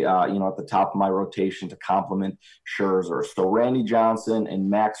lefty, at the top of my rotation to complement Scherzer. So Randy Johnson and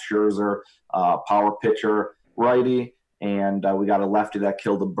Max Scherzer, power pitcher, righty. And we got a lefty that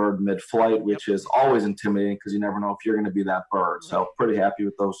killed a bird mid-flight, which is always intimidating because you never know if you're going to be that bird. So pretty happy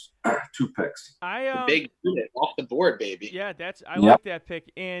with those 2 picks. The big unit off the board, baby. Yeah, I like that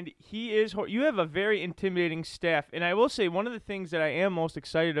pick. And you have a very intimidating staff. And I will say one of the things that I am most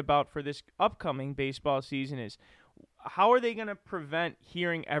excited about for this upcoming baseball season is how are they going to prevent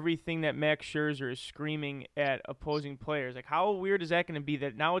hearing everything that Max Scherzer is screaming at opposing players? Like, how weird is that going to be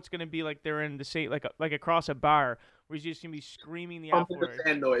that now it's going to be like they're in the same, like across a bar where he's just going to be screaming the pumping F-word. The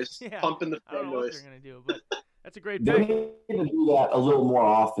fan noise. Yeah. Pumping the fan I don't know noise. what they're going to do, but that's a great They pick. need to do that a little more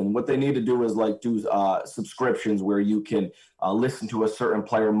often. What they need to do is do subscriptions where you can listen to a certain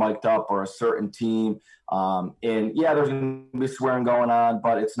player mic'd up or a certain team. And yeah, there's going to be swearing going on,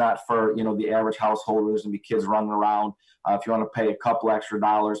 but it's not for, the average household. There's going to be kids running around. If you want to pay a couple extra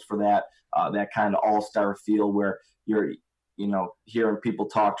dollars for that kind of all-star feel where you're, hearing people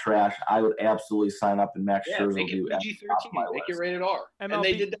talk trash, I would absolutely sign up and Max Scherzer make it do PG-13, make it rated R. MLB. And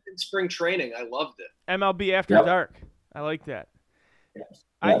they did that in spring training. I loved it. MLB After Dark. I like that. Yes.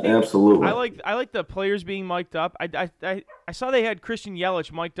 Absolutely. I like the players being mic'd up. I saw they had Christian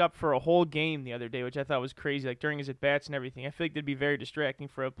Yelich mic'd up for a whole game the other day, which I thought was crazy, like during his at-bats and everything. I feel like that'd be very distracting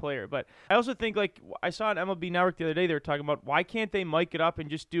for a player. But I also think, I saw on MLB Network the other day, they were talking about why can't they mic it up and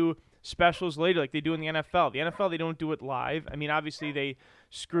just do specials later like they do in the NFL. The NFL, they don't do it live. I mean, obviously they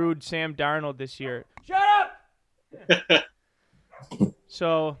screwed Sam Darnold this year. Shut up!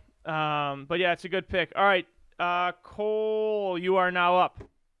 So, but yeah, it's a good pick. All right, Cole, you are now up.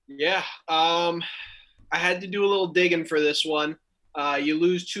 Yeah, I had to do a little digging for this one. You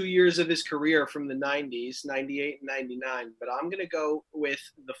lose 2 years of his career from the 90s, 98 and 99, but I'm going to go with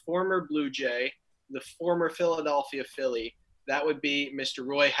the former Blue Jay, the former Philadelphia Philly. That would be Mr.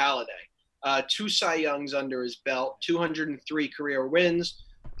 Roy Halladay. 2 Cy Youngs under his belt, 203 career wins,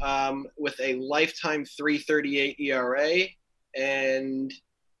 with a lifetime 3.38 ERA and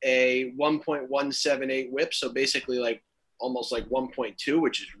a 1.178 WHIP, so basically almost 1.2,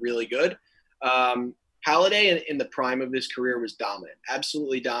 which is really good. Halladay in the prime of his career was dominant,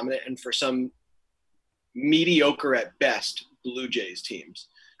 absolutely dominant, and for some mediocre at best Blue Jays teams.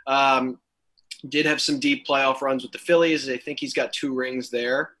 Did have some deep playoff runs with the Phillies. I think he's got 2 rings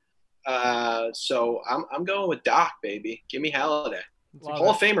there. So I'm going with Doc, baby. Give me Halladay. Hall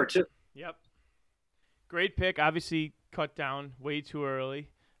of Famer too. Yep. Great pick. Obviously cut down way too early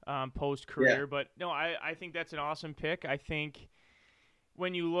post career, but no, I think that's an awesome pick. I think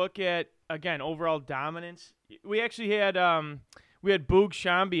when you look at again overall dominance, we actually had Boog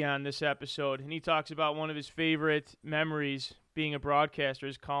Shambi on this episode, and he talks about one of his favorite memories being a broadcaster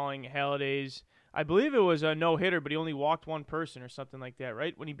is calling Halladay's. I believe it was a no-hitter, but he only walked one person or something like that,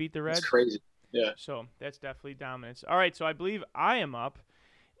 right? When he beat the Reds? That's crazy. Yeah. So that's definitely dominance. All right, so I believe I am up.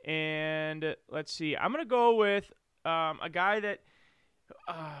 And let's see. I'm going to go with a guy that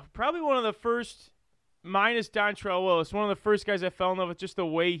probably one of the first, minus Dontrelle Willis, one of the first guys I fell in love with just the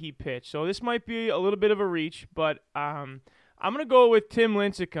way he pitched. So this might be a little bit of a reach, but I'm going to go with Tim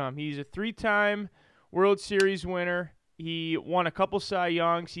Lincecum. He's a 3-time World Series winner. He won a couple Cy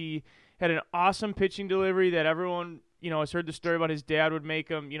Youngs. He had an awesome pitching delivery that everyone, has heard the story about his dad would make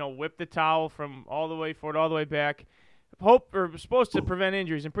him, whip the towel from all the way forward, all the way back. Supposed to prevent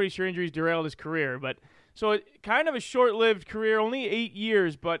injuries. I'm pretty sure injuries derailed his career. But so kind of a short-lived career, only 8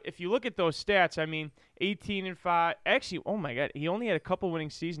 years. But if you look at those stats, 18-5. Actually, oh my God, he only had a couple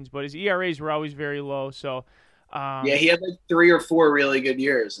winning seasons, but his ERAs were always very low. So he had 3 or 4 really good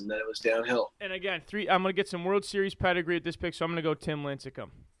years, and then it was downhill. And again, I'm going to get some World Series pedigree at this pick, so I'm going to go Tim Lincecum.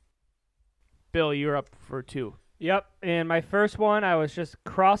 Bill, you're up for 2. Yep, and my first one, I was just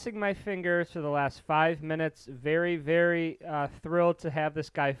crossing my fingers for the last 5 minutes. Very, very thrilled to have this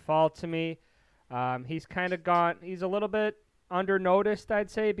guy fall to me. He's kind of gone. He's a little bit undernoticed, I'd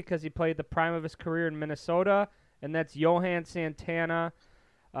say, because he played the prime of his career in Minnesota, and that's Johan Santana.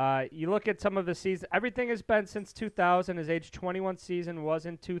 You look at some of his seasons. Everything has been since 2000. His age 21 season was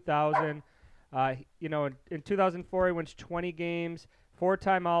in 2000. In 2004, he wins 20 games,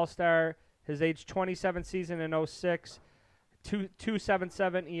 4-time All-Star. His age 27 season in 06,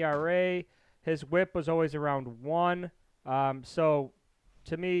 2.77 ERA. His WHIP was always around 1. So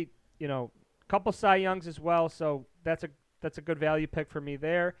to me, a couple Cy Youngs as well. So that's a good value pick for me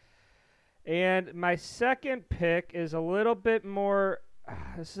there. And my second pick is a little bit more.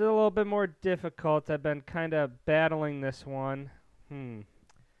 This is a little bit more difficult. I've been kind of battling this one.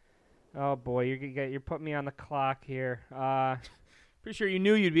 Oh boy, you're putting me on the clock here. Pretty sure you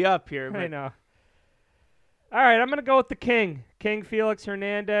knew you'd be up here. But I know. All right, I'm gonna go with the King Felix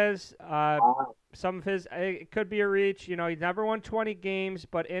Hernandez. Some of his, it could be a reach. He never won 20 games,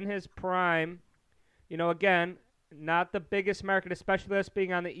 but in his prime, again, not the biggest market, especially us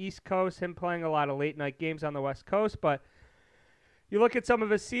being on the East Coast, him playing a lot of late night games on the West Coast, but you look at some of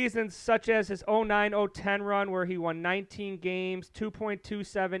his seasons, such as his 09-010 run where he won 19 games,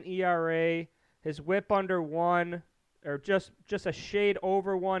 2.27 ERA, his whip under 1, or just a shade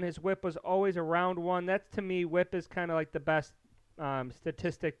over 1. His whip was always around 1. That's, to me, whip is kind of like the best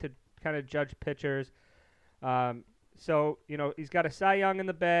statistic to kind of judge pitchers. So, he's got a Cy Young in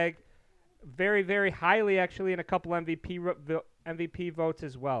the bag, very, very highly actually in a couple MVP votes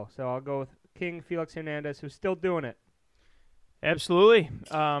as well. So I'll go with King Felix Hernandez, who's still doing it. Absolutely.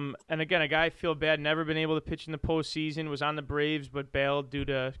 And again, a guy I feel bad, never been able to pitch in the postseason, was on the Braves but bailed due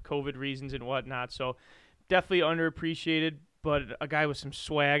to COVID reasons and whatnot. So definitely underappreciated, but a guy with some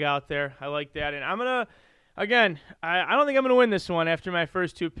swag out there. I like that. And I'm going to, again, I don't think I'm going to win this one after my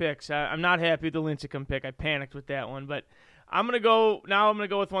first two picks. I'm not happy with the Lincecum pick. I panicked with that one. But I'm going to go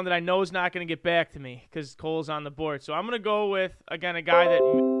with one that I know is not going to get back to me because Cole's on the board. So I'm going to go with, again, a guy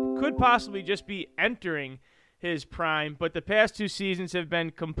that could possibly just be entering his prime, but the past two seasons have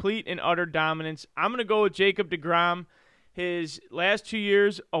been complete and utter dominance. I'm going to go with Jacob deGrom. His last 2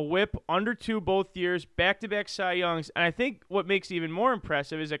 years, a whip under 2 both years, back-to-back Cy Youngs. And I think what makes it even more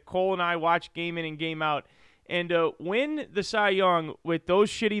impressive is that Cole and I watch game in and game out. And to win the Cy Young with those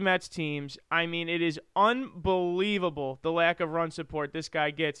shitty Mets teams, I mean, it is unbelievable the lack of run support this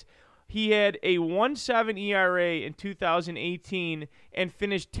guy gets. He had a 1.7 ERA in 2018 and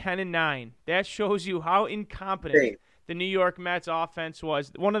finished 10-9. That shows you how incompetent the New York Mets offense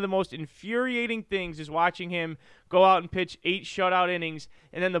was. One of the most infuriating things is watching him go out and pitch 8 shutout innings,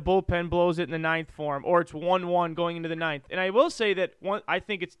 and then the bullpen blows it in the ninth for him, or it's 1-1 going into the ninth. And I will say that I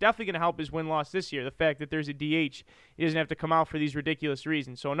think it's definitely going to help his win-loss this year, the fact that there's a DH. He doesn't have to come out for these ridiculous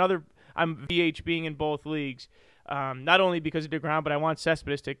reasons. So I'm DH being in both leagues, not only because of deGrom, but I want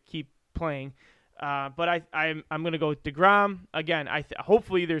Cespedes to keep playing. But I'm going to go with deGrom. Again,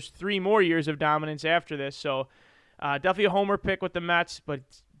 hopefully there's 3 more years of dominance after this. So definitely a homer pick with the Mets, but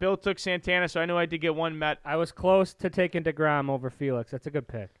Bill took Santana, so I knew I had to get one Met. I was close to taking deGrom over Felix. That's a good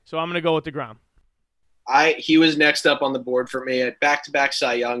pick. So I'm going to go with deGrom. He was next up on the board for me. Back-to-back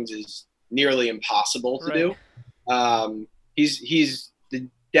Cy Youngs is nearly impossible to do. He's the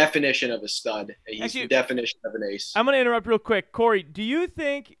definition of a stud. He's the definition of an ace. I'm going to interrupt real quick. Corey, do you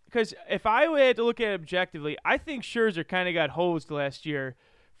think, because if I had to look at it objectively, I think Scherzer kind of got hosed last year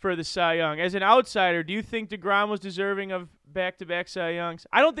for the Cy Young. As an outsider, do you think deGrom was deserving of back-to-back Cy Youngs?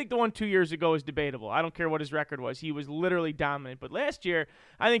 I don't think the one 2 years ago is debatable. I don't care what his record was. He was literally dominant. But last year,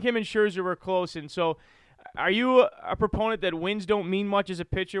 I think him and Scherzer were close. And so are you a proponent that wins don't mean much as a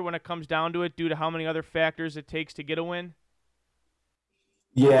pitcher when it comes down to it due to how many other factors it takes to get a win?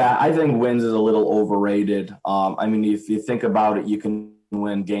 Yeah, I think wins is a little overrated. I mean, if you think about it, you can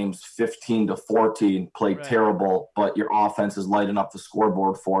win games 15-14, play terrible, but your offense is lighting up the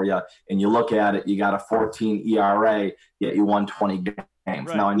scoreboard for you. And you look at it, you got a 14 ERA, yet you won 20 games.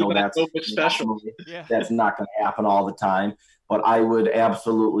 Now, I know that's special. That's not going to happen all the time, but I would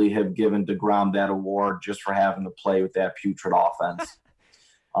absolutely have given deGrom that award just for having to play with that putrid offense.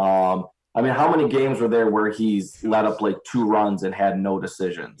 I mean, how many games were there where he's let up like 2 runs and had no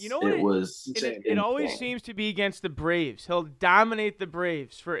decisions? You know what? It always seems to be against the Braves. He'll dominate the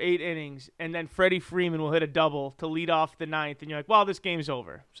Braves for 8 innings, and then Freddie Freeman will hit a double to lead off the ninth, and you're like, well, this game's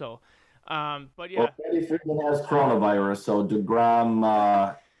over. So, but yeah. Well, Freddie Freeman has coronavirus, so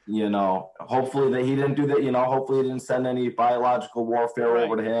deGrom, hopefully that he didn't do that. Hopefully he didn't send any biological warfare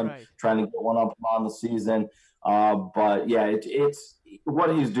over to him, trying to get one up on the season. But yeah, it's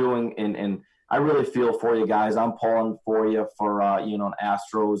what he's doing, and I really feel for you guys. I'm pulling for you for an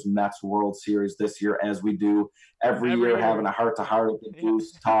Astros Mets World Series this year, as we do every year, having a heart-to-heart with the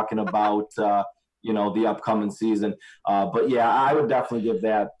Goose, talking about the upcoming season. But yeah, I would definitely give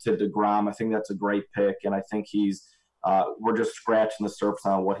that to deGrom. I think that's a great pick, and I think we're just scratching the surface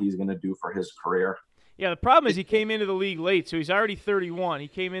on what he's going to do for his career. Yeah, the problem is he came into the league late, so he's already 31. He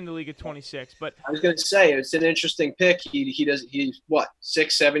came in the league at 26. But I was going to say, it's an interesting pick. He's what,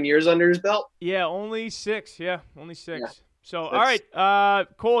 6-7 years under his belt? Yeah, only 6. Yeah, only 6. Yeah. So, all right,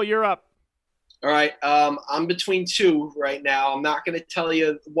 Cole, you're up. All right. I'm between two right now. I'm not going to tell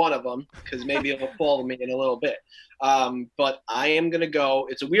you one of them because maybe it'll fall to me in a little bit. But I am going to go.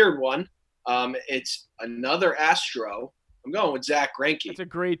 It's a weird one. It's another Astro. I'm going with Zach Greinke. That's a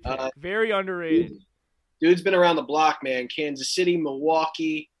great pick. Very underrated. Dude's been around the block, man. Kansas City,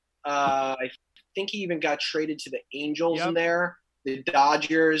 Milwaukee. I think he even got traded to the Angels in there, the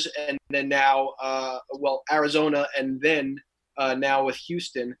Dodgers, and then now, Arizona, and then now with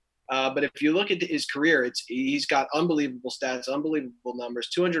Houston. But if you look at his career, he's got unbelievable stats, unbelievable numbers,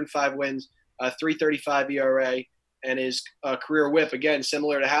 205 wins, 3.35 ERA, and his career whip, again,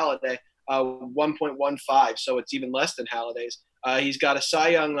 similar to Halladay, 1.15, so it's even less than Halladay's. He's got a Cy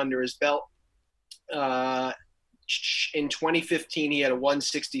Young under his belt. In 2015, he had a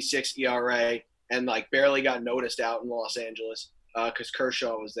 1.66 ERA and barely got noticed out in Los Angeles because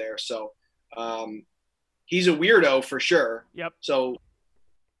Kershaw was there. So he's a weirdo for sure. Yep. So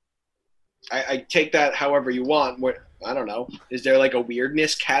I take that however you want. I don't know. Is there a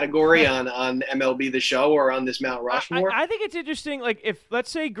weirdness category on MLB The Show or on this Mount Rushmore? I think it's interesting. If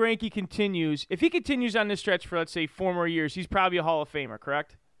let's say Greinke continues, if he continues on this stretch for let's say 4 more years, he's probably a Hall of Famer,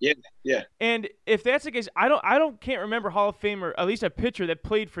 correct? Yeah. And if that's the case, can't remember Hall of Famer, at least a pitcher that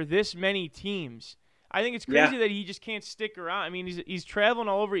played for this many teams. I think it's crazy that he just can't stick around. I mean, he's traveling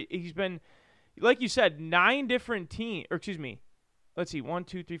all over. He's been, like you said, 9 different teams. Or excuse me. Let's see, 1,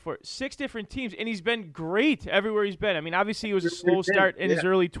 2, 3, 4, 6 different teams, and he's been great everywhere he's been. I mean, obviously it was a slow start in his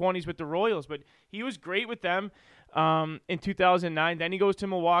early 20s with the Royals, but he was great with them in 2009. Then he goes to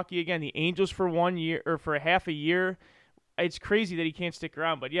Milwaukee again, the Angels for 1 year or for half a year. It's crazy that he can't stick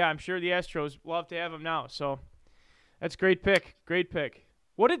around, but yeah, I'm sure the Astros love to have him now. So that's a great pick. Great pick.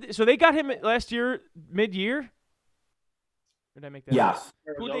 So they got him last year mid-year? Or did I make that? Yes.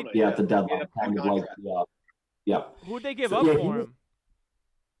 At the deadline. Who'd they give up for him?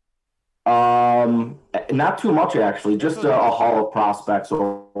 Not too much actually. Just a haul of prospects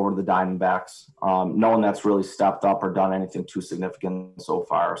over the Diamondbacks. No one that's really stepped up or done anything too significant so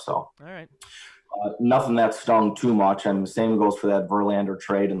far. So, all right. Nothing that stung too much, and the same goes for that Verlander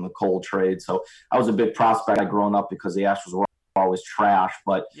trade and the Cole trade. So I was a big prospect growing up because the Astros were always trash.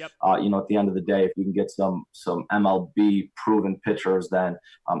 But at the end of the day, if you can get some MLB proven pitchers, then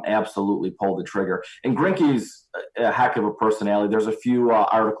absolutely pull the trigger. And Greinke's a heck of a personality. There's a few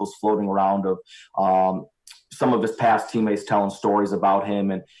articles floating around of some of his past teammates telling stories about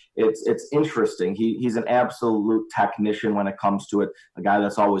him, and it's interesting. He's an absolute technician when it comes to it. A guy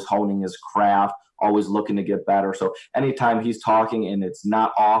that's always honing his craft, always looking to get better. So anytime he's talking, and it's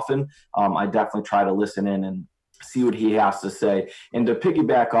not often, I definitely try to listen in and see what he has to say. And to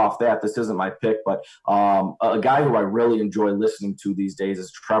piggyback off that, this isn't my pick, but a guy who I really enjoy listening to these days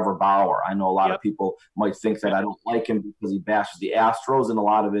is Trevor Bauer. I know a lot of people might think that I don't like him because he bashes the Astros, and a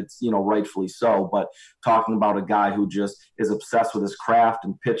lot of it's, rightfully so. But talking about a guy who just is obsessed with his craft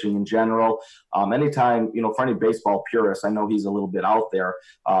and pitching in general, anytime, for any baseball purists, I know he's a little bit out there,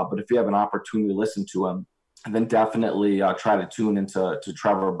 but if you have an opportunity to listen to him, then definitely try to tune into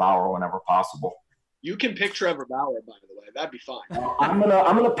Trevor Bauer whenever possible. You can pick Trevor Bauer, by the way. That'd be fine. I'm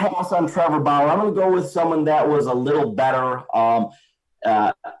gonna pass on Trevor Bauer. I'm gonna go with someone that was a little better. I'm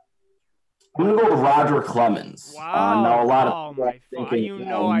gonna go with Roger Clemens. Wow! Now a lot of people are thinking,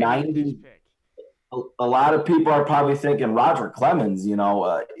 90. A lot of people are probably thinking Roger Clemens.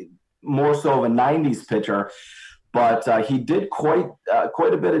 More so of a '90s pitcher, but he did quite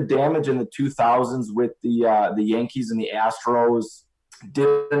a bit of damage in the 2000s with the Yankees and the Astros.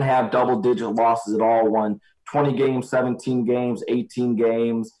 Didn't have double-digit losses at all. Won 20 games, 17 games, 18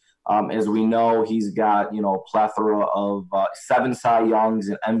 games. As we know, he's got a plethora of 7 Cy Youngs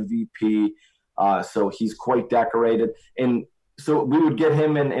and MVP. So he's quite decorated. And so we would get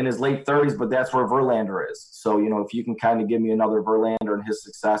him in his late 30s, but that's where Verlander is. So if you can kind of give me another Verlander and his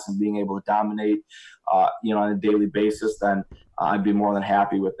success and being able to dominate, on a daily basis, then I'd be more than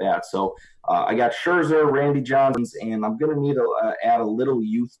happy with that. So I got Scherzer, Randy Johnson, and I'm going to need to add a little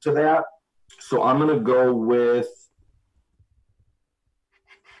youth to that. So I'm going to go with –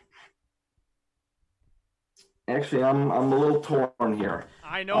 actually, I'm a little torn here.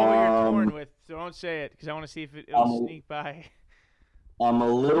 I know what you're torn with, so don't say it because I want to see if it'll sneak by. I'm a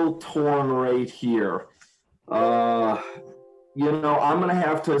little torn right here. I'm gonna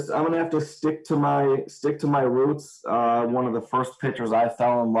have to stick to my roots. One of the first pitchers I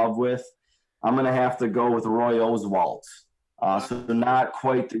fell in love with. I'm gonna have to go with Roy Oswalt. So not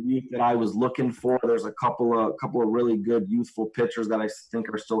quite the youth that I was looking for. There's a couple of really good youthful pitchers that I think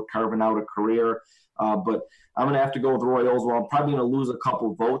are still carving out a career. But I'm gonna have to go with Roy Oswalt. I'm probably gonna lose a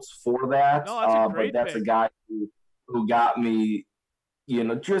couple votes for that. No, that's a great but that's pick. A guy who got me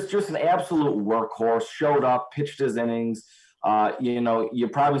just an absolute workhorse. Showed up, pitched his innings. You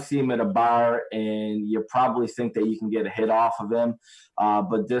probably see him at a bar and you probably think that you can get a hit off of him.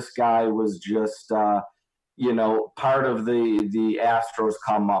 But this guy was just, part of the Astros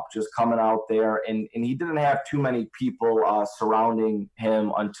come up, just coming out there. And he didn't have too many people surrounding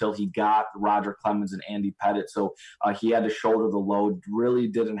him until he got Roger Clemens and Andy Pettitte. So he had to shoulder the load, really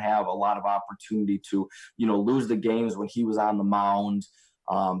didn't have a lot of opportunity to, lose the games when he was on the mound.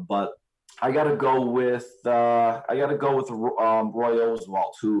 But I got to go with Roy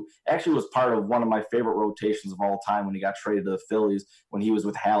Oswalt, who actually was part of one of my favorite rotations of all time when he got traded to the Phillies, when he was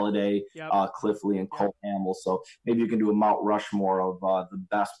with Halladay, Cliff Lee, and Cole Hamels. So maybe you can do a Mount Rushmore of the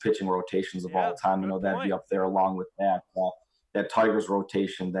best pitching rotations of all time. That'd be up there along with that Tigers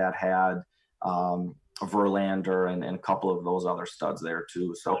rotation that had Verlander and a couple of those other studs there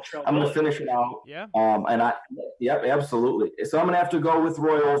too. So I'm going to finish it out. Yeah. Absolutely. So I'm going to have to go with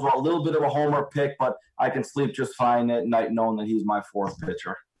Roy Oswalt. A little bit of a homer pick, but I can sleep just fine at night knowing that he's my fourth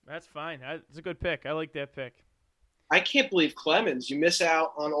pitcher. That's fine. It's a good pick. I like that pick. I can't believe Clemens. You miss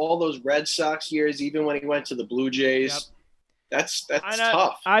out on all those Red Sox years, even when he went to the Blue Jays. Yep. That's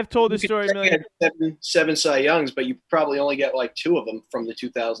tough. I've told this story a million. Seven Cy Youngs, but you probably only get like 2 of them from the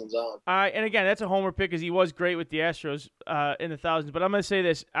 2000s on. And again, that's a homer pick because he was great with the Astros in the thousands. But I'm going to say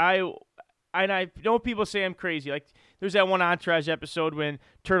this. I know people say I'm crazy. Like there's that one Entourage episode when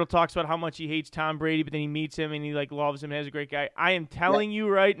Turtle talks about how much he hates Tom Brady, but then he meets him and he loves him and has a great guy. I am telling you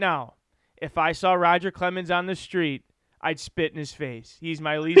right now, if I saw Roger Clemens on the street, I'd spit in his face. He's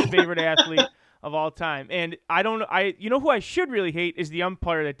my least favorite athlete of all time. And you know who I should really hate is the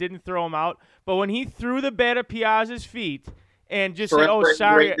umpire that didn't throw him out. But when he threw the bat at Piazza's feet and just said, "Oh,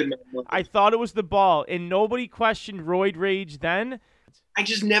 sorry, I thought it was the ball," and nobody questioned roid rage then. I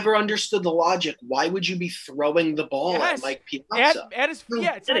just never understood the logic. Why would you be throwing the ball at Mike Piazza? It's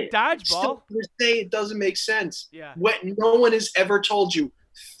not a dodgeball. It doesn't make sense. Yeah. No one has ever told you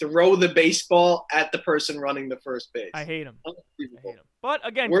throw the baseball at the person running the first base. I hate him. But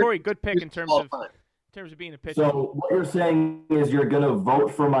again, Corey, good pick in terms of being a pitcher. So what you're saying is you're going to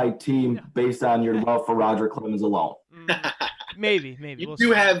vote for my team based on your love for Roger Clemens alone. Maybe. You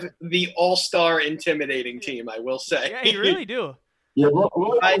do have the all-star intimidating team, I will say. Yeah, you really do. Yeah,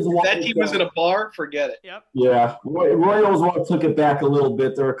 that team was in a bar. Forget it. Yep. Yeah, Roy Oswalt took it back a little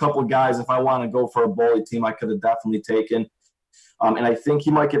bit. There are a couple of guys, if I want to go for a bully team, I could have definitely taken. And I think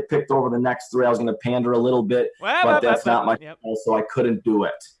he might get picked over the next 3. I was going to pander a little bit, but that's not my fault, so I couldn't do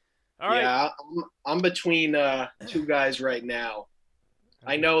it. All right. Yeah, I'm between 2 guys right now.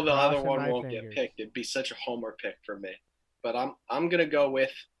 I know the other one won't get picked. It'd be such a homer pick for me. But I'm going to go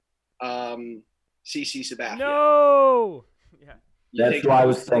with CC Sabathia. No! Yeah. That's what I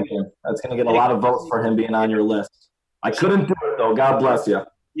was thinking. That's going to get a lot of votes for him being on your list. I couldn't do it, though. God bless you.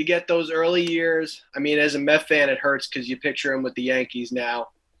 You get those early years. I mean, as a Met fan, it hurts because you picture him with the Yankees now.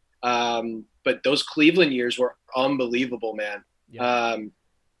 But those Cleveland years were unbelievable, man. Yeah.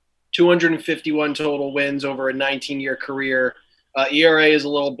 251 total wins over a 19-year career. ERA is a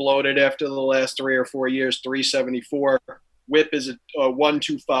little bloated after the last 3 or 4 years, 3.74. WHIP is a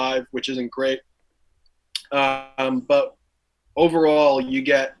 1.25, which isn't great. But overall, you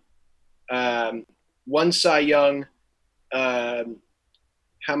get 1 Cy Young.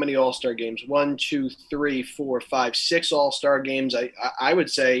 How many All-Star games? 1, 2, 3, 4, 5, 6 All-Star games. I would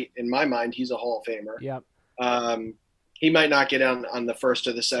say, in my mind, he's a Hall of Famer. Yep. He might not get on the first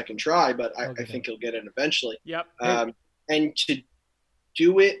or the second try, but I think he'll get in eventually. Yep. And to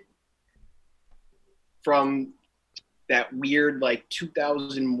do it from that weird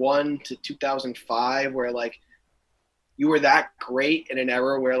 2001 to 2005, where you were that great in an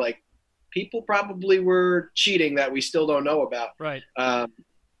era where people probably were cheating that we still don't know about. Right.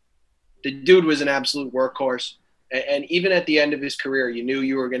 The dude was an absolute workhorse. And even at the end of his career, you knew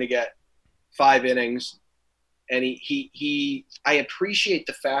you were going to get 5 innings. And I appreciate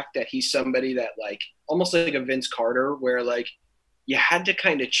the fact that he's somebody that almost like a Vince Carter, where you had to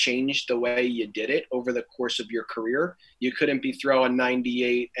kind of change the way you did it over the course of your career. You couldn't be throwing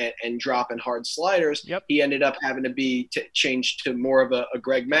 98 and dropping hard sliders. Yep. He ended up having to be changed to more of a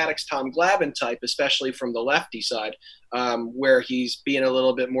Greg Maddux, Tom Glavine type, especially from the lefty side, where he's being a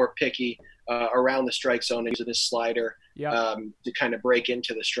little bit more picky around the strike zone and using his slider to kind of break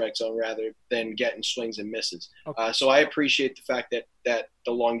into the strike zone rather than getting swings and misses. Okay. So I appreciate the fact that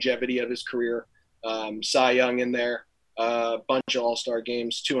the longevity of his career, Cy Young in there, a bunch of All-Star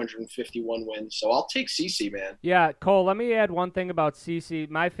games, 251 wins. So I'll take CeCe, man. Yeah, Cole, let me add one thing about CeCe.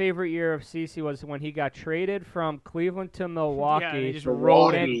 My favorite year of CeCe was when he got traded from Cleveland to Milwaukee. Yeah, they just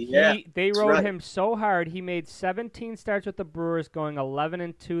rode him. They rode him so hard. He made 17 starts with the Brewers, going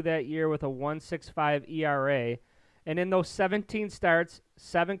 11-2 that year with a 1.65 ERA. And in those 17 starts,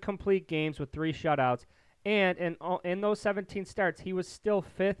 7 complete games with 3 shutouts. And in those 17 starts, he was still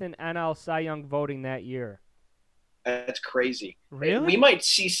 5th in NL Cy Young voting that year. That's crazy. Really? We might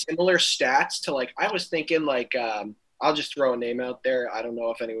see similar stats to, like, I was thinking, like, I'll just throw a name out there. I don't know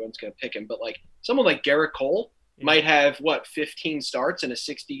if anyone's going to pick him, but, like, someone like Garrett Cole might have, 15 starts in a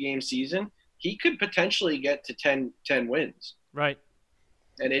 60-game season. He could potentially get to 10 wins. Right.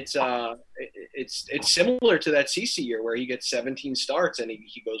 And it's similar to that CeCe year where he gets 17 starts and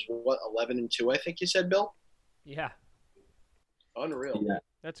he goes, 11-2, I think you said, Bill? Yeah. Unreal. Yeah.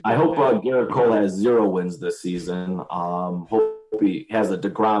 I hope Garrett Cole has 0 wins this season. Hope he has a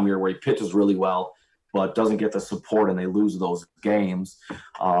DeGrom year where he pitches really well, but doesn't get the support and they lose those games.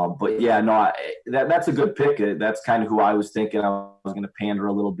 But yeah, no, that's a good pick. That's kind of who I was thinking. I was going to pander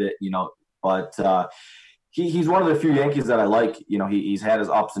a little bit, but he's one of the few Yankees that I like. He's had his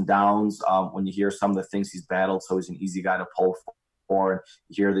ups and downs when you hear some of the things he's battled. So he's an easy guy to pull for. And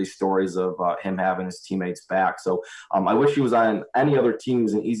you hear these stories of him having his teammates back. So I wish he was on any other team. He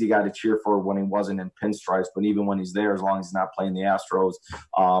was an easy guy to cheer for when he wasn't in pinstripes. But even when he's there, as long as he's not playing the Astros,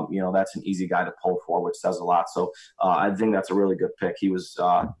 that's an easy guy to pull for, which says a lot. So I think that's a really good pick. He was,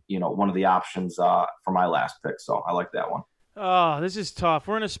 one of the options for my last pick. So I like that one. Oh, this is tough.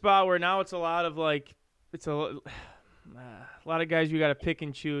 We're in a spot where now it's a lot of a lot of guys you got to pick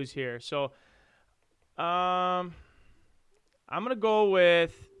and choose here. So, I'm going to go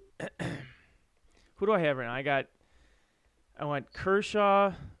with who do I have right now? I went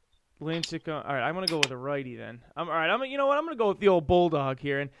Kershaw, Lincecum. All right, I'm going to go with a righty then. I'm going to go with the old Bulldog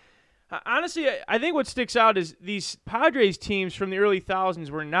here. And honestly, I think what sticks out is these Padres teams from the early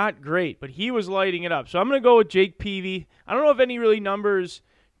thousands were not great, but he was lighting it up. So I'm going to go with Jake Peavy. I don't know if any really numbers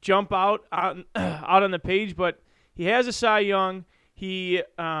jump out on the page, but he has a Cy Young. He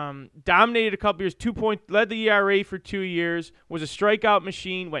dominated a couple years, led the ERA for 2 years, was a strikeout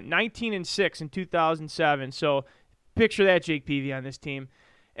machine, went 19-6 in 2007. So picture that, Jake Peavy on this team.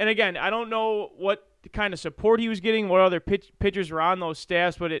 And again, I don't know what kind of support he was getting, what other pitchers were on those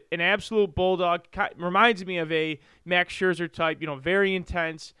staffs, but an absolute bulldog. Reminds me of a Max Scherzer type, very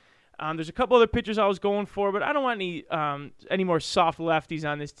intense. There's a couple other pitchers I was going for, but I don't want any more soft lefties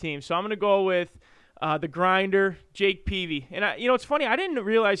on this team. So I'm going to go with the grinder, Jake Peavy. And, it's funny, I didn't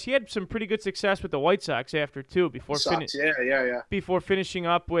realize he had some pretty good success with the White Sox after, too, before finishing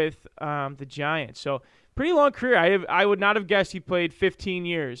up with the Giants. So pretty long career. I would not have guessed he played 15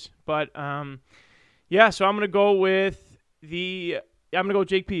 years. But, so I'm going to go with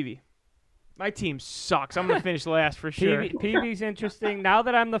Jake Peavy. My team sucks. I'm going to finish last for sure. Peavy's interesting. Now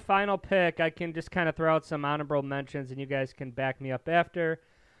that I'm the final pick, I can just kind of throw out some honorable mentions, and you guys can back me up after.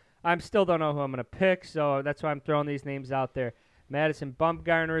 I still don't know who I'm going to pick, so that's why I'm throwing these names out there. Madison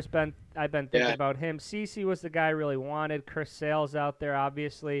Bumgarner I've been thinking about him. CeCe was the guy I really wanted. Chris Sale's out there,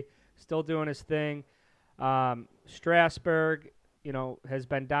 obviously, still doing his thing. Strasburg, has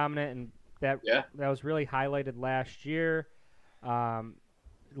been dominant, and that was really highlighted last year.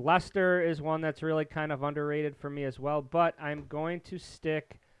 Lester is one that's really kind of underrated for me as well, but I'm going to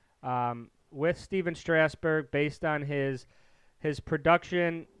stick with Steven Strasburg based on his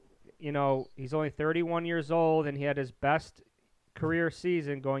production. He's only 31 years old, and he had his best career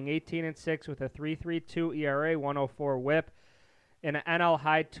season going 18-6 with a 3.32 ERA, 104 WHIP, and an NL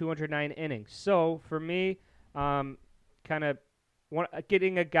high 209 innings. So for me,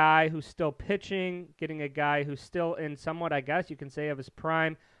 getting a guy who's still pitching, getting a guy who's still in somewhat, I guess you can say, of his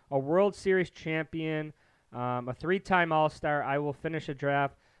prime, a World Series champion, a 3-time All-Star. I will finish a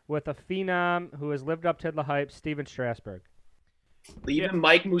draft with a phenom who has lived up to the hype, Steven Strasburg. Leaving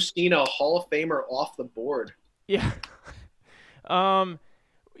Mike Mussina, Hall of Famer, off the board. Yeah.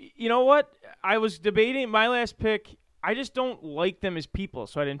 You know what? I was debating my last pick. I just don't like them as people,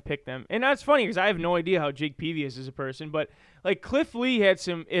 so I didn't pick them. And that's funny because I have no idea how Jake Peavy is as a person. But like Cliff Lee is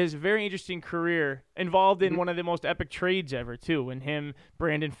a very interesting career, involved in one of the most epic trades ever too. When him,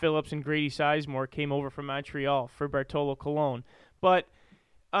 Brandon Phillips, and Grady Sizemore came over from Montreal for Bartolo Colon. But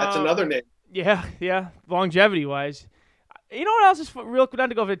that's another name. Yeah. Longevity wise. You know what else is real? Not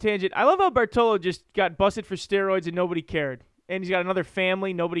to go off a tangent. I love how Bartolo just got busted for steroids and nobody cared. And he's got another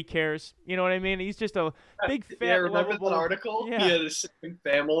family. Nobody cares. You know what I mean? He's just a big, fat, remember lovable, that article? Yeah. He had a same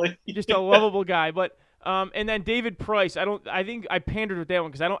family. Just a lovable guy. But And then David Price. I think I pandered with that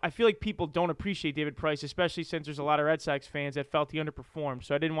one because I feel like people don't appreciate David Price, especially since there's a lot of Red Sox fans that felt he underperformed.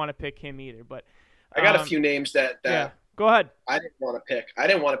 So I didn't want to pick him either. But I got a few names that yeah. Go ahead. I didn't want to pick. I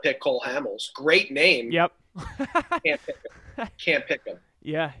didn't want to pick Cole Hamels. Great name. Yep. Can't pick him.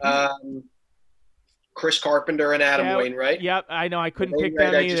 Yeah. Chris Carpenter and Adam Wainwright. Yep, I know. I couldn't pick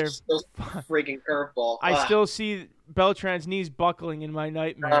them either. Still freaking curveball. I still see Beltran's knees buckling in my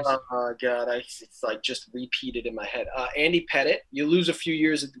nightmares. Oh, God. It's like just repeated in my head. Andy Pettit. You lose a few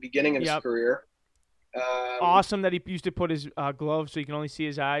years at the beginning of his career. Awesome that he used to put his gloves so you can only see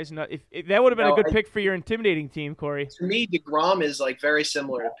his eyes. If that would have been a good pick for your intimidating team, Corey. To me, DeGrom is like very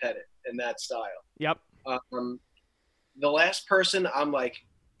similar to Pettit in that style. Yep. The last person, I'm like,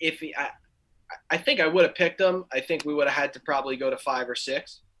 I think I would have picked him. I think we would have had to probably go to 5 or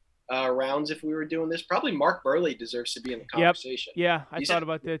 6 rounds if we were doing this. Probably Mark Burley deserves to be in the conversation. Yep. Yeah, I thought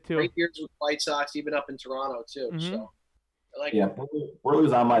about that too. Great years with White Sox, even up in Toronto too. Mm-hmm. So. Burley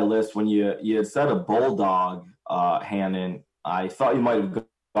was on my list when you had said a Bulldog, Hannon. I thought you might have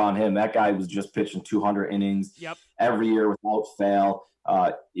gone him. That guy was just pitching 200 innings every year without fail.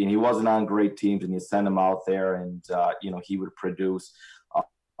 And he wasn't on great teams, and you send him out there, and he would produce.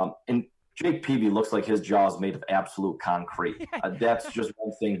 And Jake Peavy looks like his jaw is made of absolute concrete. That's just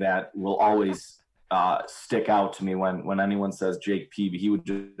one thing that will always stick out to me when anyone says Jake Peavy. He would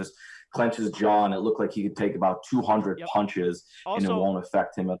just clench his jaw, and it looked like he could take about 200 punches, and it won't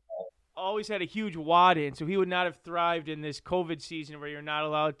affect him at all. Always had a huge wad in, so he would not have thrived in this COVID season where you're not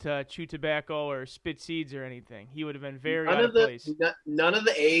allowed to chew tobacco or spit seeds or anything. He would have been very out of place. None of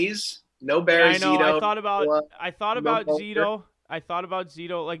the A's, no Barry Zito. I know. I thought about Zito. I thought about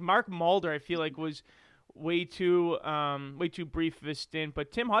Zito. Like Mark Mulder, I feel like was way too brief of a stint.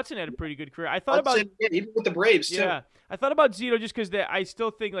 But Tim Hudson had a pretty good career. I thought about even with the Braves too. Yeah, I thought about Zito just because I still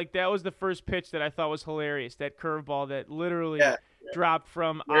think like that was the first pitch that I thought was hilarious. That curveball that literally dropped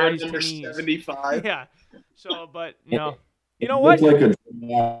from eyes to knees. 75. Yeah. So, but no. You know what? It's like a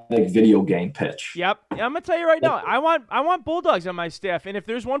dramatic video game pitch. Yep. I'm gonna tell you right now. I want Bulldogs on my staff, and if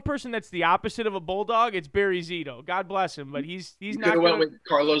there's one person that's the opposite of a Bulldog, it's Barry Zito. God bless him, but he's you not. Went with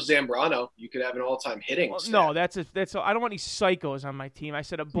Carlos Zambrano. You could have an all-time hitting. Well, no, that's I don't want any psychos on my team. I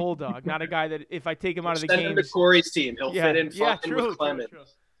said a Bulldog, not a guy that if I take him out of the game. Send him to Corey's team. He'll fit in fine with Clemens. True.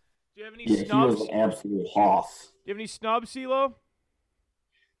 Do you have any snubs? He was an absolute hoss. Do you have any snubs, CeeLo?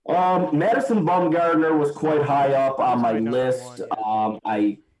 Madison Bumgarner was quite high up on my list.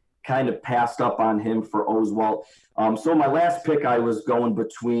 I kind of passed up on him for Oswalt. So my last pick, I was going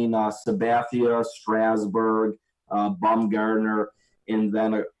between Sabathia, Strasburg, Bumgarner, and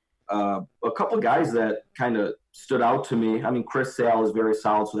then a couple guys that kind of stood out to me. I mean, Chris Sale is very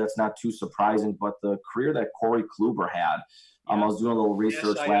solid, so that's not too surprising. But the career that Corey Kluber had, I was doing a little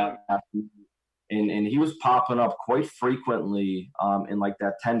research last week. And he was popping up quite frequently in like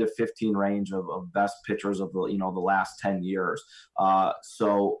that 10 to 15 range of best pitchers of the last 10 years.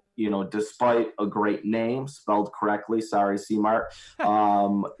 So, despite a great name spelled correctly, sorry, C-Mart,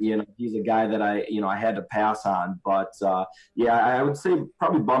 he's a guy that I had to pass on. But I would say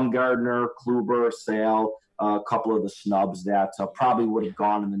probably Bumgarner, Kluber, Sale, a couple of the snubs that probably would have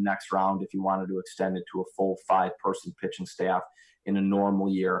gone in the next round if you wanted to extend it to a full 5-person pitching staff in a normal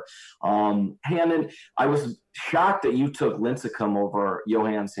year. Hannon, I was shocked that you took Lincecum over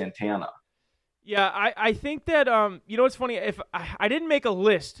Johan Santana. Yeah, I think that what's funny, if I didn't make a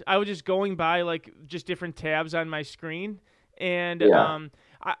list, I was just going by like just different tabs on my screen, and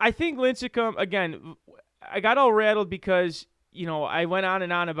I think Lincecum, again, I got all rattled because I went on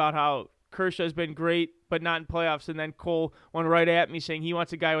and on about how Kershaw's been great but not in playoffs, and then Cole went right at me saying he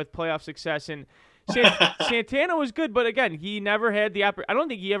wants a guy with playoff success, and Santana was good, but again, he never had the I don't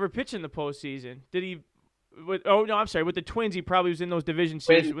think he ever pitched in the postseason. Did he? With the Twins, he probably was in those division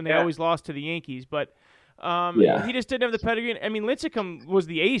series when they always lost to the Yankees. But he just didn't have the pedigree. I mean, Lincecum was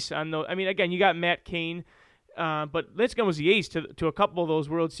the ace on those. I mean, again, you got Matt Cain, but Lincecum was the ace to a couple of those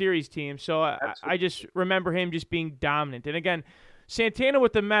World Series teams. So I just remember him just being dominant. And again, Santana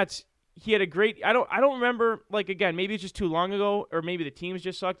with the Mets. He had a great – I don't remember, like, again, maybe it's just too long ago or maybe the teams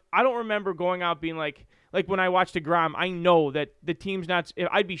just sucked. I don't remember going out being like when I watched DeGrom, I know that the team's not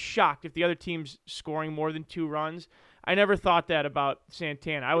 – I'd be shocked if the other team's scoring more than 2 runs. I never thought that about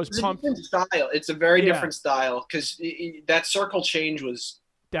Santana. I was pumped. It's a different style. It's a very different style because that circle change was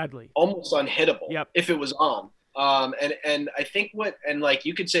deadly, almost unhittable if it was on. And I think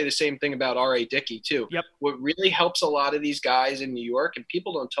you could say the same thing about R.A. Dickey too. Yep. What really helps a lot of these guys in New York, and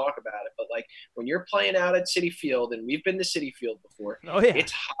people don't talk about it, but like when you're playing out at Citi Field, and we've been to Citi Field before,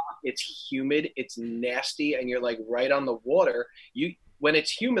 it's hot, it's humid, it's nasty, and you're like right on the water. when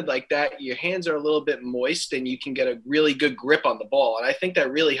it's humid like that, your hands are a little bit moist and you can get a really good grip on the ball. And I think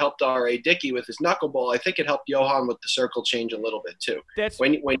that really helped R.A. Dickey with his knuckleball. I think it helped Johan with the circle change a little bit too.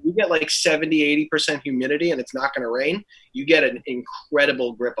 When you get like 70, 80% humidity and it's not going to rain, you get an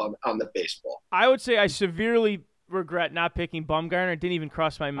incredible grip on the baseball. I would say I severely regret not picking Bumgarner. It didn't even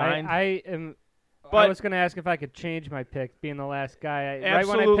cross my mind. I was going to ask if I could change my pick, being the last guy.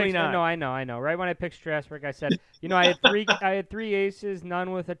 Absolutely not. No, I know. Right when I picked Strasburg, I said, I had three aces,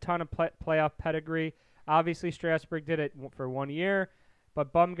 none with a ton of playoff pedigree. Obviously, Strasburg did it for 1 year,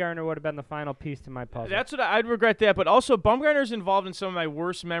 but Bumgarner would have been the final piece to my puzzle. That's what I'd regret that. But also, Bumgarner's involved in some of my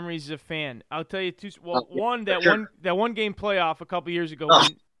worst memories as a fan. I'll tell you two. Well, that one game playoff a couple years ago.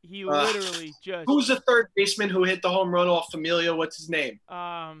 When he literally just. Who's the third baseman who hit the home run off Familia? What's his name?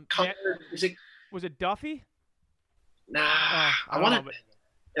 Was it Duffy? Nah, I want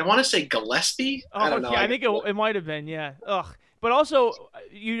to say Gillespie. I don't know. I think it might have been. Yeah. Ugh. But also,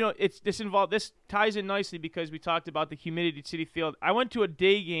 this ties in nicely because we talked about the humidity at Citi Field. I went to a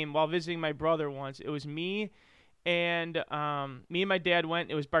day game while visiting my brother once. It was me and my dad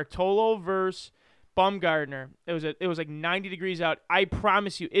went. It was Bartolo versus Bumgarner. It was like 90 degrees out. I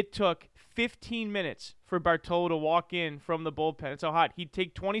promise you, it took 15 minutes for Bartolo to walk in from the bullpen. It's how hot. He'd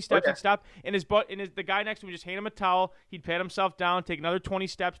take 20 steps and stop, and the guy next to him would just hand him a towel. He'd pat himself down, take another 20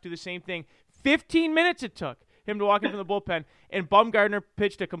 steps, do the same thing. 15 minutes it took him to walk in from the bullpen, and Bumgarner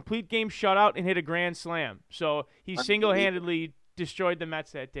pitched a complete game shutout and hit a grand slam. So he single-handedly destroyed the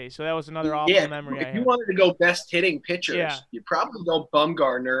Mets that day. So that was another awful memory I had. If you wanted to go best hitting pitchers, you'd probably go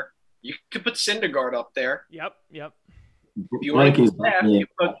Bumgarner. You could put Syndergaard up there. Yep. If you want to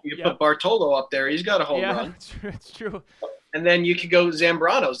put Bartolo up there. He's got a home run. That's true. And then you could go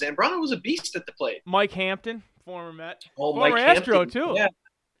Zambrano. Zambrano was a beast at the plate. Mike Hampton, former Met. Oh, former Mike Astro, Hampton, too. Yeah.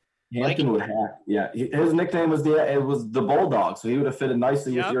 Hampton would hack. Yeah, his nickname was the Bulldog, so he would have fitted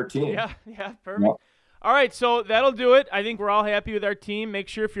nicely with your team. Yeah, perfect. Yep. All right, so that'll do it. I think we're all happy with our team. Make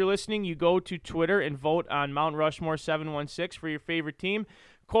sure if you're listening, you go to Twitter and vote on Mount Rushmore 716 for your favorite team.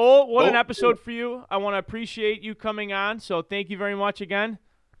 Cole, what an episode for you. I want to appreciate you coming on, so thank you very much again.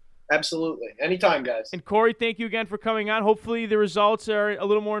 Absolutely. Anytime, guys. And Corey, thank you again for coming on. Hopefully the results are a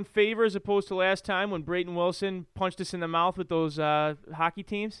little more in favor as opposed to last time when Brayton Wilson punched us in the mouth with those hockey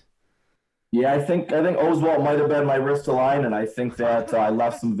teams. Yeah, I think Oswalt might have been my wrist line, and I think that I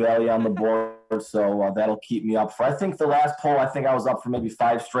left some value on the board, so that'll keep me up. I think the last poll, I think I was up for maybe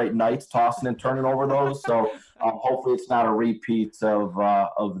 5 straight nights, tossing and turning over those. So hopefully it's not a repeat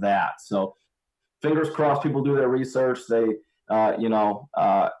of that. So fingers crossed, people do their research. They,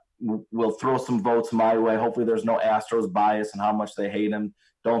 will throw some votes my way. Hopefully there's no Astros bias and how much they hate him.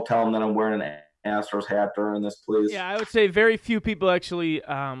 Don't tell them that I'm wearing an Astros hat during this, please. Yeah, I would say very few people actually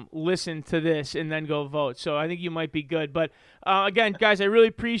listen to this and then go vote. So I think you might be good. But again, guys, I really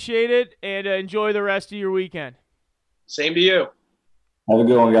appreciate it, and enjoy the rest of your weekend. Same to you. Have a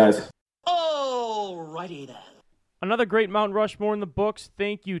good one, guys. Alrighty then. Another great Mount Rushmore in the books.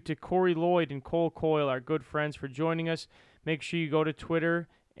 Thank you to Corey Lloyd and Cole Coyle, our good friends, for joining us. Make sure you go to Twitter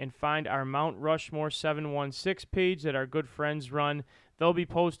and find our Mount Rushmore 716 page that our good friends run. They'll be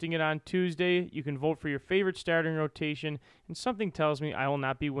posting it on Tuesday. You can vote for your favorite starting rotation, and something tells me I will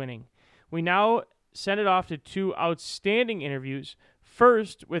not be winning. We now send it off to 2 outstanding interviews.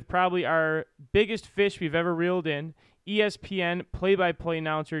 First, with probably our biggest fish we've ever reeled in, ESPN play-by-play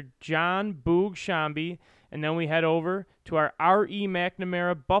announcer John Boog Sciambi, and then we head over to our R.E.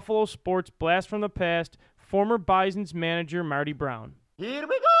 McNamara Buffalo Sports Blast from the Past, former Bison's manager Marty Brown. Here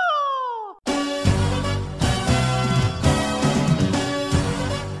we go!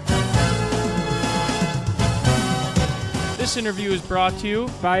 This interview is brought to you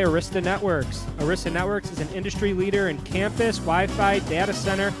by Arista Networks. Arista Networks is an industry leader in campus, Wi-Fi, data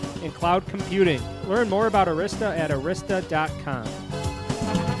center, and cloud computing. Learn more about Arista at arista.com.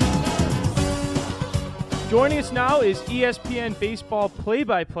 Joining us now is ESPN baseball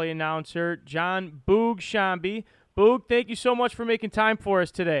play-by-play announcer John Boog Sciambi. Boog, thank you so much for making time for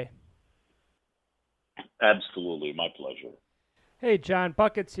us today. Absolutely, my pleasure. Hey, John,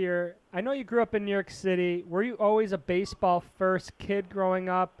 Buckets here. I know you grew up in New York City. Were you always a baseball-first kid growing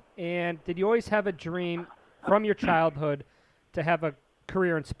up? And did you always have a dream from your childhood to have a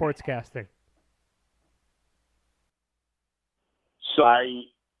career in sportscasting? So I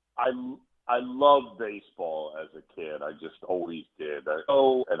loved baseball as a kid. I just always did.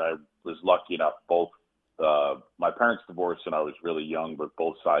 And I was lucky enough, my parents divorced when I was really young, but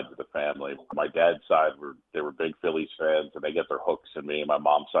both sides of the family. My dad's side they were big Phillies fans, and they get their hooks in me. And my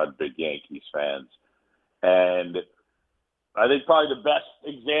mom's side, big Yankees fans. And I think probably the best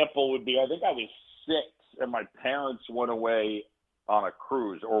example would be, I think I was 6, and my parents went away on a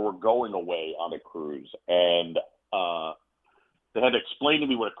cruise, or were going away on a cruise, and they had to explain to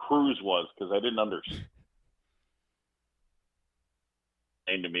me what a cruise was because I didn't understand.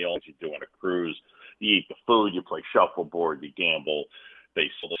 To me, all you do on a cruise, you eat the food, you play shuffleboard, you gamble, they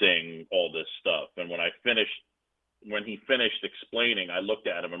sing, all this stuff. And when he finished explaining, I looked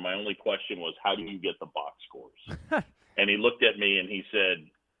at him, and my only question was, how do you get the box scores? And he looked at me and he said,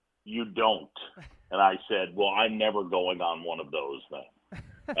 you don't. And I said, well, I'm never going on one of those then.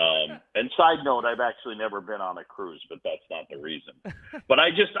 And side note, I've actually never been on a cruise, but that's not the reason. But I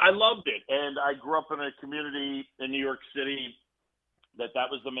loved it. And I grew up in a community in New York City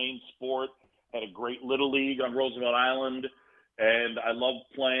that was the main sport. Had a great little league on Roosevelt Island, and I loved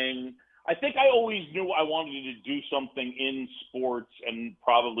playing. I think I always knew I wanted to do something in sports, and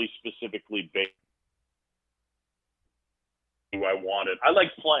probably specifically baseball. I wanted. I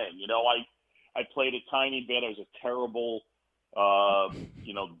like playing. I played a tiny bit. I was a terrible,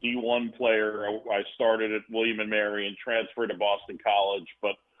 D1 player. I started at William & Mary and transferred to Boston College,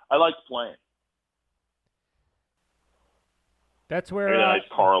 but I liked playing. That's where. A nice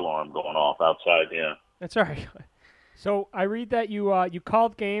car alarm going off outside. Yeah. That's all right. So I read that you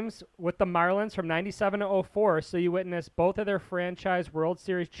called games with the Marlins from 97 to 04, so you witnessed both of their franchise World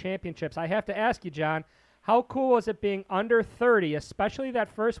Series championships. I have to ask you, John, how cool was it being under 30, especially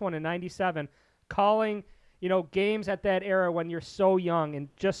that first one in 97, calling games at that era when you're so young and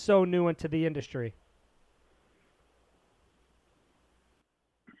just so new into the industry?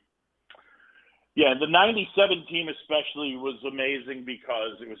 Yeah, the 97 team especially was amazing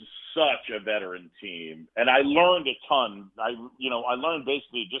because it was such a veteran team. And I learned a ton. I learned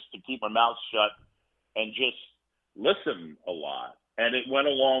basically just to keep my mouth shut and just listen a lot. And it went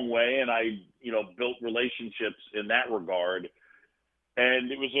a long way, and I, built relationships in that regard.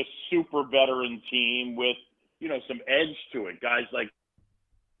 And it was a super veteran team with, some edge to it. Guys like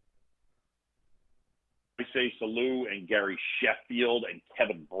Moises Alou and Gary Sheffield and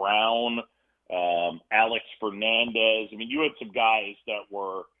Kevin Brown, Alex Fernandez. I mean, you had some guys that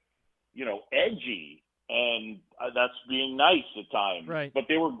were, edgy, and that's being nice at times. Right. But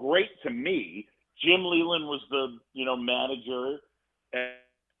they were great to me. Jim Leland was the, manager. And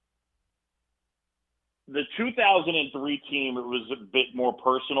the 2003 team, it was a bit more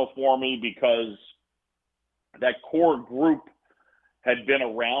personal for me because that core group had been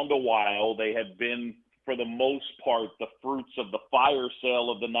around a while. They had been, for the most part, the fruits of the fire sale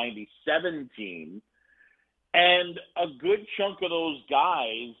of the 97 team. And a good chunk of those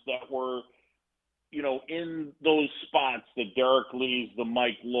guys that were, in those spots, the Derek Lees, the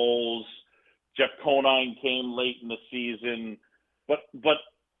Mike Lowells, Jeff Conine came late in the season, but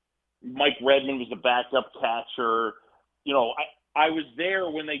Mike Redmond was the backup catcher. I was there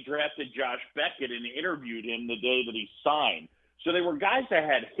when they drafted Josh Beckett and interviewed him the day that he signed. So they were guys I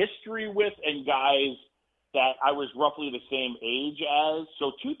had history with and guys that I was roughly the same age as.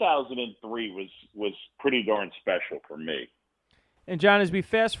 So 2003 was pretty darn special for me. And John, as we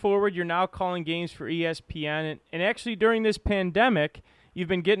fast forward, you're now calling games for ESPN. And actually during this pandemic, you've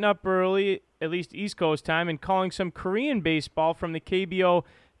been getting up early, at least East Coast time, and calling some Korean baseball from the KBO.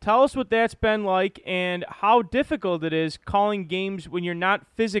 Tell us what that's been like and how difficult it is calling games when you're not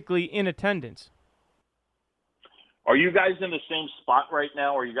physically in attendance. Are you guys in the same spot right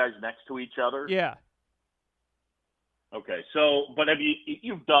now? Are you guys next to each other? Yeah. Okay, so, but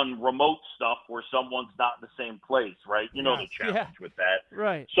you've done remote stuff where someone's not in the same place, right? You know the challenge with that.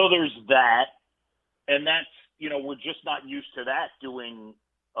 Right. So there's that, and that's, we're just not used to that doing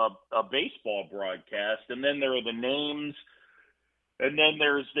a baseball broadcast. And then there are the names, and then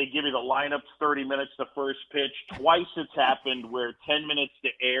they give you the lineups 30 minutes to first pitch. Twice it's happened where 10 minutes to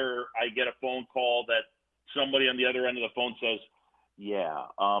air, I get a phone call that somebody on the other end of the phone says,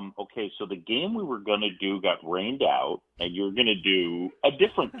 okay, so the game we were going to do got rained out, and you're going to do a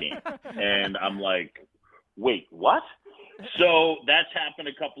different game. And I'm like, wait, what? So that's happened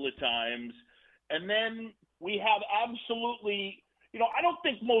a couple of times. And then we have absolutely, I don't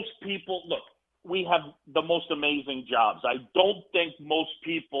think most people, look, we have the most amazing jobs. I don't think most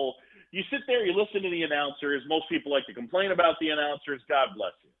people, you sit there, you listen to the announcers. Most people like to complain about the announcers. God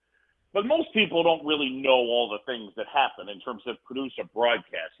bless you. But most people don't really know all the things that happen in terms of produce a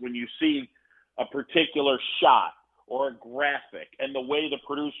broadcast. When you see a particular shot or a graphic and the way the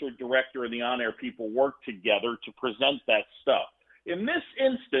producer, director, and the on-air people work together to present that stuff. In this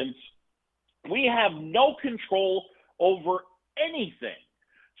instance, we have no control over anything.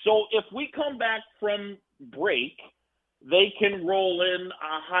 So if we come back from break, they can roll in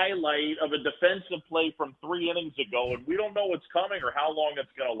a highlight of a defensive play from 3 innings ago, and we don't know what's coming or how long it's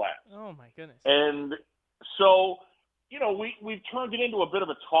going to last. Oh, my goodness. And so we've turned it into a bit of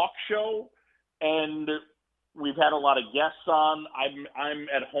a talk show, and we've had a lot of guests on. I'm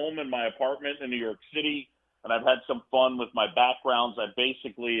at home in my apartment in New York City, and I've had some fun with my backgrounds. I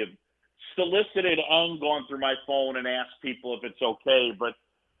basically have solicited and gone through my phone and asked people if it's okay, but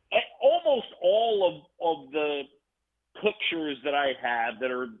almost all of the pictures that I have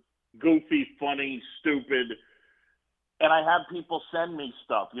that are goofy, funny, stupid, and I have people send me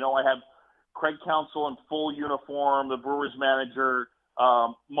stuff. I have Craig Counsell in full uniform, the Brewers manager,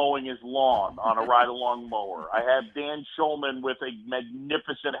 mowing his lawn on a ride-along mower. I have Dan Schulman with a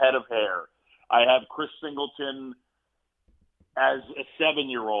magnificent head of hair. I have Chris Singleton as a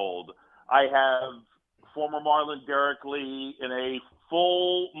 7-year-old. I have former Marlin Derek Lee in a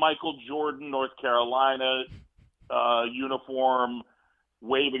full Michael Jordan, North Carolina uniform,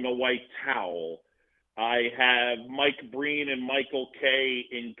 waving a white towel. I have Mike Breen and Michael Kay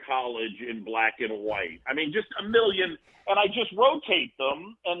in college in black and white. I mean, just a million, and I just rotate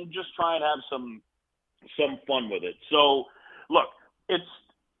them and just try and have some fun with it. So, look, it's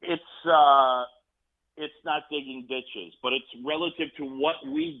not digging ditches, but it's relative to what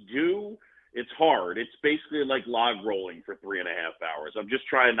we do. It's hard. It's basically like log rolling for 3.5 hours. I'm just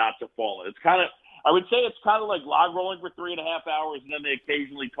trying not to fall. I would say it's kind of like log rolling for 3.5 hours, and then they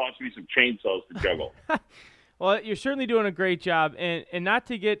occasionally toss me some chainsaws to juggle. Well, you're certainly doing a great job, and not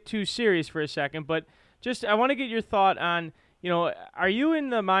to get too serious for a second, but just I want to get your thought on, are you in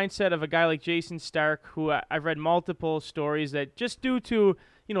the mindset of a guy like Jason Stark, who I've read multiple stories that just due to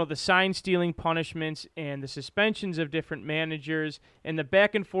the sign-stealing punishments and the suspensions of different managers and the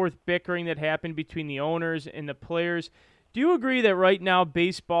back-and-forth bickering that happened between the owners and the players, do you agree that right now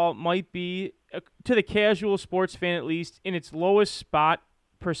baseball might be, to the casual sports fan at least, in its lowest spot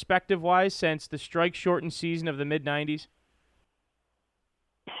perspective-wise since the strike-shortened season of the mid-'90s?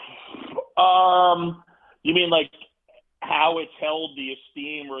 You mean like how it's held, the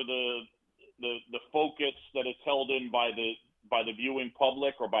esteem or the focus that it's held in by the viewing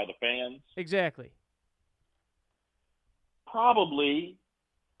public or by the fans? Exactly. Probably.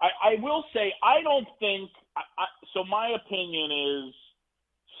 I will say I don't think so my opinion is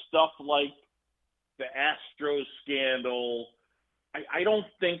stuff like the Astros scandal, I don't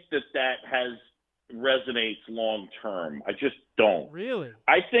think that resonates long term. I just don't. Really?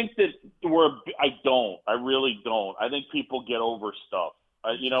 I think that I really don't. I think people get over stuff.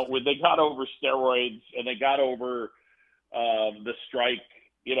 When they got over steroids and they got over the strike,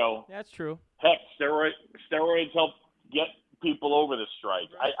 That's true. Heck, steroids help get people over the strike.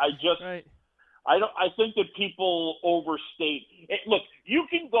 Right. I think that people overstate it. Look, you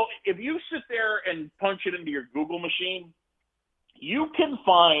can go, if you sit there and punch it into your Google machine, you can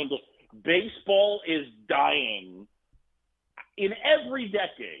find baseball is dying in every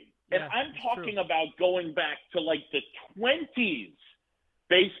decade. And I'm talking about going back to like the 20s.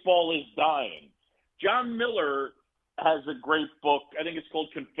 Baseball is dying. John Miller has a great book. I think it's called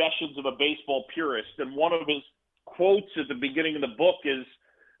Confessions of a Baseball Purist. And one of his quotes at the beginning of the book is,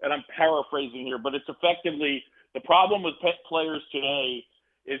 and I'm paraphrasing here, but it's effectively the problem with players today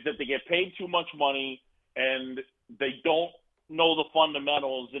is that they get paid too much money and they don't know the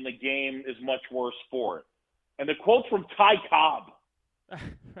fundamentals, and the game is much worse for it. And the quote's from Ty Cobb.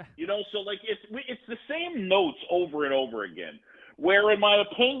 So like it's the same notes over and over again. Where, in my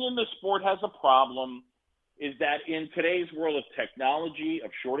opinion, the sport has a problem is that in today's world of technology,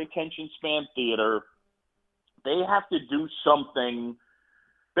 of short attention span theater, they have to do something.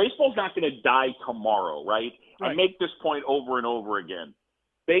 Baseball's not going to die tomorrow, right? I make this point over and over again.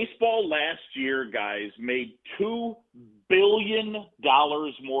 Baseball last year, guys, made $2 billion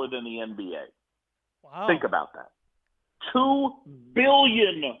more than the NBA. Wow. Think about that. $2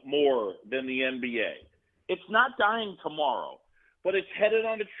 billion more than the NBA. It's not dying tomorrow, but it's headed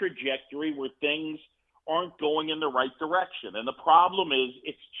on a trajectory where things aren't going in the right direction. And the problem is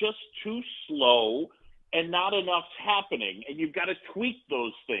it's just too slow and not enough's happening, and you've got to tweak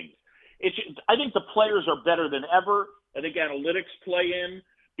those things. I think the players are better than ever. I think analytics play in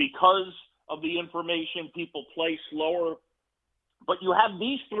because of the information. People play slower. But you have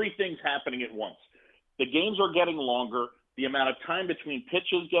these three things happening at once. The games are getting longer. The amount of time between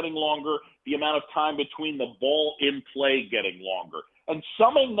pitches getting longer. The amount of time between the ball in play getting longer. And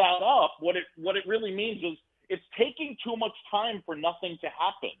summing that up, what it really means is it's taking too much time for nothing to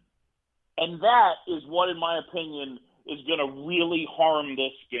happen. And that is what, in my opinion, is going to really harm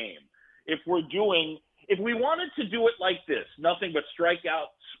this game. If we wanted to do it like this, nothing but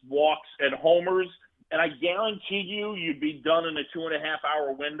strikeouts, walks, and homers, and I guarantee you'd be done in a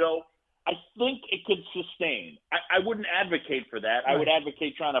 2.5-hour window, I think it could sustain. I wouldn't advocate for that. I would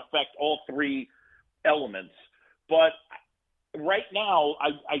advocate trying to affect all three elements. But right now,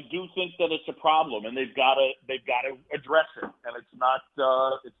 I do think that it's a problem, and they've got to address it, and it's not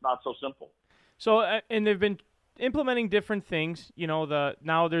so simple. So and they've been implementing different things.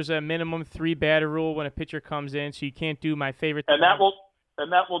 Now there's a minimum 3 batter rule when a pitcher comes in, so you can't do my favorite. And that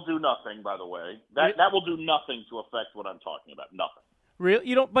will do nothing, by the way. That will do nothing to affect what I'm talking about. Nothing.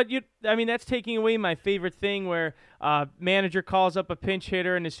 Really? That's taking away my favorite thing where manager calls up a pinch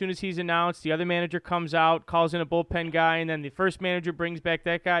hitter, and as soon as he's announced, the other manager comes out, calls in a bullpen guy, and then the first manager brings back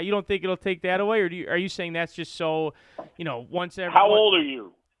that guy. You don't think it'll take that away, or are you saying that's just so, once every... How old are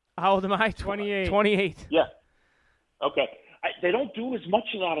you? How old am I? 28. 28. Yeah. Okay. They don't do as much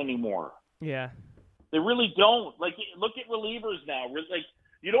of that anymore. Yeah. They really don't. Like, look at relievers now. Like,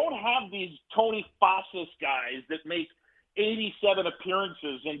 you don't have these Tony Fasas guys that make 87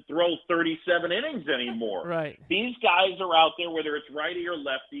 appearances and throw 37 innings anymore. Right. These guys are out there, whether it's righty or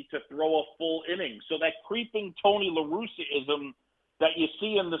lefty, to throw a full inning. So that creeping Tony La Russa-ism that you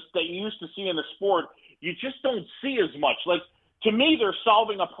used to see in the sport, you just don't see as much. Like, to me, they're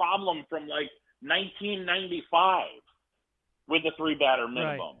solving a problem from like 1995 with the 3-batter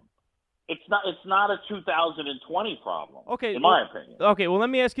minimum. Right. It's not a 2020 problem. Okay. In my opinion. Okay. Well, let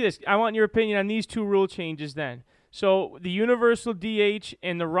me ask you this. I want your opinion on these 2 rule changes then. So the universal DH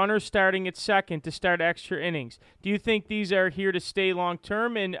and the runner starting at second to start extra innings. Do you think these are here to stay long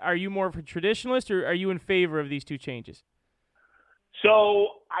term, and are you more of a traditionalist, or are you in favor of these 2 changes? So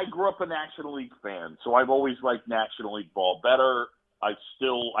I grew up a National League fan, so I've always liked National League ball better. I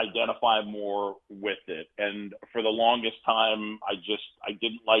still identify more with it, and for the longest time, I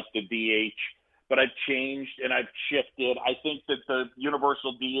didn't like the DH, but I've changed and I've shifted. I think that the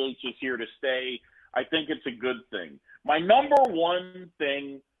universal DH is here to stay. I think it's a good thing. My number one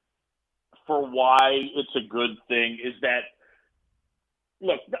thing for why it's a good thing is that,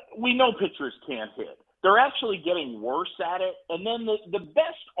 look, we know pitchers can't hit. They're actually getting worse at it. And then the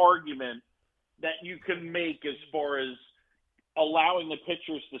best argument that you can make as far as allowing the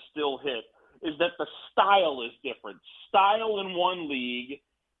pitchers to still hit is that the style is different. Style in one league,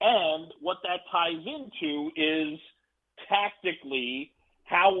 and what that ties into is tactically,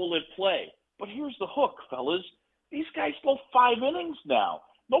 how will it play? But here's the hook, fellas. These guys go 5 innings now.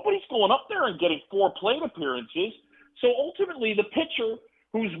 Nobody's going up there and getting 4 plate appearances. So ultimately, the pitcher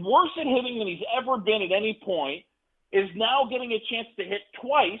who's worse at hitting than he's ever been at any point is now getting a chance to hit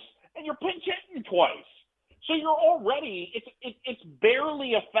twice, and you're pinch hitting twice. So you're already it's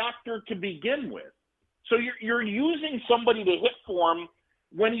barely a factor to begin with. So you're using somebody to hit for him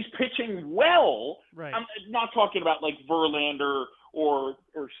when he's pitching well. Right. I'm not talking about like Verlander or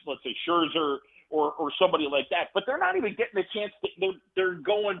let's say Scherzer or somebody like that, but they're not even getting a chance to. They're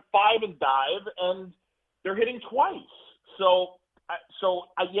going 5 and dive, and they're hitting twice. So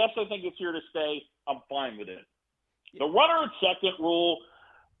yes, I think it's here to stay. I'm fine with it. The runner at second rule,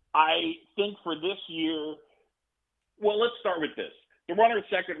 I think for this year. Well, let's start with this. The runner at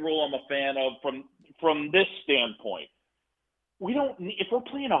second rule, I'm a fan of from this standpoint. We don't need, if we're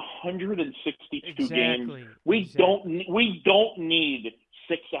playing 162 games, we don't need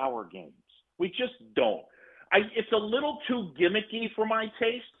 6-hour games. We just don't. It's a little too gimmicky for my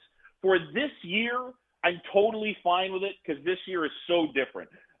tastes. For this year, I'm totally fine with it because this year is so different.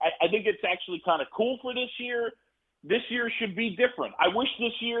 I think it's actually kind of cool for this year. This year should be different. I wish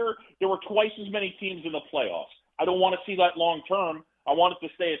this year there were twice as many teams in the playoffs. I don't want to see that long term. I want it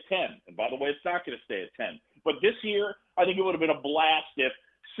to stay at 10. And by the way, it's not going to stay at 10. But this year, I think it would have been a blast if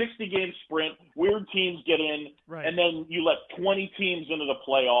 60-game sprint, weird teams get in, right, and then you let 20 teams into the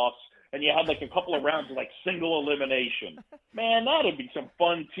playoffs, and you had like a couple of rounds of like single elimination. Man, that'd be some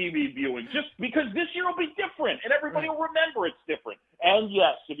fun TV viewing. Just because this year will be different, and everybody will remember it's different. And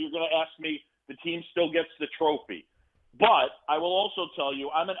yes, if you're going to ask me, the team still gets the trophy. But I will also tell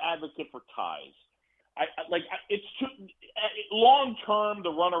you, I'm an advocate for ties. It's too long term. The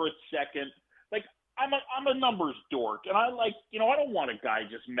runner at second, like I'm a numbers dork, and I don't want a guy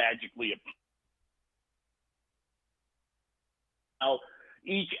just magically. How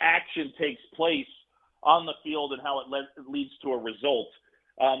each action takes place on the field and how it leads to a result.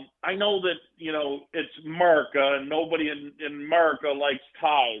 I know that it's America and nobody in America likes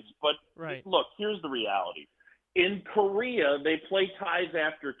ties, but right. Look, here's the reality. In Korea, they play ties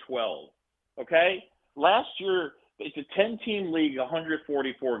after 12. Okay. Last year, it's a 10-team league,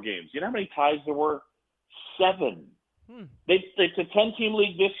 144 games. You know how many ties there were? 7. It's a 10-team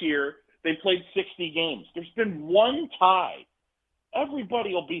league this year. They played 60 games. There's been 1 tie.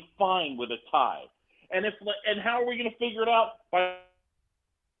 Everybody will be fine with a tie. And how are we going to figure it out? By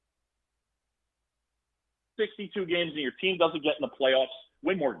 62 games and your team doesn't get in the playoffs,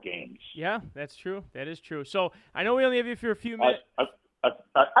 way more games. Yeah, that's true. That is true. So I know we only have you for a few minutes.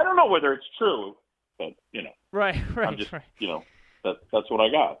 I don't know whether it's true, but Right. I'm just that's what I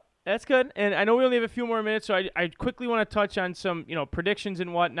got. That's good. And I know we only have a few more minutes, so I quickly want to touch on some predictions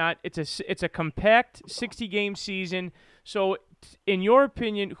and whatnot. It's a compact 60-game season. So in your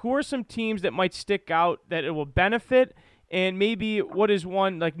opinion, who are some teams that might stick out that it will benefit? And maybe what is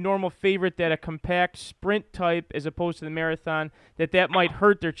one like normal favorite that a compact sprint type as opposed to the marathon that might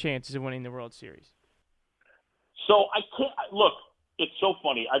hurt their chances of winning the World Series? So I can't look. It's so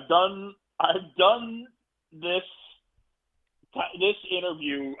funny. I've done this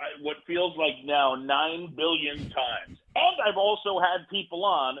interview what feels like now 9 billion times, and I've also had people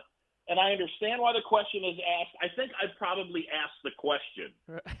on, and I understand why the question is asked. I think I've probably asked the question,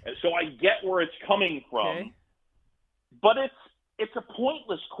 so I get where it's coming from. Okay. But it's a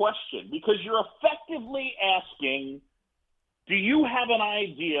pointless question because you're effectively asking, do you have an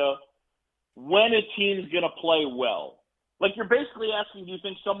idea when a team's going to play well? Like you're basically asking, do you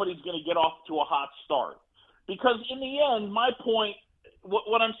think somebody's going to get off to a hot start? Because in the end, my point,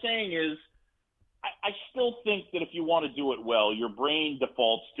 what I'm saying is, I still think that if you want to do it well, your brain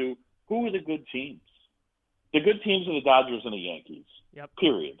defaults to who are the good teams? The good teams are the Dodgers and the Yankees. Yep.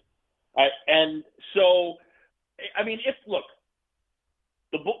 Period. And so, I mean,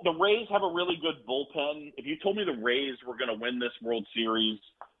 the Rays have a really good bullpen. If you told me the Rays were going to win this World Series,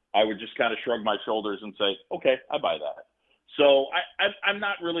 I would just kind of shrug my shoulders and say, okay, I buy that. So I'm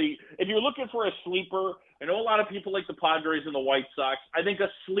not really – if you're looking for a sleeper, I know a lot of people like the Padres and the White Sox. I think a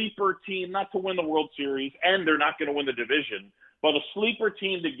sleeper team, not to win the World Series, and they're not going to win the division, but a sleeper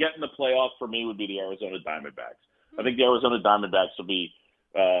team to get in the playoffs for me would be the Arizona Diamondbacks. I think the Arizona Diamondbacks will be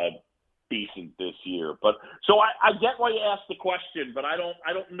decent this year. But so I get why you asked the question, but I don't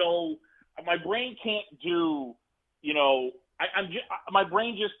know. My brain can't do, my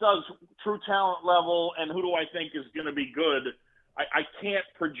brain just does true talent level and who do I think is going to be good. I can't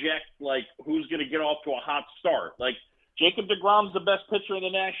project like who's going to get off to a hot start. Like Jacob deGrom's the best pitcher in the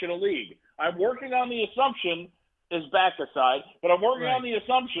National League. I'm working on the assumption, his back aside, but I'm working on the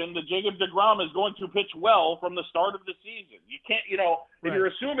assumption that Jacob deGrom is going to pitch well from the start of the season. You can't, if you're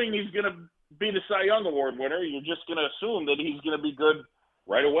assuming he's going to be the Cy Young Award winner, you're just going to assume that he's going to be good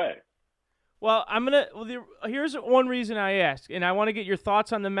right away. Well, here's one reason I ask, and I want to get your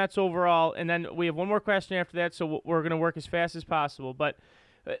thoughts on the Mets overall, and then we have one more question after that, so we're going to work as fast as possible. But,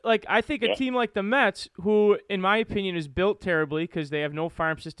 I think a team like the Mets, who, in my opinion, is built terribly because they have no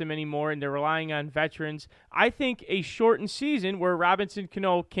farm system anymore and they're relying on veterans, I think a shortened season where Robinson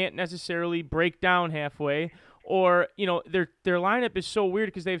Cano can't necessarily break down halfway, or, their lineup is so weird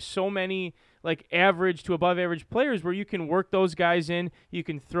because they have so many average to above average players where you can work those guys in. You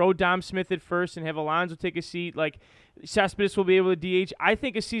can throw Dom Smith at first and have Alonso take a seat. Cespedes will be able to DH. I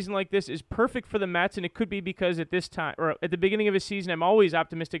think a season like this is perfect for the Mets, and it could be because at this time, or at the beginning of a season, I'm always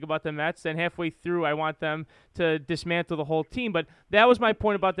optimistic about the Mets. Then halfway through, I want them to dismantle the whole team. But that was my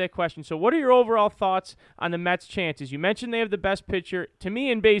point about that question. So what are your overall thoughts on the Mets' chances? You mentioned they have the best pitcher, to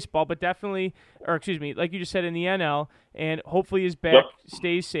me, in baseball, but definitely, like you just said, in the NL, and hopefully his back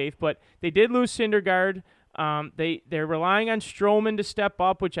stays safe. But they did lose Syndergaard. They're relying on Stroman to step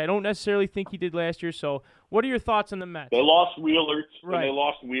up, which I don't necessarily think he did last year. So what are your thoughts on the Mets? They lost Wheeler, right. And they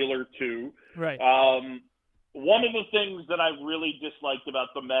lost Wheeler too. Right. One of the things that I've really disliked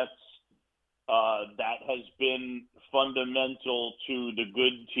about the Mets that has been fundamental to the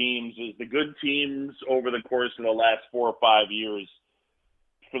good teams is the good teams over the course of the last 4 or 5 years,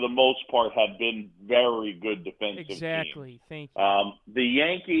 for the most part, have been very good defensive teams. Exactly. Thank you. The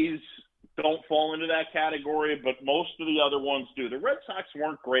Yankees don't fall into that category, but most of the other ones do. The Red Sox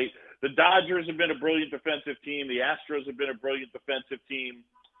weren't great. The Dodgers have been a brilliant defensive team. The Astros have been a brilliant defensive team.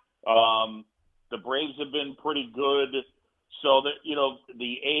 The Braves have been pretty good. So that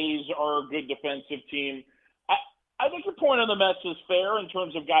the A's are a good defensive team. I think your point on the Mets is fair in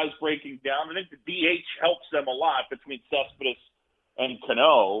terms of guys breaking down. I think the DH helps them a lot between Cespedes and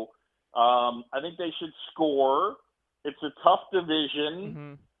Cano. I think they should score. It's a tough division.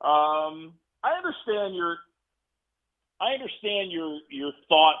 Mm-hmm. I understand your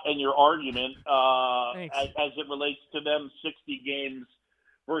thought and your argument as it relates to them 60 games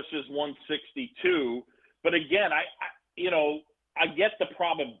versus 162. But again, I get the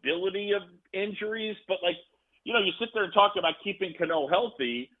probability of injuries, but you sit there and talk about keeping Cano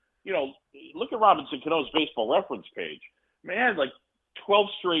healthy. Look at Robinson Cano's Baseball Reference page. Man, 10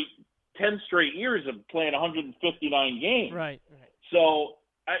 straight years of playing 159 games. Right. So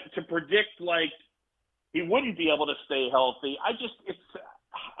to predict he wouldn't be able to stay healthy, I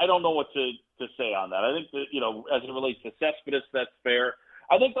don't know what to say on that. I think that as it relates to Cespedes, that's fair.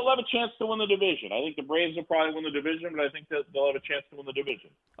 I think they'll have a chance to win the division. I think the Braves will probably win the division, but I think that they'll have a chance to win the division.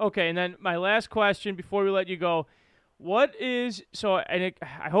 Okay, and then my last question before we let you go. What is I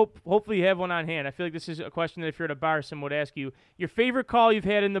hopefully you have one on hand. I feel like this is a question that if you're at a bar, someone would ask you. Your favorite call you've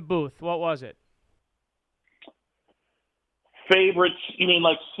had in the booth, what was it? Favorites? You mean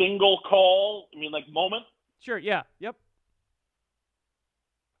like single call? You mean like moment? Sure, yeah. Yep.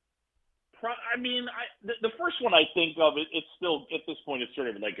 I mean, the first one I think of, it's still, at this point, it's sort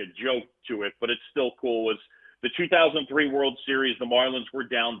of like a joke to it, but it's still cool, was the 2003 World Series. The Marlins were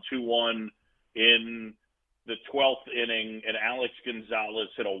down 2-1 in the 12th inning, and Alex Gonzalez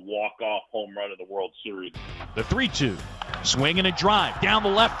hit a walk-off home run in the World Series. The 3-2. Swing and a drive down the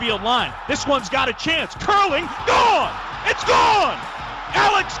left field line. This one's got a chance. Curling. Gone! It's gone!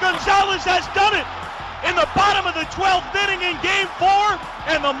 Alex Gonzalez has done it! In the bottom of the 12th inning in Game 4,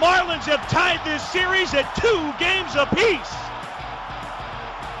 and the Marlins have tied this series at 2 games apiece.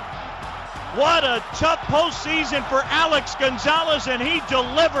 What a tough postseason for Alex Gonzalez, and he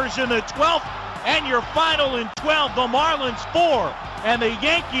delivers in the 12th, and your final in 12, the Marlins 4, and the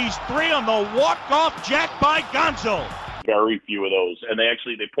Yankees 3 on the walk-off jack by Gonzo. Very few of those, and they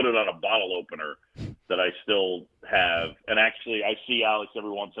put it on a bottle opener that I still have, and actually I see Alex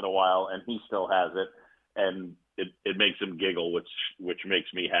every once in a while, and he still has it. And it makes him giggle, which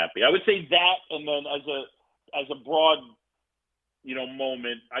makes me happy. I would say that, and then as a broad,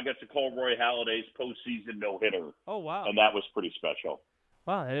 moment, I got to call Roy Halladay's postseason no-hitter. Oh, wow. And that was pretty special.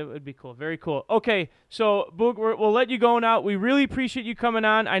 Wow, it would be cool. Very cool. Okay, so Boog, we'll let you go now. We really appreciate you coming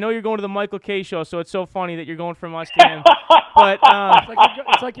on. I know you're going to the Michael K. show, so it's so funny that you're going from us to him. But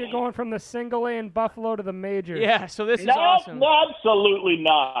it's like you're going from the single A in Buffalo to the majors. Yeah, so this is awesome. No, absolutely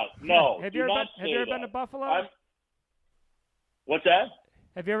not. No. Have you ever been to Buffalo? What's that?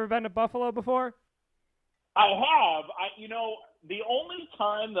 Have you ever been to Buffalo before? I have. The only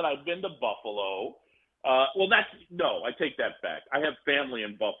time that I've been to Buffalo. I take that back. I have family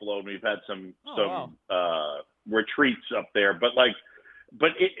in Buffalo, and we've had some retreats up there. But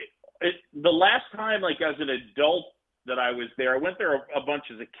the last time, as an adult that I was there, I went there a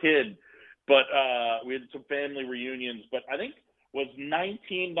bunch as a kid. But we had some family reunions. But I think it was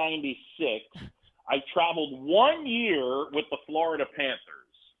 1996. I traveled 1 year with the Florida Panthers.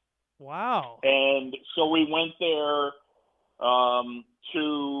 Wow! And so we went there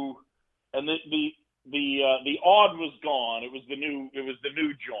and the odd was gone. It was the new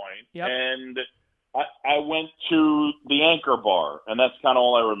joint. Yep. And I went to the Anchor Bar, and that's kind of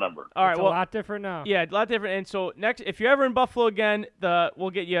all I remember. All right, it's a lot different now. Yeah, a lot different. And so next, if you're ever in Buffalo again, we'll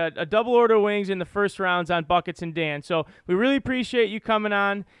get you a double order of wings in the first rounds on Buckets and Dan. So we really appreciate you coming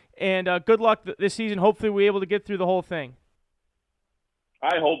on, and good luck this season. Hopefully we're able to get through the whole thing.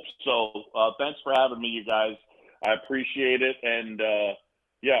 I hope so. Thanks for having me, you guys. I appreciate it, and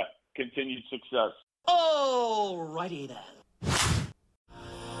continued success. Alrighty then.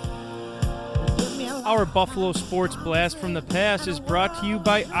 Our Buffalo Sports Blast from the Past is brought to you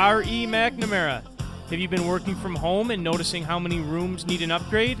by R.E. McNamara. Have you been working from home and noticing how many rooms need an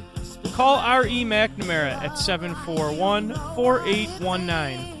upgrade? Call R.E. McNamara at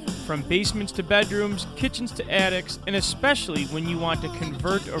 741-4819. From basements to bedrooms, kitchens to attics, and especially when you want to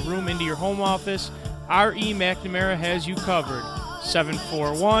convert a room into your home office, R.E. McNamara has you covered.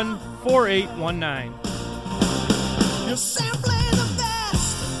 741-4819. You're simply the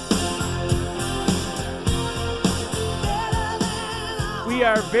best. We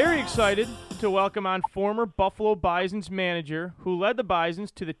are very excited to welcome on former Buffalo Bisons manager who led the Bisons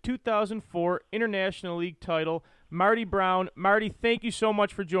to the 2004 International League title, Marty Brown. Marty, thank you so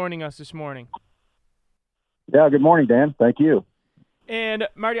much for joining us this morning. Yeah, good morning, Dan. Thank you. And,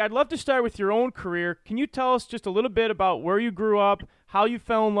 Marty, I'd love to start with your own career. Can you tell us just a little bit about where you grew up, how you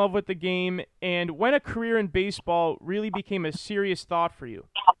fell in love with the game, and when a career in baseball really became a serious thought for you?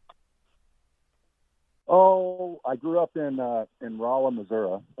 Oh, I grew up in Rolla,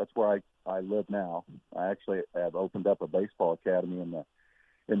 Missouri. That's where I live now. I actually have opened up a baseball academy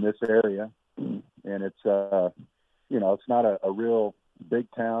in this area, and it's it's not a real big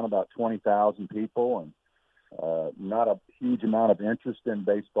town, about 20,000 people, and not a huge amount of interest in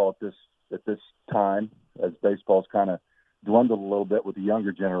baseball at this time, as baseball's kind of dwindled a little bit with the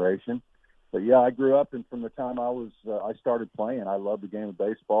younger generation. But yeah, I grew up, and from the time I started playing, I loved the game of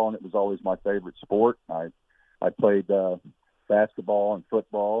baseball, and it was always my favorite sport. I played basketball and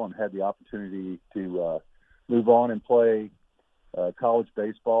football, and had the opportunity to move on and play college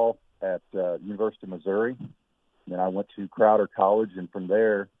baseball at University of Missouri. Then I went to Crowder College, and from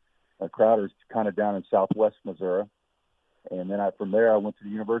there, Crowder's kind of down in southwest Missouri. And then from there, I went to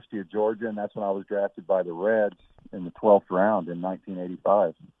the University of Georgia, and that's when I was drafted by the Reds. in the 12th round in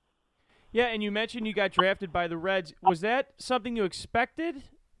 1985. Yeah, and you mentioned you got drafted by the Reds. Was that something you expected?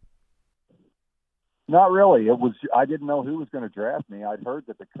 Not really. It was. I didn't know who was going to draft me. I'd heard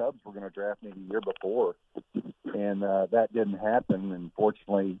that the Cubs were going to draft me the year before, and that didn't happen. And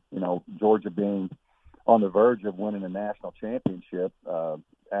fortunately, Georgia being on the verge of winning a national championship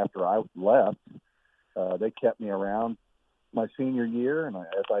after I left, they kept me around my senior year, and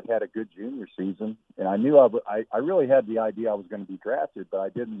as I'd had a good junior season, and I knew I really had the idea I was going to be drafted, but I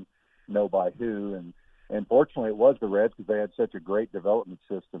didn't know by who. And fortunately, it was the Reds because they had such a great development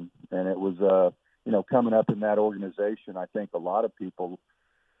system, and it was coming up in that organization. I think a lot of people,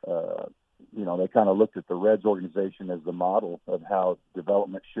 they kind of looked at the Reds organization as the model of how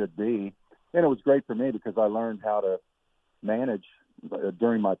development should be, and it was great for me because I learned how to manage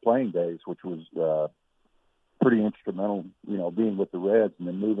during my playing days, which was pretty instrumental, being with the Reds and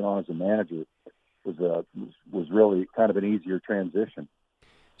then moving on as a manager was really kind of an easier transition.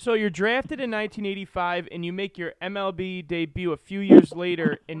 So you're drafted in 1985, and you make your MLB debut a few years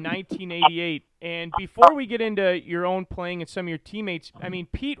later in 1988. And before we get into your own playing and some of your teammates, I mean,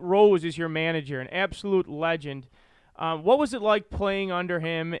 Pete Rose is your manager, an absolute legend. What was it like playing under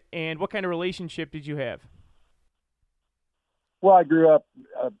him, and what kind of relationship did you have? Well, I grew up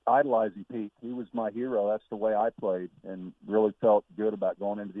idolizing Pete. He was my hero. That's the way I played, and really felt good about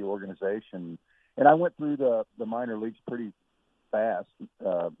going into the organization. And I went through the minor leagues pretty fast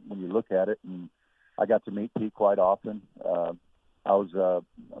when you look at it, and I got to meet Pete quite often. I was a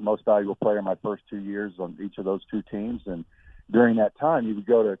most valuable player my first 2 years on each of those two teams, and during that time, you would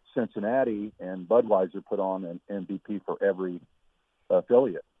go to Cincinnati, and Budweiser put on an MVP for every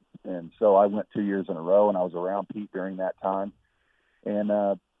affiliate. And so I went 2 years in a row, and I was around Pete during that time.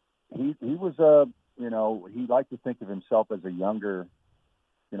 And he was he liked to think of himself as a younger,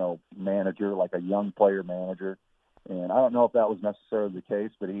 manager, like a young player manager. And I don't know if that was necessarily the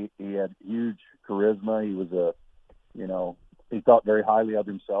case, but he had huge charisma. He was he thought very highly of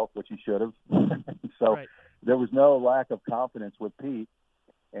himself, which he should have. So right. There was no lack of confidence with Pete.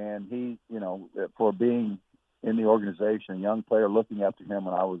 And he, for being in the organization, a young player, looking up to him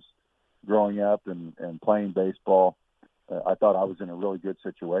when I was growing up and playing baseball, I thought I was in a really good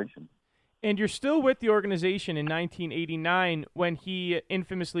situation. And you're still with the organization in 1989 when he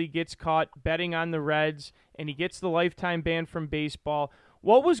infamously gets caught betting on the Reds and he gets the lifetime ban from baseball.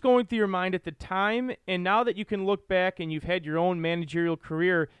 What was going through your mind at the time? And now that you can look back and you've had your own managerial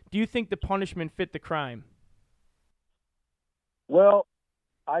career, do you think the punishment fit the crime? Well,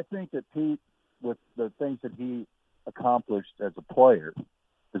 I think that Pete, with the things that he accomplished as a player,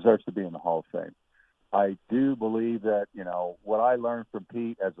 deserves to be in the Hall of Fame. I do believe that, what I learned from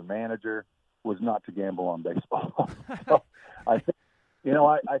Pete as a manager was not to gamble on baseball. So I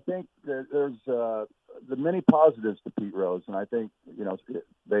think that there's the many positives to Pete Rose, and I think,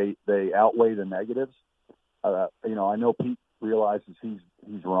 they outweigh the negatives. I know Pete realizes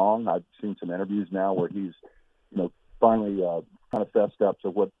he's wrong. I've seen some interviews now where he's, finally kind of fessed up to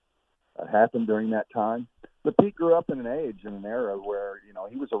what happened during that time. But Pete grew up in an age and an era where,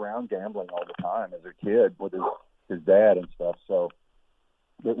 he was around gambling all the time as a kid with his dad and stuff. So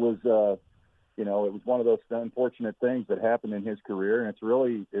it was, it was one of those unfortunate things that happened in his career. And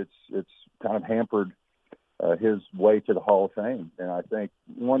it's kind of hampered his way to the Hall of Fame. And I think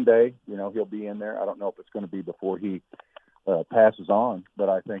one day, he'll be in there. I don't know if it's going to be before he passes on, but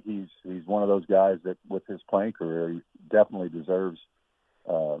I think he's one of those guys that with his playing career, he definitely deserves,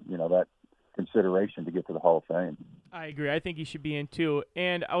 that consideration to get to the Hall of Fame. I agree. I think he should be in too.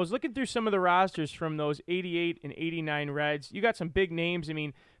 And I was looking through some of the rosters from those 88 and 89 Reds. You got some big names. I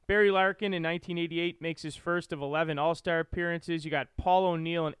mean, Barry Larkin in 1988 makes his first of 11 All-Star appearances. You got Paul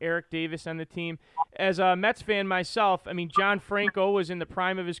O'Neill and Eric Davis on the team. As a Mets fan myself, I mean, John Franco was in the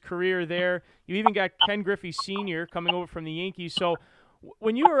prime of his career there. You even got Ken Griffey Sr. coming over from the Yankees. So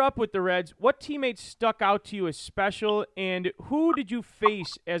when you were up with the Reds, what teammates stuck out to you as special, and who did you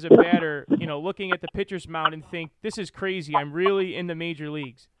face as a batter, looking at the pitcher's mound and think, this is crazy, I'm really in the major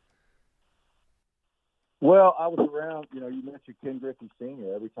leagues? Well, I was around, you mentioned Ken Griffey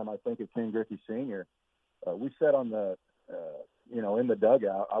Sr. Every time I think of Ken Griffey Sr., we sat on the, in the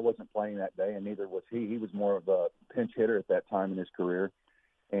dugout. I wasn't playing that day, and neither was he. He was more of a pinch hitter at that time in his career.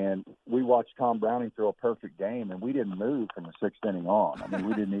 And we watched Tom Browning throw a perfect game, and we didn't move from the sixth inning on. I mean,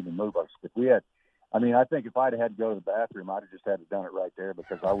 we didn't even move our stick. I think if I'd had to go to the bathroom, I'd have just had to done it right there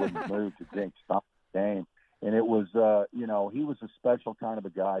because I wouldn't have moved to jinx the game. And it was, he was a special kind of a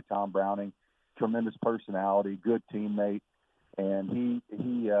guy, Tom Browning, tremendous personality, good teammate, and he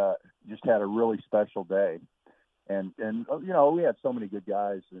just had a really special day. And we had so many good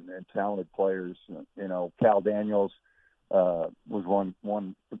guys and talented players. Cal Daniels was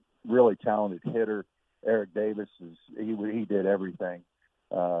one really talented hitter. Eric Davis he did everything.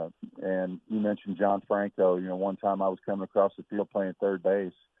 And you mentioned John Franco. One time I was coming across the field playing third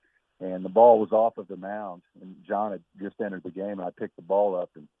base, and the ball was off of the mound, and John had just entered the game, and I picked the ball up,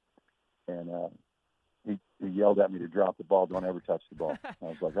 and he yelled at me to drop the ball, don't ever touch the ball. I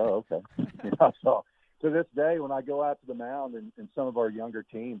was like, oh, okay. So to this day, when I go out to the mound and some of our younger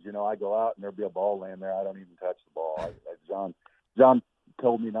teams, I go out and there'll be a ball laying there. I don't even touch the ball. John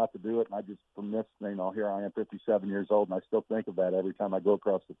told me not to do it, and I just, from this, here I am 57 years old, and I still think of that every time I go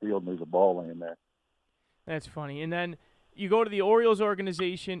across the field and there's a ball laying there. That's funny. And then you go to the Orioles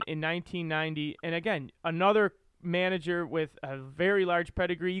organization in 1990, and again, another manager with a very large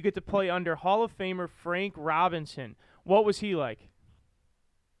pedigree. You get to play under Hall of Famer Frank Robinson. What was he like?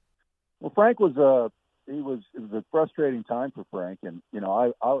 Well, Frank was it was a frustrating time for Frank, and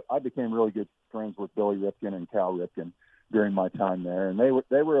I became really good friends with Billy Ripken and Cal Ripken during my time there, and they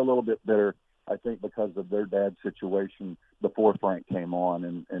were a little bit bitter, I think, because of their dad's situation before Frank came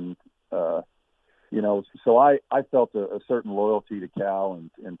on, and so I felt a certain loyalty to Cal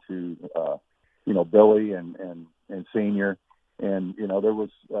and to Billy and Senior, and there was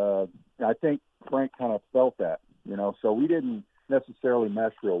I think Frank kind of felt that, so we didn't necessarily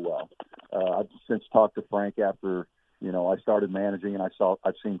mesh real well. I've since talked to Frank after I started managing, and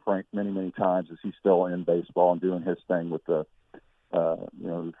I've seen Frank many times as he's still in baseball and doing his thing with the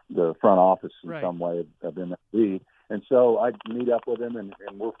front office in some way of MLB. And so I meet up with him, and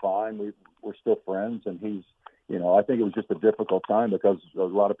we're fine. We're still friends, and he's I think it was just a difficult time because a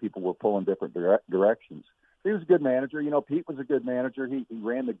lot of people were pulling different directions. He was a good manager. Pete was a good manager. He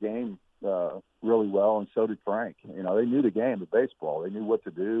ran the game really well, and so did Frank. They knew the game of baseball. They knew what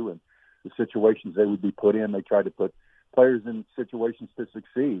to do and the situations they would be put in. They tried to put players in situations to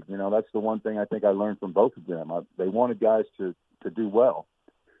succeed. That's the one thing I think I learned from both of them. They wanted guys to do well.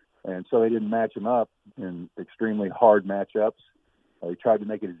 And so they didn't match them up in extremely hard matchups. They tried to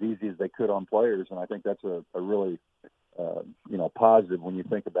make it as easy as they could on players, and I think that's a really positive when you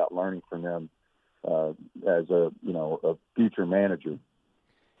think about learning from them as a future manager.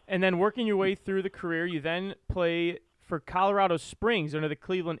 And then working your way through the career, you then play for Colorado Springs under the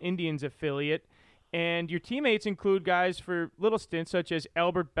Cleveland Indians affiliate, and your teammates include guys for little stints such as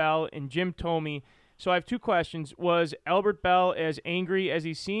Albert Bell and Jim Thome. So I have two questions. Was Albert Bell as angry as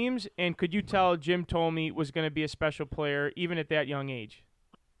he seems, and could you tell Jim Thome was going to be a special player even at that young age?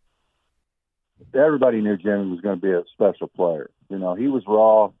 Everybody knew Jimmy was going to be a special player. He was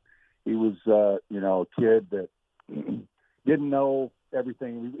raw. He was, a kid that didn't know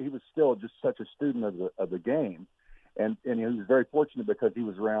everything. He was still just such a student of the game. And he was very fortunate because he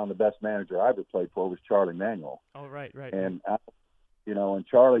was around the best manager I ever played for was Charlie Manuel. Oh, right. And, and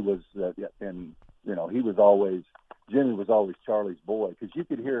Charlie was, Jimmy was always Charlie's boy because you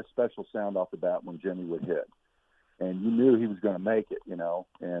could hear a special sound off the bat when Jimmy would hit. And you knew he was going to make it, and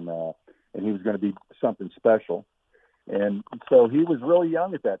he was going to be something special. And so he was really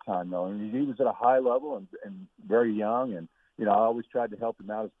young at that time, though. And he was at a high level and very young. And, I always tried to help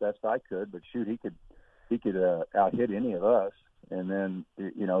him out as best I could. But, shoot, he could out-hit any of us. And then,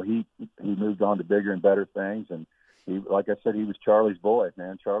 he moved on to bigger and better things. And, like I said, he was Charlie's boy,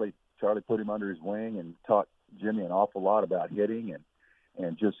 man. Charlie put him under his wing and taught Jimmy an awful lot about hitting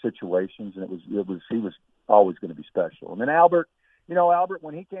and just situations. And he was always going to be special. And then Albert,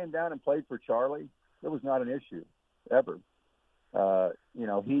 when he came down and played for Charlie, it was not an issue ever.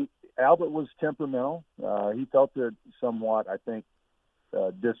 Albert was temperamental. He felt somewhat, I think,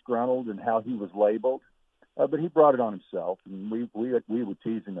 disgruntled in how he was labeled, but he brought it on himself, and we would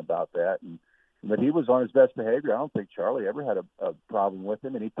tease him about that. But he was on his best behavior. I don't think Charlie ever had a problem with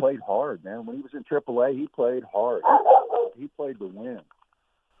him, and he played hard, man. When he was in AAA, he played hard. He played to win.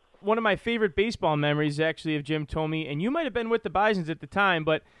 One of my favorite baseball memories, actually, of Jim Thome, and you might have been with the Bisons at the time,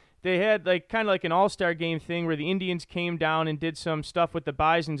 but they had kind of like an all-star game thing where the Indians came down and did some stuff with the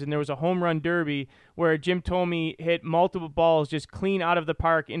Bisons, and there was a home run derby where Jim Thome hit multiple balls just clean out of the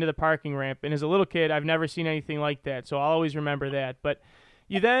park into the parking ramp. And as a little kid, I've never seen anything like that, so I'll always remember that. But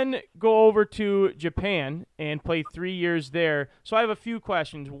you then go over to Japan and play 3 years there. So I have a few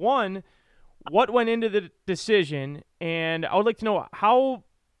questions. One, what went into the decision? And I would like to know how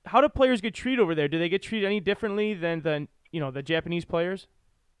do players get treated over there? Do they get treated any differently than the Japanese players?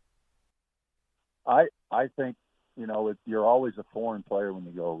 I think, you're always a foreign player when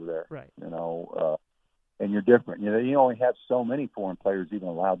you go over there. Right. And you're different. You only have so many foreign players even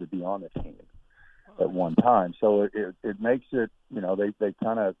allowed to be on the team at one time. So it makes it, they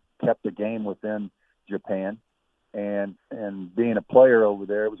kind of kept the game within Japan. and being a player over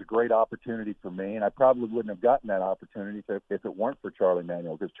there, it was a great opportunity for me. And I probably wouldn't have gotten that opportunity if it weren't for Charlie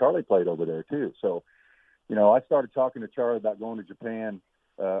Manuel, because Charlie played over there too. So, I started talking to Charlie about going to Japan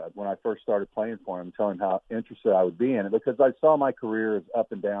when I first started playing for him, telling him how interested I would be in it, because I saw my career as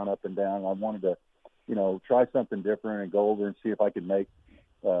up and down. I wanted to, try something different and go over and see if I could make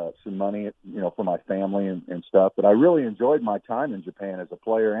some money, for my family and stuff. But I really enjoyed my time in Japan as a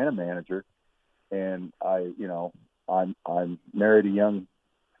player and a manager. And I'm married a young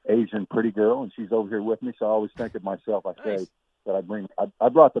Asian pretty girl, and she's over here with me. So I always think of myself, say that I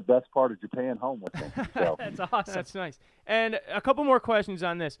brought the best part of Japan home with me. So. That's awesome. That's nice. And a couple more questions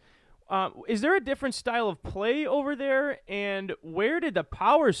on this. Is there a different style of play over there? And where did the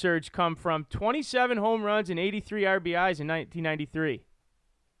power surge come from? 27 home runs and 83 RBIs in 1993.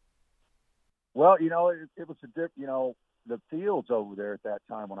 Well, it was the fields over there at that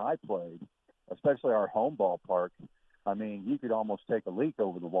time when I played, especially our home ballpark. I mean, you could almost take a leak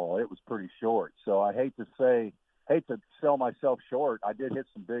over the wall. It was pretty short. So I hate to sell myself short. I did hit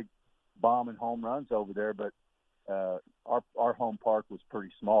some big bombing home runs over there, but our home park was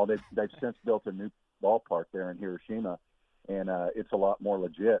pretty small. They've since built a new ballpark there in Hiroshima, and it's a lot more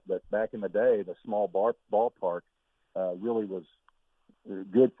legit. But back in the day, the small ballpark really was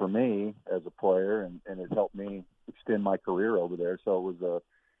good for me as a player, and it helped me extend my career over there. So it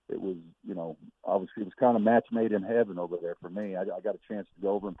was obviously it was kind of match made in heaven over there for me. I got a chance to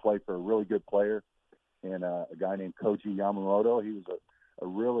go over and play for a really good player, and a guy named Koji Yamamoto. He was a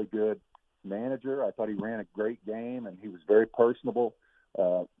really good manager. I thought he ran a great game, and he was very personable.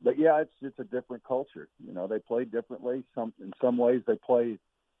 But yeah, it's a different culture. They play differently. In some ways they play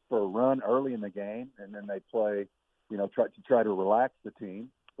for a run early in the game, and then they play, try to relax the team,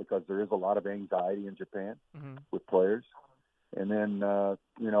 because there is a lot of anxiety in Japan with players. And then,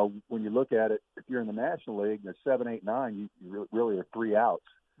 when you look at it, if you're in the National League, there's 7, 8, 9, you really are 3 outs.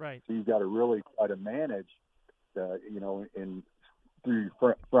 Right. So you've got to really try to manage, through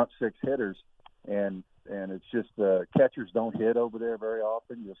your front 6 hitters, and it's just catchers don't hit over there very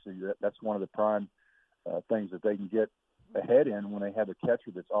often. You'll see that's one of the prime things that they can get ahead in when they have a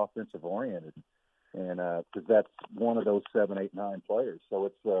catcher that's offensive oriented, and because that's one of those 7, 8, 9 players. So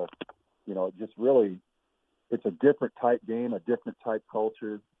it's it just really, it's a different type game, a different type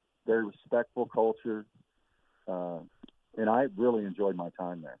culture, very respectful culture, and I really enjoyed my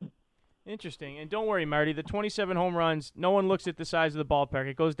time there. Interesting. And don't worry, Marty, the 27 home runs, no one looks at the size of the ballpark.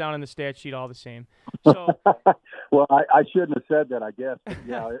 It goes down in the stat sheet all the same. So, well, I shouldn't have said that, I guess. But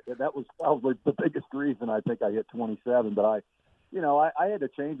yeah, that was probably the biggest reason I think I hit 27. But I had to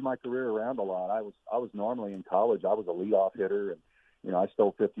change my career around a lot. I was normally in college, I was a leadoff hitter, and I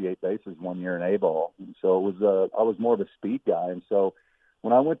stole 58 bases one year in A-ball. And so I was more of a speed guy. And so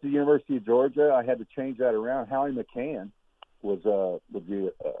when I went to the University of Georgia, I had to change that around. Howie McCann was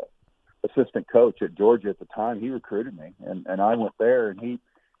the assistant coach at Georgia at the time. He recruited me, and I went there, and he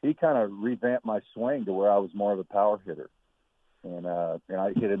kind of revamped my swing to where I was more of a power hitter, and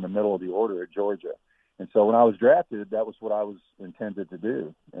I hit in the middle of the order at Georgia. And so when I was drafted, that was what I was intended to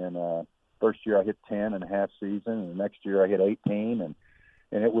do. And first year I hit 10 and a half season, and the next year I hit 18, and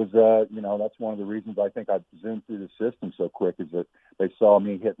it was that's one of the reasons I think I zoomed through the system so quick, is that they saw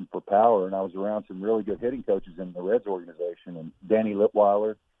me hitting for power, and I was around some really good hitting coaches in the Reds organization, and Danny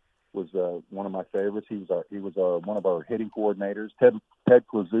Litweiler was one of my favorites. He was one of our hitting coordinators. Ted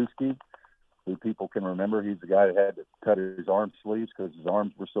Kluszewski, who people can remember, he's the guy that had to cut his arm sleeves because his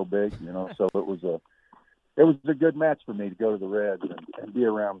arms were so big. So it was a good match for me to go to the Reds and be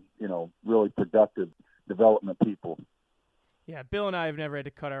around really productive development people. Yeah, Bill and I have never had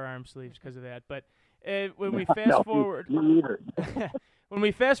to cut our arm sleeves because of that. But when we fast forward, me either. When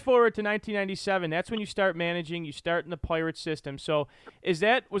we fast forward to 1997, that's when you start managing. You start in the Pirates system. So, was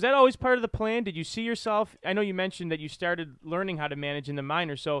that always part of the plan? Did you see yourself? I know you mentioned that you started learning how to manage in the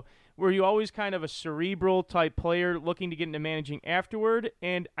minors. So, were you always kind of a cerebral type player looking to get into managing afterward?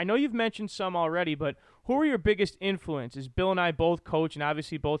 And I know you've mentioned some already, but who were your biggest influences? Bill and I both coach, and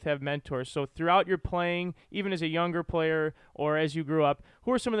obviously both have mentors. So, throughout your playing, even as a younger player or as you grew up,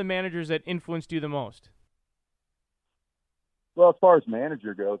 who are some of the managers that influenced you the most? Well, as far as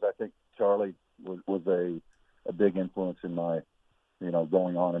manager goes, I think Charlie was a big influence in my,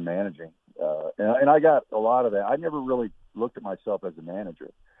 going on and managing. And I got a lot of that. I never really looked at myself as a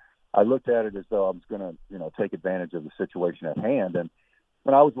manager. I looked at it as though I was going to, take advantage of the situation at hand. And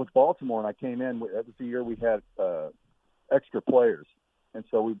when I was with Baltimore and I came in, that was the year we had extra players. And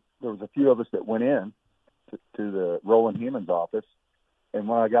so there was a few of us that went in to the Roland Heuman's office. And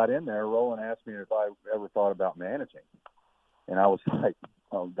when I got in there, Roland asked me if I ever thought about managing. And I was like,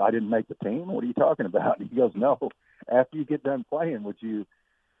 oh, I didn't make the team? What are you talking about? And he goes, no. after you get done playing, would you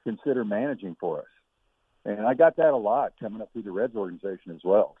consider managing for us? And I got that a lot coming up through the Reds organization as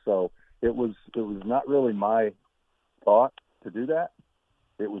well. So it was not really my thought to do that.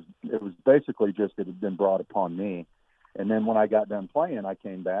 It was basically just it had been brought upon me. And then when I got done playing, I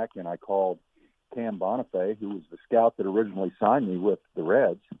came back and I called Cam Bonifay, who was the scout that originally signed me with the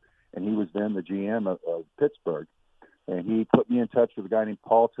Reds, and he was then the GM of Pittsburgh. And he put me in touch with a guy named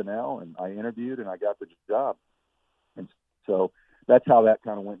Paul Tennell, and I interviewed and I got the job. And so that's how that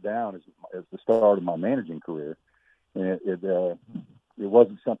kind of went down as the start of my managing career. And it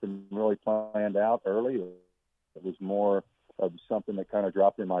wasn't something really planned out early. It was more of something that kind of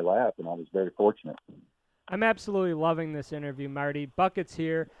dropped in my lap, and I was very fortunate. I'm absolutely loving this interview, Marty. Buckets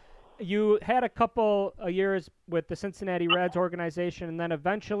here. You had a couple of years with the Cincinnati Reds organization, and then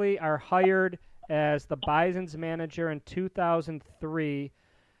eventually are hired as the Bison's manager in 2003,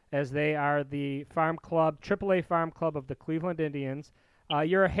 as they are the farm club, AAA farm club of the Cleveland Indians.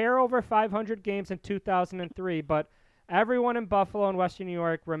 You're a hair over 500 games in 2003, but everyone in Buffalo and Western New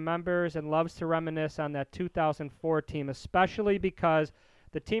York remembers and loves to reminisce on that 2004 team, especially because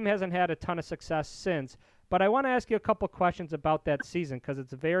the team hasn't had a ton of success since. But I want to ask you a couple questions about that season because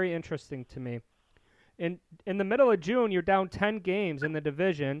it's very interesting to me. In the middle of June, you're down 10 games in the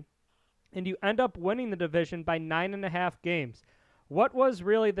division, and you end up winning the division by 9.5 games. What was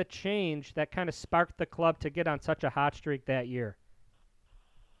really the change that kind of sparked the club to get on such a hot streak that year?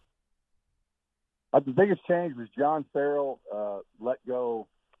 The biggest change was John Farrell let go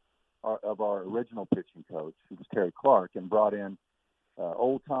of our original pitching coach, who was Terry Clark, and brought in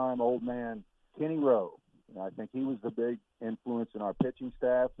old man Kenny Rowe. And I think he was the big influence in our pitching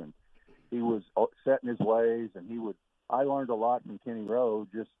staff, and he was set in his ways. And I learned a lot from Kenny Rowe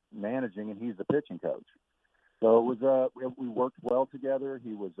just managing, and he's the pitching coach. So it was we worked well together.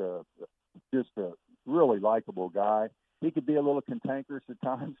 He was just a really likable guy. He could be a little cantankerous at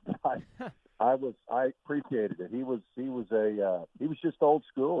times, but I appreciated it. He was just old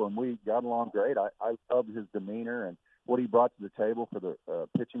school, and we got along great. I loved his demeanor and what he brought to the table for the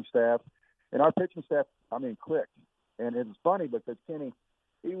pitching staff. And our pitching staff, clicked. And it was funny because Kenny,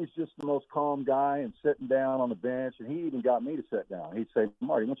 he was just the most calm guy and sitting down on the bench, and he even got me to sit down. He'd say,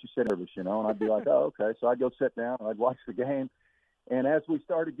 "Marty, why don't you sit nervous, And I'd be like, "Oh, okay." So I'd go sit down and I'd watch the game. And as we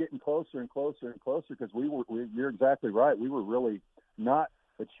started getting closer and closer and closer, because you're exactly right, we were really not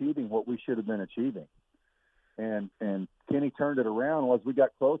achieving what we should have been achieving. And Kenny turned it around as we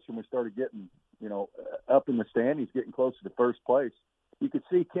got closer and we started getting, up in the standings, getting closer to first place. You could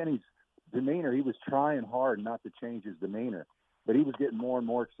see Kenny's demeanor. He was trying hard not to change his demeanor, but he was getting more and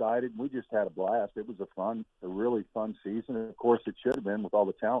more excited. We just had a blast. It was a really fun season. And of course, it should have been with all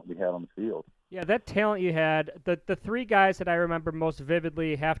the talent we had on the field. Yeah, that talent you had, the three guys that I remember most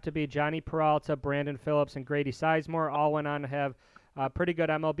vividly have to be Johnny Peralta, Brandon Phillips, and Grady Sizemore. All went on to have pretty good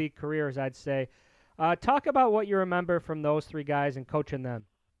MLB careers, I'd say. Talk about what you remember from those three guys and coaching them.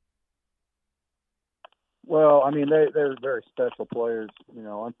 Well, they're very special players.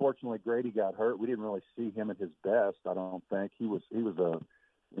 Unfortunately, Grady got hurt. We didn't really see him at his best, I don't think. He was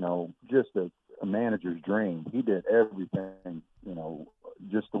just a manager's dream. He did everything,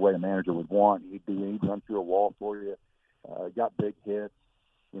 just the way a manager would want. He'd run through a wall for you. Got big hits.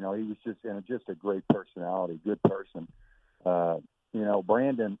 He was just a great personality, good person.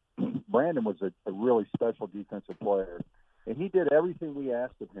 Brandon was a really special defensive player. And he did everything we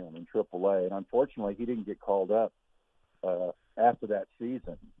asked of him in AAA. And unfortunately, he didn't get called up after that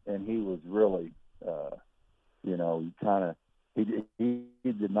season. And he was really, he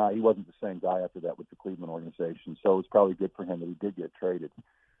wasn't the same guy after that with the Cleveland organization. So it was probably good for him that he did get traded.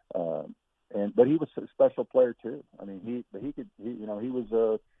 But he was a special player too. He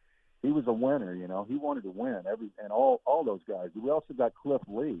was a winner. He wanted to win all those guys. We also got Cliff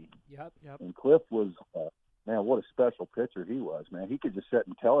Lee. Yep. And Cliff was. Man, what a special pitcher he was, man. He could just sit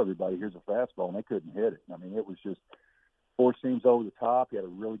and tell everybody, here's a fastball, and they couldn't hit it. It was just four seams over the top. He had a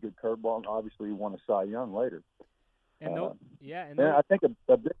really good curveball, and obviously he won a Cy Young later. I think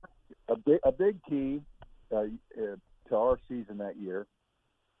a big key to our season that year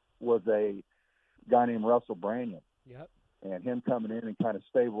was a guy named Russell Branyan. Yep. And him coming in and kind of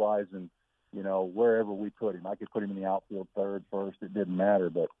stabilizing, wherever we put him. I could put him in the outfield, third, first, it didn't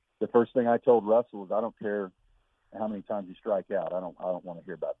matter, but the first thing I told Russell was, I don't care how many times you strike out. I don't want to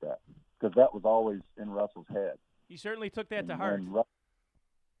hear about that, because that was always in Russell's head. He certainly took that to heart.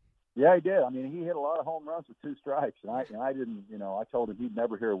 Yeah, he did. He hit a lot of home runs with two strikes, and I didn't. I told him he'd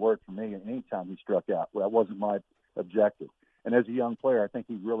never hear a word from me any time he struck out. Well, that wasn't my objective. And as a young player, I think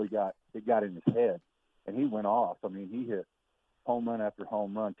he really got in his head, and he went off. He hit home run after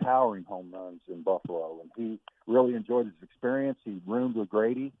home run, towering home runs in Buffalo. And he really enjoyed his experience. He roomed with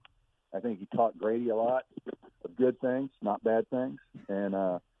Grady. I think he taught Grady a lot of good things, not bad things.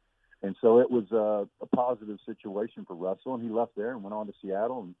 And so it was a positive situation for Russell, and he left there and went on to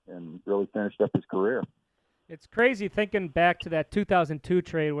Seattle and really finished up his career. It's crazy thinking back to that 2002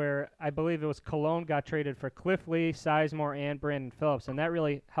 trade where I believe it was Cologne got traded for Cliff Lee, Sizemore, and Brandon Phillips, and that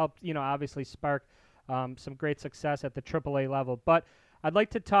really helped, obviously spark some great success at the AAA level. But I'd like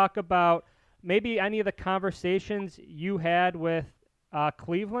to talk about maybe any of the conversations you had with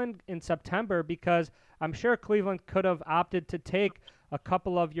Cleveland in September, because I'm sure Cleveland could have opted to take a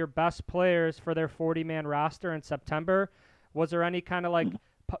couple of your best players for their 40-man roster in September. Was there any kind of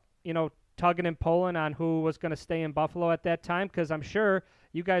tugging and pulling on who was going to stay in Buffalo at that time? Because I'm sure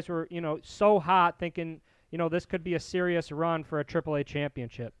you guys were, so hot thinking, this could be a serious run for a AAA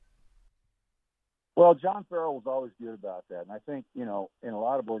championship. Well, John Farrell was always good about that. And I think, in a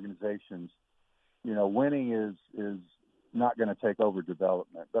lot of organizations, winning is not going to take over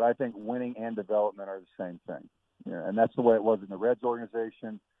development. But I think winning and development are the same thing. And that's the way it was in the Reds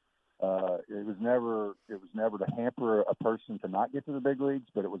organization. It was never to hamper a person to not get to the big leagues,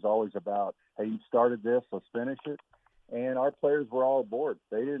 but it was always about, hey, you started this, let's finish it. And our players were all aboard.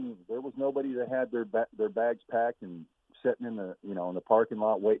 There was nobody that had their bags packed and sitting in the in the parking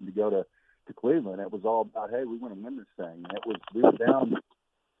lot waiting to go to Cleveland. It was all about, hey, we want to win this thing. And we were down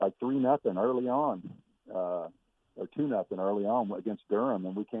like 3-0 early on, or 2-0 early on against Durham,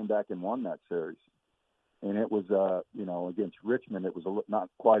 and we came back and won that series. And it was, against Richmond, it was not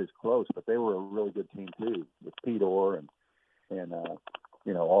quite as close, but they were a really good team too, with Pete Orr and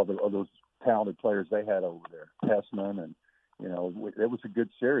all those talented players they had over there, Tessman, and it was a good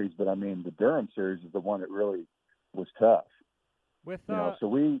series. But I mean, the Durham series is the one that really was tough.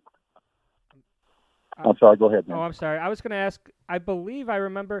 I'm sorry, go ahead, man. Oh, I'm sorry. I was going to ask. I believe I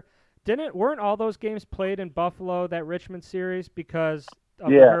remember. Weren't all those games played in Buffalo, that Richmond series, because of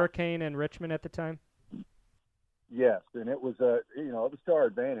the hurricane in Richmond at the time? Yes, and it was it was to our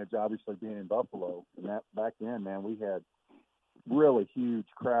advantage, obviously, being in Buffalo. And that back then, man, we had really huge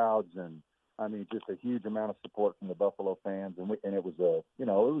crowds, and I mean, just a huge amount of support from the Buffalo fans. And it was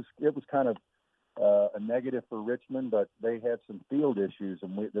it was kind of a negative for Richmond, but they had some field issues,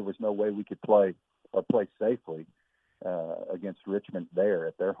 and there was no way we could play safely against Richmond there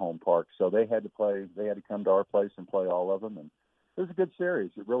at their home park. So they had to come to our place and play all of them, and it was a good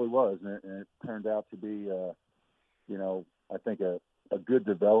series. It really was, and it turned out to be. I think a good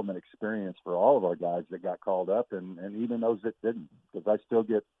development experience for all of our guys that got called up, and even those that didn't, because I still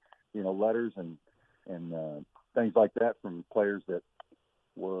get, letters and things like that from players that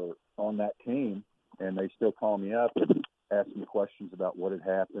were on that team, and they still call me up and ask me questions about what had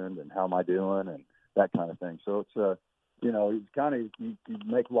happened and how am I doing and that kind of thing. So it's it's kind of you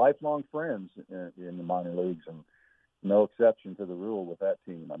make lifelong friends in the minor leagues, and no exception to the rule with that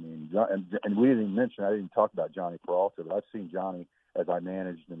team. I mean, and we didn't mention, I didn't talk about Johnny Peralta, but I've seen Johnny as I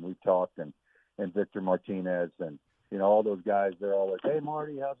managed, and we've talked, and Victor Martinez, and, all those guys, they're all like, hey,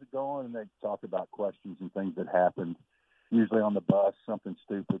 Marty, how's it going? And they talk about questions and things that happened, usually on the bus, something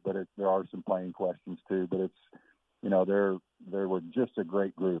stupid, but there are some playing questions too. But it's, they were just a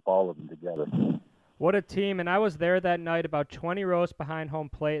great group, all of them together. What a team, and I was there that night about 20 rows behind home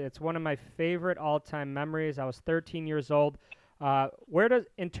plate. It's one of my favorite all-time memories. I was 13 years old.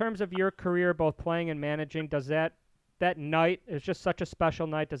 In terms of your career, both playing and managing, does that night, is just such a special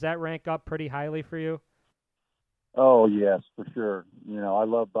night, does that rank up pretty highly for you? Oh, yes, for sure. I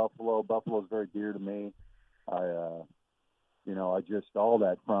love Buffalo. Buffalo's very dear to me. I just, all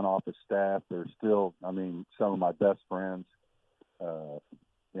that front office staff, they're still, some of my best friends.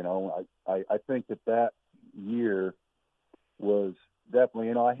 I think that year was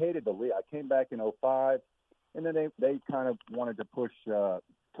definitely, I hated the league. I came back in 2005, and then they kind of wanted to push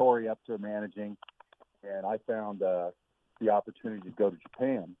Torrey up to managing, and I found the opportunity to go to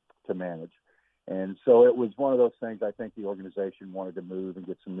Japan to manage. And so it was one of those things. I think the organization wanted to move and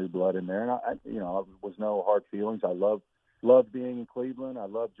get some new blood in there, and I was no hard feelings. I loved being in Cleveland. I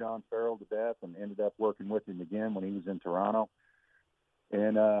loved John Farrell to death, and ended up working with him again when he was in Toronto.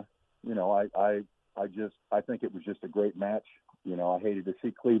 And I think it was just a great match. I hated to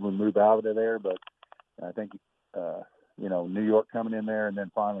see Cleveland move out of there, but I think New York coming in there, and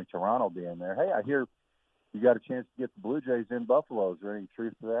then finally Toronto being there. Hey, I hear you got a chance to get the Blue Jays in Buffalo. Is there any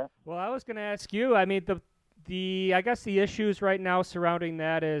truth to that? Well, I was going to ask you. I mean, I guess the issues right now surrounding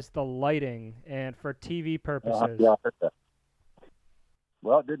that is the lighting, and for TV purposes. Yeah, I heard that.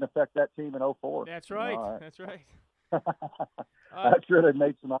 Well, it didn't affect that team in 2004. That's right. That's right. I'm sure they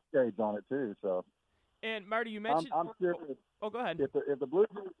made some upgrades on it too. So. And Marty, you mentioned. I'm sure. Oh, go ahead. If the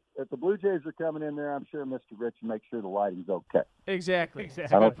Blue Jays are coming in there, I'm sure Mr. Rich will make sure the lighting's okay. Exactly.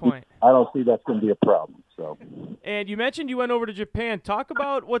 That's a good point. I don't see that's going to be a problem. So. And you mentioned you went over to Japan. Talk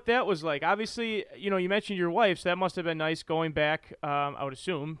about what that was like. Obviously, you mentioned your wife, so that must have been nice going back, I would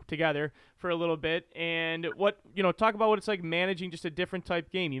assume, together for a little bit. And talk about what it's like managing just a different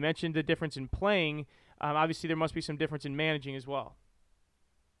type game. You mentioned the difference in playing. Obviously, there must be some difference in managing as well.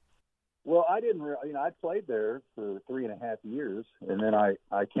 Well, I didn't I played there for 3.5 years, and then I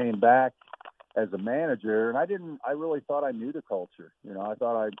came back as a manager, and I really thought I knew the culture. I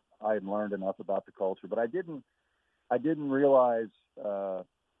thought I had learned enough about the culture, but I didn't realize, there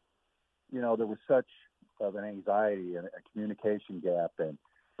was such of an anxiety and a communication gap, and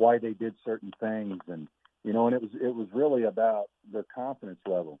why they did certain things, and and it was really about their confidence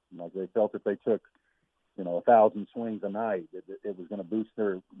level. Like they felt if they took 1,000 swings a night, it was going to boost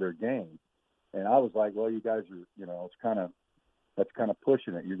their game. And I was like, well, you guys are, that's kind of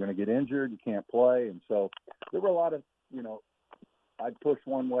pushing it. You're going to get injured. You can't play. And so there were a lot of, I'd push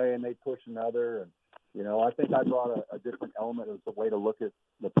one way and they'd push another. And, I think I brought a different element. It was a way to look at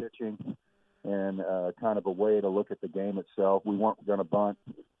the pitching and kind of a way to look at the game itself. We weren't going to bunt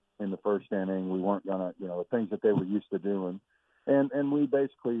in the first inning. We weren't going to, the things that they were used to doing. And we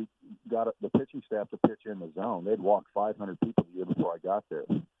basically got the pitching staff to pitch in the zone. They'd walked 500 people the year before I got there.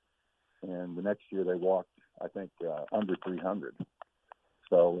 And the next year they walked, I think, under 300.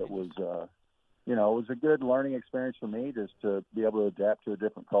 So it was, it was a good learning experience for me just to be able to adapt to a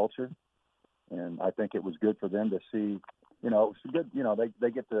different culture. And I think it was good for them to see, it was good, they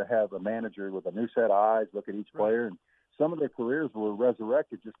get to have a manager with a new set of eyes, look at each player. And some of their careers were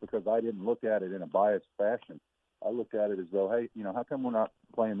resurrected just because I didn't look at it in a biased fashion. I looked at it as though, hey, how come we're not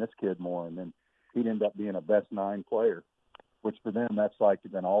playing this kid more? And then he'd end up being a best 9 player, which for them, that's like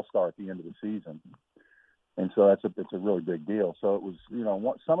an all-star at the end of the season. And so it's a really big deal. So it was,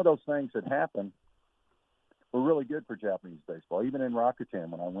 some of those things that happened were really good for Japanese baseball. Even in Rakuten,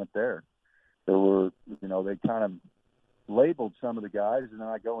 when I went there, there were, they kind of labeled some of the guys, and then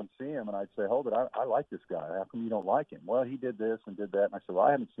I go and see him, and I'd say, hold it, I like this guy. How come you don't like him? Well, he did this and did that. And I said, well,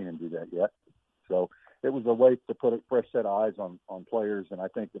 I haven't seen him do that yet. So it was a way to put a fresh set of eyes on players, and I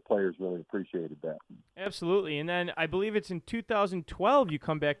think the players really appreciated that. Absolutely. And then I believe it's in 2012 you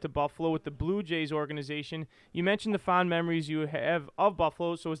come back to Buffalo with the Blue Jays organization. You mentioned the fond memories you have of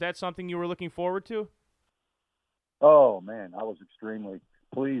Buffalo, so is that something you were looking forward to? Oh, man, I was extremely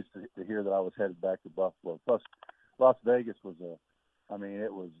pleased to hear that I was headed back to Buffalo. Plus, Las Vegas was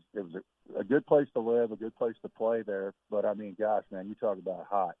it was a good place to live, a good place to play there. But, gosh, man, you talk about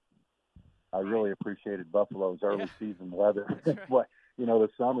hot. I really appreciated Buffalo's early season weather, right. The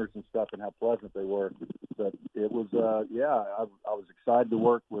summers and stuff, and how pleasant they were. But it was, I was excited to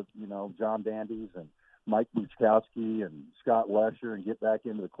work with, John Dandies and Mike Buchkowski and Scott Lesher and get back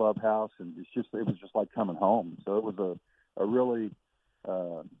into the clubhouse. And it was just like coming home. So it was a really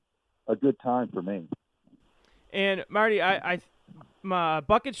a good time for me. And Marty, my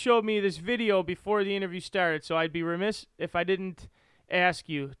Bucket showed me this video before the interview started, so I'd be remiss if I didn't ask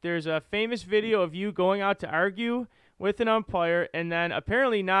you. There's a famous video of you going out to argue with an umpire and then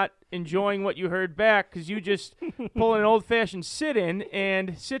apparently not enjoying what you heard back because you just pull an old-fashioned sit-in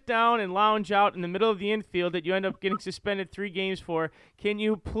and sit down and lounge out in the middle of the infield that you end up getting suspended 3 games for. Can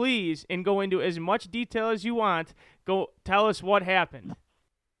you please, and go into as much detail as you want, go tell us what happened?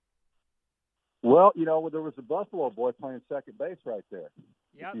 Well, there was a Buffalo boy playing second base right there,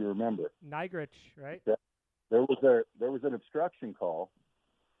 if you remember. Nigrich, right? There was an obstruction call,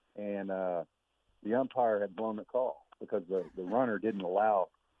 and the umpire had blown the call because the runner didn't allow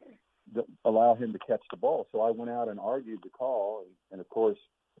him to catch the ball. So I went out and argued the call, and of course,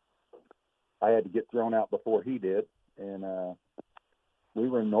 I had to get thrown out before he did. And we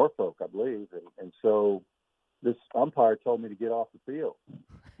were in Norfolk, I believe, and so this umpire told me to get off the field,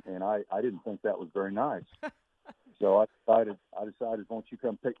 and I didn't think that was very nice. So I decided, won't you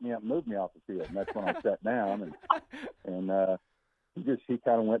come pick me up and move me off the field? And that's when I sat down, and he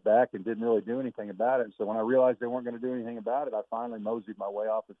kind of went back and didn't really do anything about it. And so when I realized they weren't going to do anything about it, I finally moseyed my way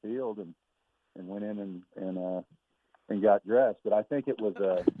off the field and went in and got dressed. But I think it was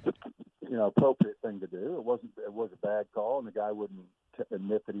a appropriate thing to do. It was a bad call, and the guy wouldn't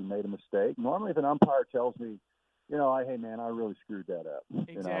admit that he made a mistake. Normally, if an umpire tells me, hey man, I really screwed that up.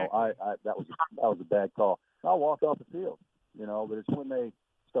 Exactly. That was a bad call, I'll walk off the field, but it's when they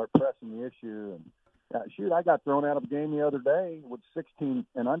start pressing the issue. And I got thrown out of a game the other day with 16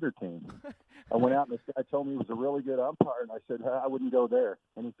 and under team. I went out and this guy told me he was a really good umpire, and I said, I wouldn't go there.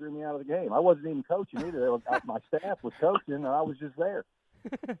 And he threw me out of the game. I wasn't even coaching either. My staff was coaching, and I was just there.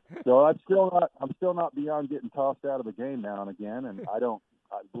 So I'm still not beyond getting tossed out of the game now and again, and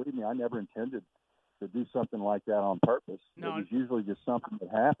believe me, I never intended to do something like that on purpose. No. It was usually just something that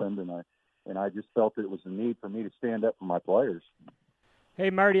happened, and I just felt that it was a need for me to stand up for my players. Hey,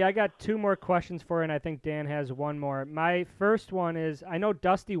 Marty, I got 2 more questions for you, and I think Dan has 1 more. My first one is, I know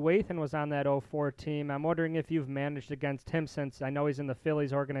Dusty Wathan was on that 04 team. I'm wondering if you've managed against him, since I know he's in the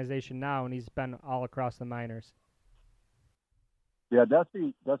Phillies organization now, and he's been all across the minors. Yeah,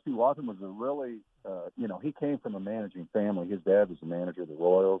 Dusty Wathan was a really, he came from a managing family. His dad was the manager of the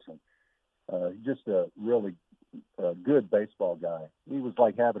Royals, and he's just a really good baseball guy. He was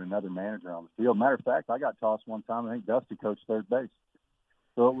like having another manager on the field. Matter of fact, I got tossed one time. I think Dusty coached third base.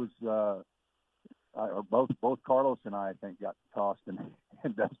 So it was both Carlos and I think, got tossed, and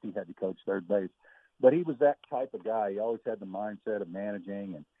Dusty had to coach third base. But he was that type of guy. He always had the mindset of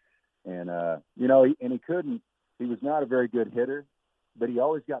managing, and he couldn't. He was not a very good hitter, but he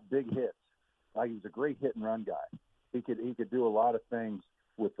always got big hits. Like, he was a great hit and run guy. He could do a lot of things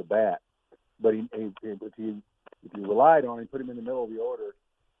with the bat, but if you relied on him, put him in the middle of the order,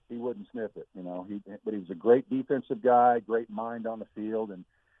 he wouldn't sniff it. But he was a great defensive guy, great mind on the field, and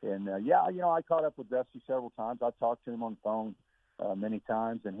I caught up with Dusty several times. I talked to him on the phone many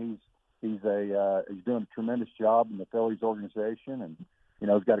times, and he's doing a tremendous job in the Phillies organization, and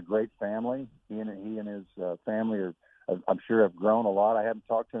he's got a great family. He and his family are, I'm sure, have grown a lot. I haven't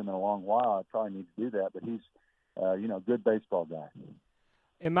talked to him in a long while. I probably need to do that, but he's a good baseball guy.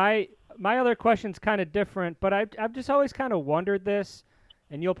 And my other question's kind of different, but I've just always kind of wondered this,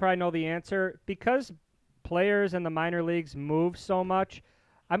 and you'll probably know the answer. Because players in the minor leagues move so much,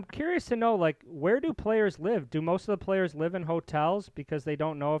 I'm curious to know, like, where do players live? Do most of the players live in hotels because they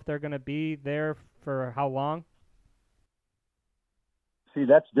don't know if they're going to be there for how long? See,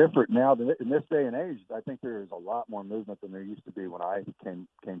 that's different now. In this day and age, I think there is a lot more movement than there used to be when I came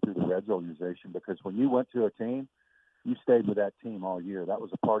through the Reds organization, because when you went to a team, you stayed with that team all year. That was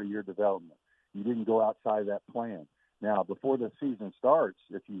a part of your development. You didn't go outside of that plan. Now, before the season starts,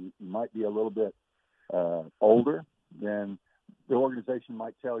 if you might be a little bit older, then the organization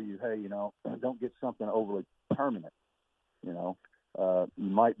might tell you, hey, don't get something overly permanent. You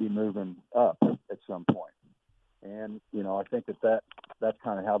might be moving up at some point. And, I think that's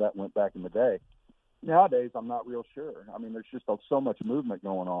kind of how that went back in the day. Nowadays, I'm not real sure. I mean, there's just so much movement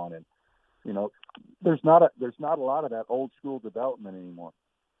going on, and, there's not a lot of that old school development anymore.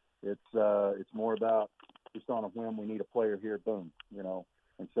 It's more about just on a whim, we need a player here, boom,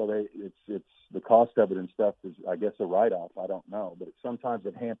 and so it's the cost of it and stuff is, I guess, a write-off. I don't know, but sometimes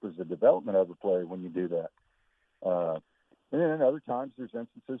it hampers the development of a player when you do that. And then other times there's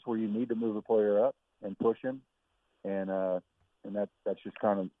instances where you need to move a player up and push him, and that's just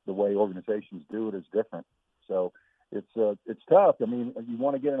kind of the way organizations do it is different. So it's tough. I mean, you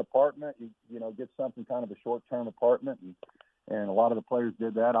want to get an apartment, get something kind of a short-term apartment, and a lot of the players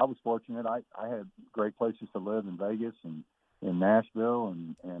did that. I was fortunate. I had great places to live in Vegas and in Nashville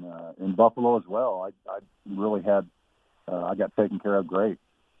and in Buffalo as well. I really had I got taken care of great.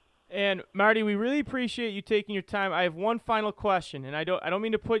 And Marty, we really appreciate you taking your time. I have one final question, and I don't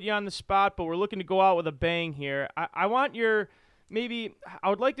mean to put you on the spot, but we're looking to go out with a bang here. I want your I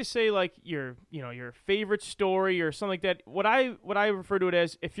would like to say like your favorite story or something like that. What I refer to it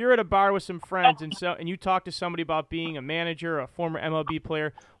as, if you're at a bar with some friends and you talk to somebody about being a manager, a former MLB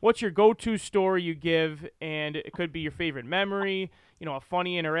player, what's your go-to story you give? And it could be your favorite memory, a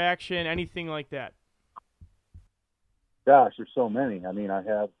funny interaction, anything like that. Gosh, there's so many. I mean, I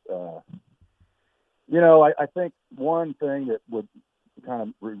have, I think one thing that would kind of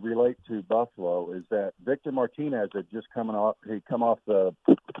relate to Buffalo is that Victor Martinez had just come off the,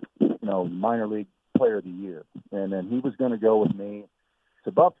 minor league player of the year. And then he was going to go with me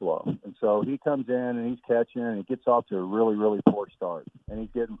to Buffalo. And so he comes in and he's catching and he gets off to a really, really poor start and he's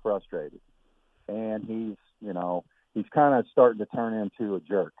getting frustrated. And he's kind of starting to turn into a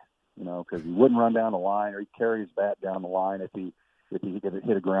jerk, because he wouldn't run down the line, or he'd carry his bat down the line if he could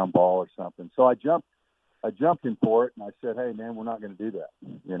hit a ground ball or something. So I jumped in for it, and I said, hey, man, we're not going to do that.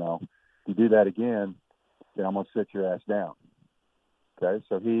 If you do that again, then I'm going to sit your ass down. Okay,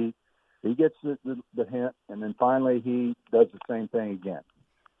 so he gets the hint, and then finally he does the same thing again.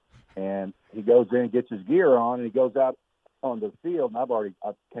 And he goes in and gets his gear on, and he goes out onto the field, and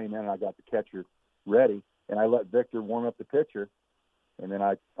I came in and I got the catcher ready, and I let Victor warm up the pitcher, and then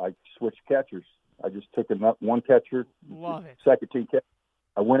I switched catchers. I just took one catcher, second team catcher.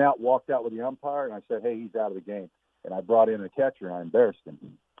 I went out, walked out with the umpire, and I said, hey, he's out of the game. And I brought in a catcher, and I embarrassed him.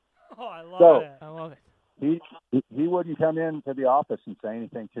 Oh, I love it. I love it. He wouldn't come into the office and say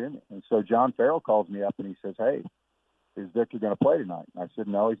anything to me. And so John Farrell calls me up, and he says, hey, is Victor going to play tonight? And I said,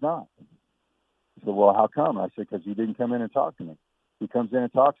 no, he's not. He said, well, how come? I said, because he didn't come in and talk to me. He comes in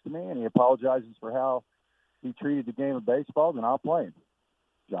and talks to me, and he apologizes for how he treated the game of baseball, then I'll play him.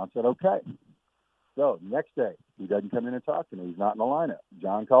 John said, okay. So next day, he doesn't come in and talk to me. He's not in the lineup.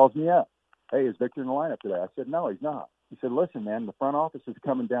 John calls me up. Hey, is Victor in the lineup today? I said, no, he's not. He said, listen, man, the front office is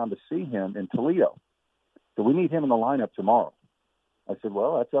coming down to see him in Toledo. So we need him in the lineup tomorrow. I said,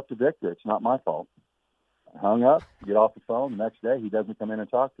 well, that's up to Victor. It's not my fault. I hung up, get off the phone. The next day, he doesn't come in and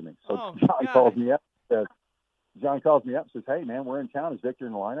talk to me. So John calls me up and says, hey, man, we're in town. Is Victor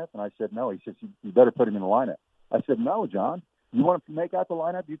in the lineup? And I said, no. He says, you better put him in the lineup. I said, no, John. You want to make out the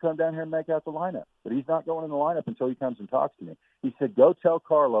lineup? You come down here and make out the lineup. But he's not going in the lineup until he comes and talks to me. He said, go tell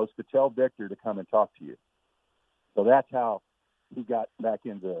Carlos to tell Victor to come and talk to you. So that's how he got back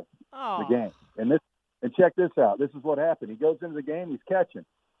into the game. And check this out. This is what happened. He goes into the game. He's catching.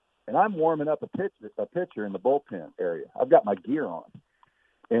 And I'm warming up a pitcher in the bullpen area. I've got my gear on.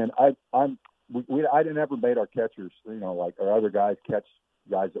 And I didn't ever made our catchers, like our other guys catch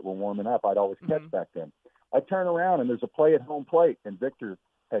guys that were warming up. I'd always catch back then. I turn around, and there's a play at home plate, and Victor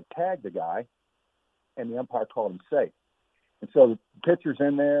had tagged the guy, and the umpire called him safe. And so the pitcher's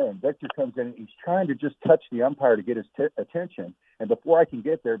in there, and Victor comes in, and he's trying to just touch the umpire to get his attention. And before I can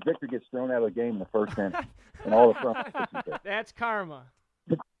get there, Victor gets thrown out of the game in the first inning, and all the front office is there. That's karma.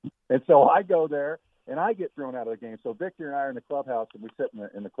 And so I go there, and I get thrown out of the game. So Victor and I are in the clubhouse, and we sit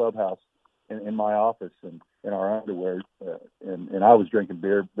in the clubhouse in my office and in our underwear, and I was drinking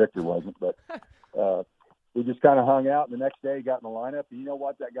beer. Victor wasn't, but we just kind of hung out. And the next day, he got in the lineup, and you know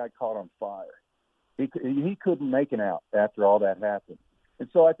what? That guy caught on fire. He couldn't make it out after all that happened. And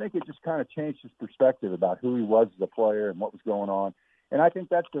so I think it just kind of changed his perspective about who he was as a player and what was going on. And I think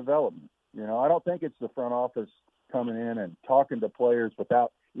that's development. I don't think it's the front office coming in and talking to players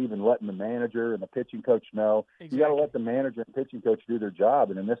without even letting the manager and the pitching coach know. Exactly. You got to let the manager and pitching coach do their job.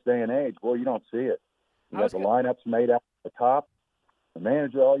 And in this day and age, boy, you don't see it. You got the lineups made out at the top. The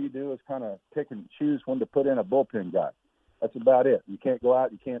manager, all you do is kind of pick and choose when to put in a bullpen guy. That's about it. You can't go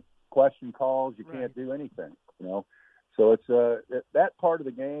out. You can't question calls. You can't do anything, So it's that part of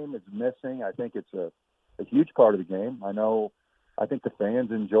the game is missing. I think it's a huge part of the game. I think the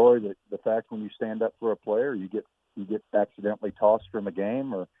fans enjoy the fact when you stand up for a player, you get accidentally tossed from a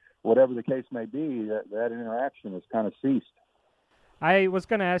game or whatever the case may be, that interaction has kind of ceased. I was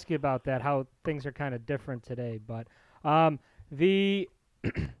going to ask you about that, how things are kind of different today, but how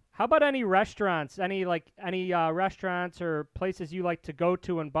about any restaurants, any restaurants or places you like to go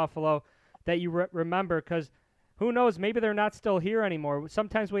to in Buffalo that you remember? Because who knows, maybe they're not still here anymore.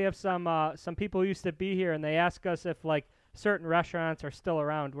 Sometimes we have some people who used to be here, and they ask us if certain restaurants are still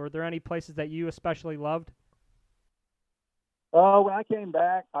around. Were there any places that you especially loved? When I came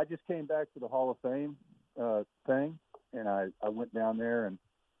back, I just came back to the Hall of Fame thing, and I went down there, and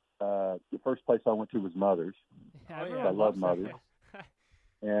the first place I went to was Mother's. I love Mother's.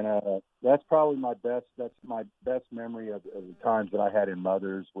 And that's probably my best memory of the times that I had in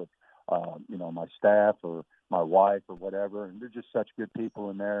Mother's with, my staff or my wife or whatever. And they're just such good people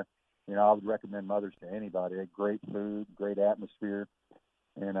in there. I would recommend Mother's to anybody. They had great food, great atmosphere.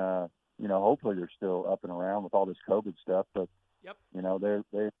 And, hopefully they're still up and around with all this COVID stuff. But,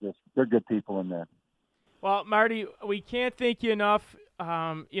 they're good people in there. Well, Marty, we can't thank you enough.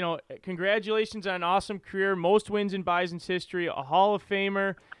 Congratulations on an awesome career, most wins in Bison's history, a Hall of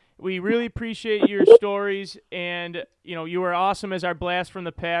Famer. We really appreciate your stories, and, you were awesome as our blast from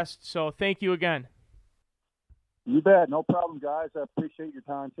the past, so thank you again. You bet. No problem, guys. I appreciate your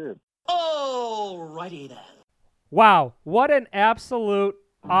time, too. All righty then. Wow, what an absolute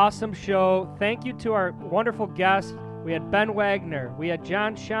awesome show. Thank you to our wonderful guests. We had Ben Wagner. We had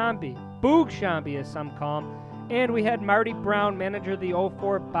John Shambi, Boog Shambi as some call him. And we had Marty Brown, manager of the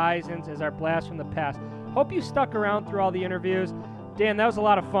 04 Bisons, as our blast from the past. Hope you stuck around through all the interviews. Dan, that was a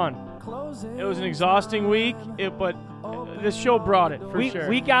lot of fun. It was an exhausting week, but this show brought it, for sure.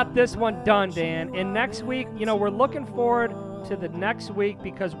 We got this one done, Dan. And next week, we're looking forward to the next week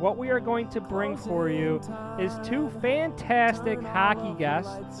because what we are going to bring for you is two fantastic hockey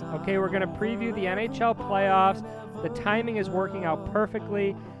guests. Okay, we're going to preview the NHL playoffs. The timing is working out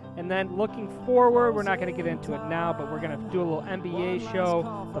perfectly. And then looking forward, we're not going to get into it now, but we're going to do a little NBA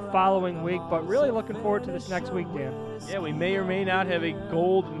show the following week. But really looking forward to this next week, Dan. Yeah, we may or may not have a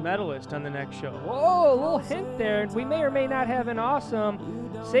gold medalist on the next show. Whoa, a little hint there. We may or may not have an awesome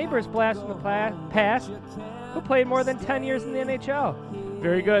Sabres blast from the past who played more than 10 years in the NHL.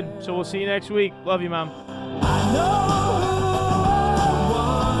 Very good. So we'll see you next week. Love you, Mom. I know who I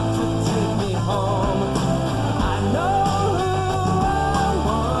want to take me home. I know who I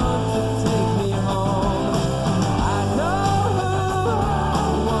want to take me home. I know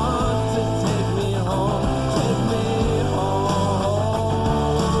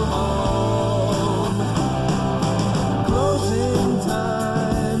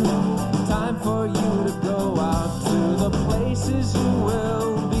Christmas.